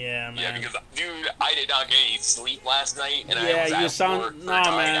night. Yeah, man. Yeah, because, dude, I did not get any sleep last night, and Yeah, I was you at sound- work for nah,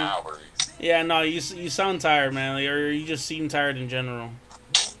 9 man. hours. Yeah, no, you sound tired, man. Like, or you just seem tired in general.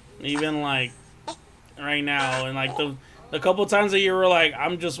 Even like right now, and like the couple times that you were like,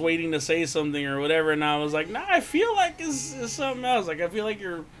 I'm just waiting to say something or whatever, and I was like, nah, I feel like it's something else. Like I feel like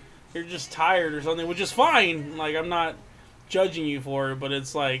you're just tired or something, which is fine. Like I'm not judging you for it, but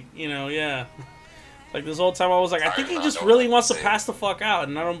it's like, you know, yeah. Like this whole time I was like, I think he just really wants to pass the fuck out,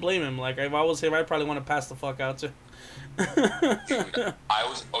 and I don't blame him. Like if I was him, I'd probably want to pass the fuck out too. Dude, I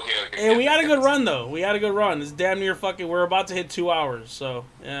was okay. Hey, we had a good run though. We had a good run. It's damn near fucking. We're about to hit 2 hours, so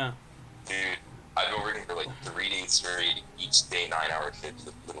yeah. Dude, I've been working for like 3 days straight, each day 9-hour shifts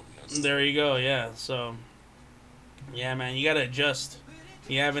with little meals. There you go. Yeah. So, yeah, man, you gotta adjust.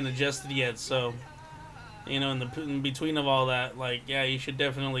 You haven't adjusted yet, so you know, in between of all that, like, yeah, you should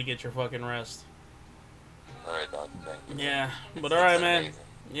definitely get your fucking rest. All right, dog. Thank you. Yeah, but all right, man. Amazing.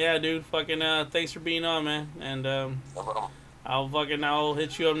 Yeah, dude. Fucking thanks for being on, man. And No problem. I'll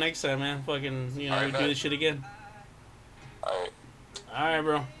hit you up next time, man. Fucking, you know, All right, we do man. this shit again. All right. Alright,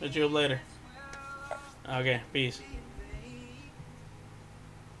 bro. Hit you up later. Okay, peace.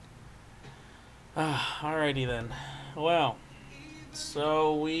 Alrighty then. Well,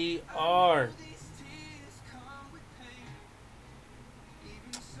 so we are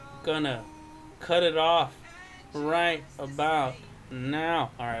gonna cut it off right about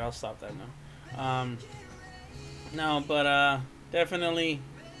now. Alright, I'll stop that now. No, but definitely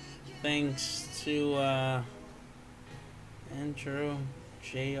thanks to Andrew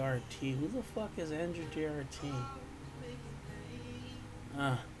JRT. Who the fuck is Andrew JRT?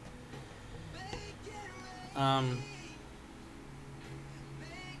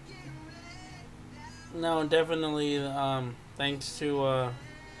 No, definitely thanks to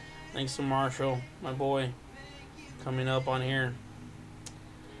Marshall, my boy, coming up on here.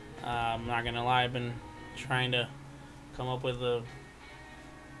 I'm not gonna lie, I've been trying to come up with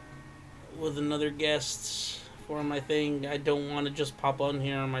another guest for my thing. I don't want to just pop on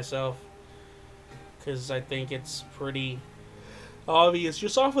here myself because I think it's pretty obvious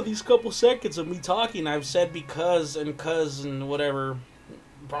just off of these couple seconds of me talking. I've said because and cuz and whatever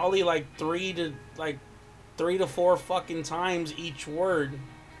probably like 3 to 4 fucking times each word.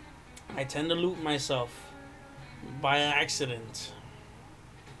 I tend to loop myself by accident.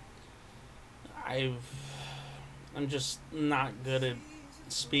 I'm just not good at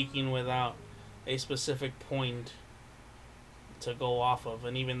speaking without a specific point to go off of,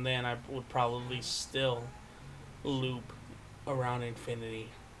 and even then I would probably still loop around infinity.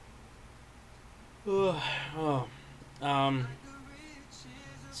 So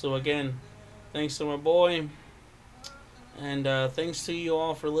again, thanks to my boy, and thanks to you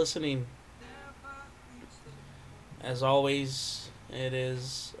all for listening. As always, it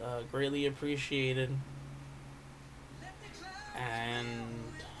is greatly appreciated,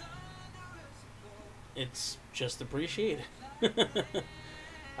 and it's just appreciated.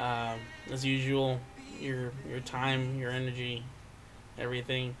 As usual, your time, your energy,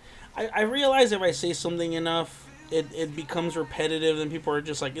 everything. I realize if I say something enough, it becomes repetitive, and people are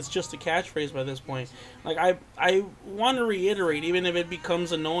just like, it's just a catchphrase by this point. Like, I want to reiterate, even if it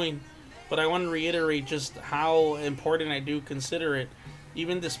becomes annoying, but I want to reiterate just how important I do consider it,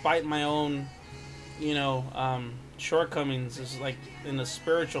 even despite my own, shortcomings, is like in a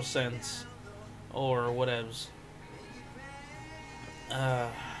spiritual sense, or whatevs.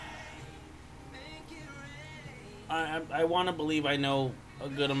 I want to believe I know a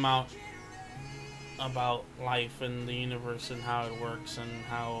good amount about life and the universe and how it works and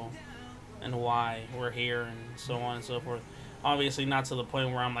how and why we're here and so on and so forth. Obviously, not to the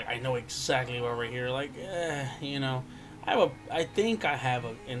point where I'm like, I know exactly why we're here. Like, I think I have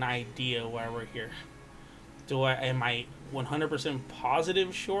an idea why we're here. Am I 100%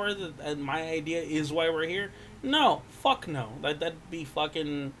 positive sure that my idea is why we're here? No, fuck no. That'd be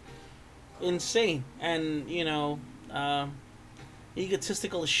fucking insane and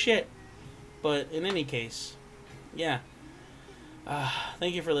egotistical as shit. But in any case, yeah.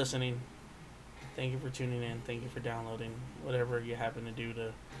 Thank you for listening. Thank you for tuning in. Thank you for downloading whatever you happen to do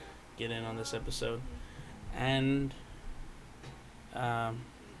to get in on this episode. And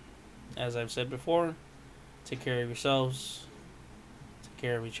as I've said before, take care of yourselves. Take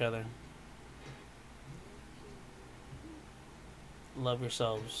care of each other. Love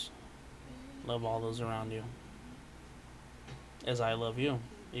yourselves. Love all those around you. As I love you,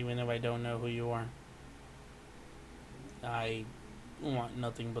 even if I don't know who you are. I want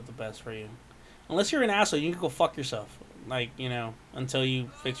nothing but the best for you. Unless you're an asshole, you can go fuck yourself. Like, until you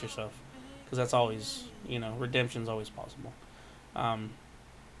fix yourself. Because that's always, redemption's always possible.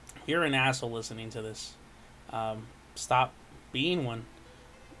 If you're an asshole listening to this, stop being one.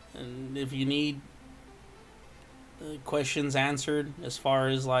 And if you need questions answered as far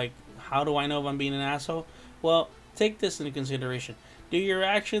as, like, how do I know if I'm being an asshole? Well, take this into consideration. Do your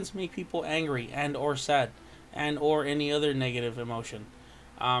actions make people angry and or sad and or any other negative emotion?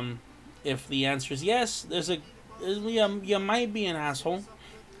 If the answer is yes, you might be an asshole.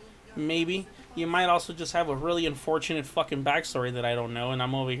 Maybe. You might also just have a really unfortunate fucking backstory that I don't know, and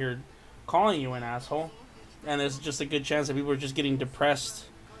I'm over here calling you an asshole. And there's just a good chance that people are just getting depressed,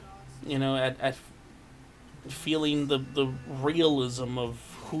 at feeling the realism of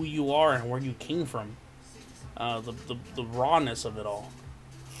who you are and where you came from. The rawness of it all.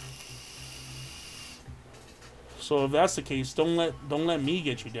 So if that's the case, don't let me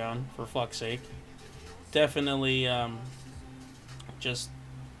get you down, for fuck's sake. Definitely just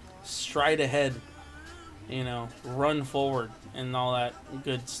stride ahead, run forward and all that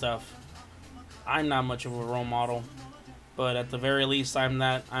good stuff. I'm not much of a role model, but at the very least I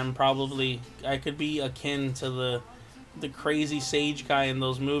could be akin to the crazy sage guy in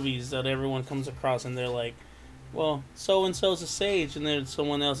those movies that everyone comes across, and they're like, well, so and so's a sage, and then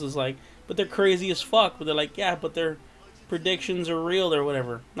someone else is like, but they're crazy as fuck. But they're like, yeah, but their predictions are real or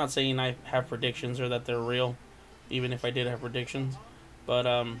whatever. Not saying I have predictions or that they're real, even if I did have predictions, but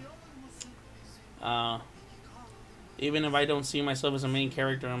uh, even if I don't see myself as a main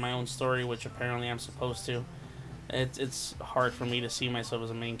character in my own story, which apparently I'm supposed to, it's hard for me to see myself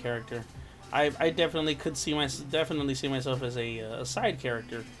as a main character. I definitely could definitely see myself as a side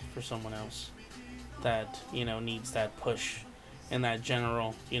character for someone else that needs that push and that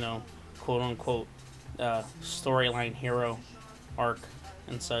general quote unquote storyline hero arc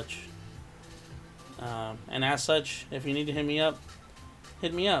and such. And as such, if you need to hit me up,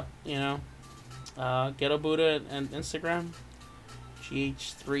 hit me up. Ghetto Buddha and Instagram,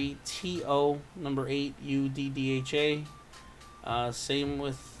 GH3TO number 8 UDDHA. Same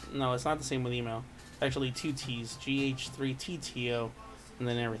with no, it's not the same with email. Actually, two T's, GH3TTO, and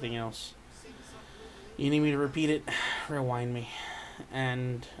then everything else. You need me to repeat it? Rewind me.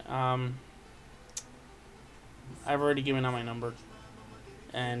 And I've already given out my number.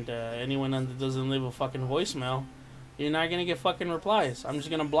 And anyone that doesn't leave a fucking voicemail, you're not gonna get fucking replies. I'm just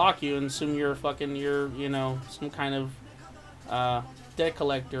gonna block you and assume you're some kind of debt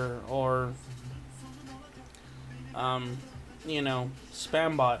collector or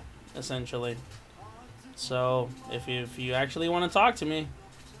spam bot, essentially. So if you actually want to talk to me,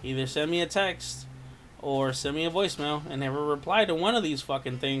 either send me a text or send me a voicemail and never reply to one of these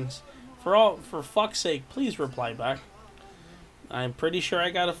fucking things. For fuck's sake, please reply back. I'm pretty sure I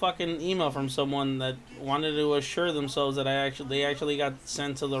got a fucking email from someone that wanted to assure themselves that they actually got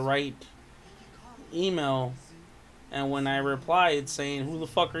sent to the right email, and when I replied saying, "Who the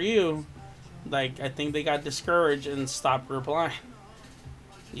fuck are you?" like, I think they got discouraged and stopped replying.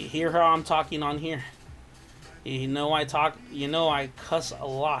 You hear how I'm talking on here. I cuss a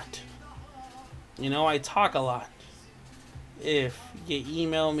lot. I talk a lot. If you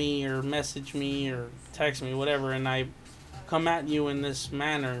email me or message me or text me, whatever, and I come at you in this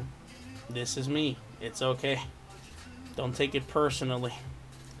manner, this is me. It's okay. Don't take it personally.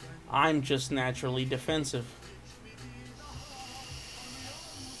 I'm just naturally defensive.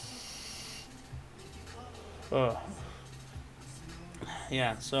 Ugh.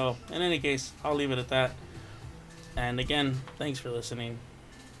 Yeah, so in any case, I'll leave it at that. And again, thanks for listening.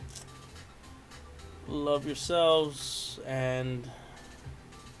 Love yourselves and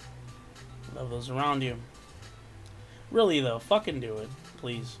love those around you. Really though, fucking do it,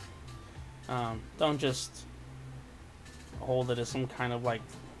 please. Don't just hold it as some kind of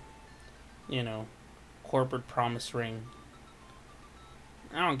corporate promise ring.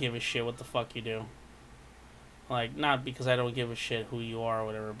 I don't give a shit what the fuck you do. Like, not because I don't give a shit who you are or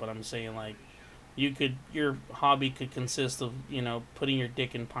whatever, but I'm saying, like, your hobby could consist of, putting your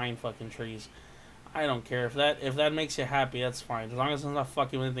dick in pine fucking trees. I don't care. If that makes you happy, that's fine. As long as it's not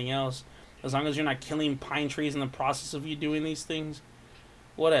fucking with anything else. As long as you're not killing pine trees in the process of you doing these things.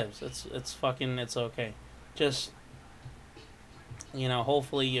 Whatever. It's okay. Just,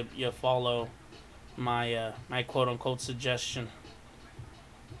 hopefully you follow my quote unquote suggestion.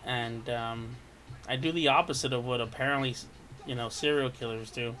 And, I do the opposite of what apparently, serial killers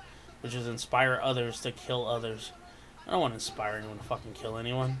do, which is inspire others to kill others. I don't want to inspire anyone to fucking kill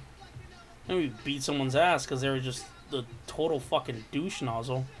anyone. Maybe beat someone's ass because they were just the total fucking douche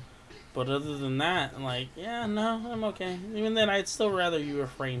nozzle. But other than that, I'm okay. Even then, I'd still rather you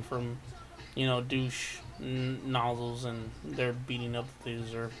refrain from, douche nozzles and they're beating up that they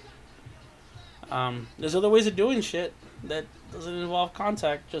deserve. There's other ways of doing shit that doesn't involve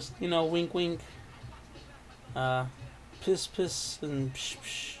contact. Just, wink, wink. Piss, piss, and psh,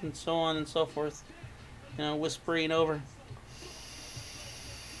 psh, and so on and so forth. Whispering over.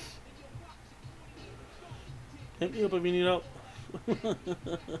 Hit me up if you need help.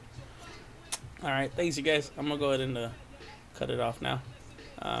 Alright, thanks you guys. I'm gonna go ahead and cut it off now.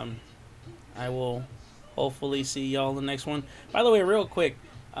 I will hopefully see y'all in the next one. By the way, real quick,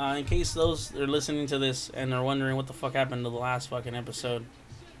 in case those are listening to this and are wondering what the fuck happened to the last fucking episode,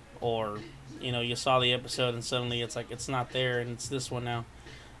 or you saw the episode and suddenly it's like it's not there and it's this one now.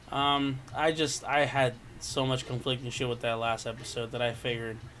 I had so much conflicting shit with that last episode that I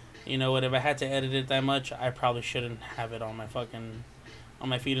figured, if I had to edit it that much, I probably shouldn't have it on my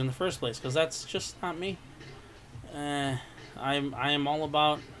feed in the first place, because that's just not me. I am all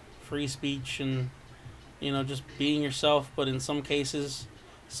about free speech and just being yourself, but in some cases,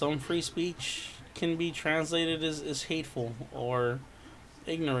 some free speech can be translated as hateful or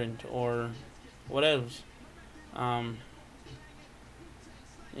ignorant or whatever.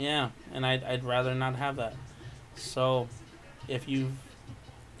 Yeah, and I'd rather not have that. So, if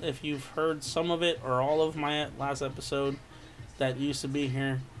you've heard some of it or all of my last episode that used to be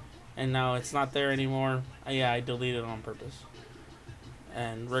here, and now it's not there anymore, yeah, I deleted it on purpose.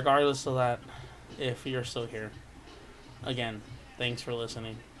 And regardless of that, if you're still here, again, thanks for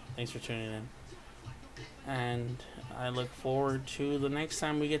listening. Thanks for tuning in. And I look forward to the next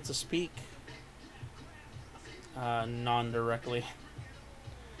time we get to speak non-directly.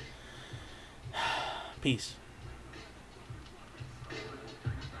 Peace.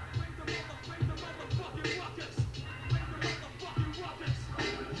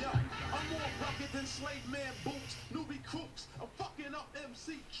 Slave man boots, newbie crooks. I'm fucking up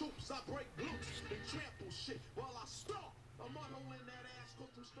MC troops. I break loose and trample shit while I stomp. I'm unholding that ass,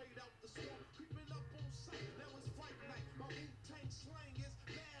 cook them straight out the swamp.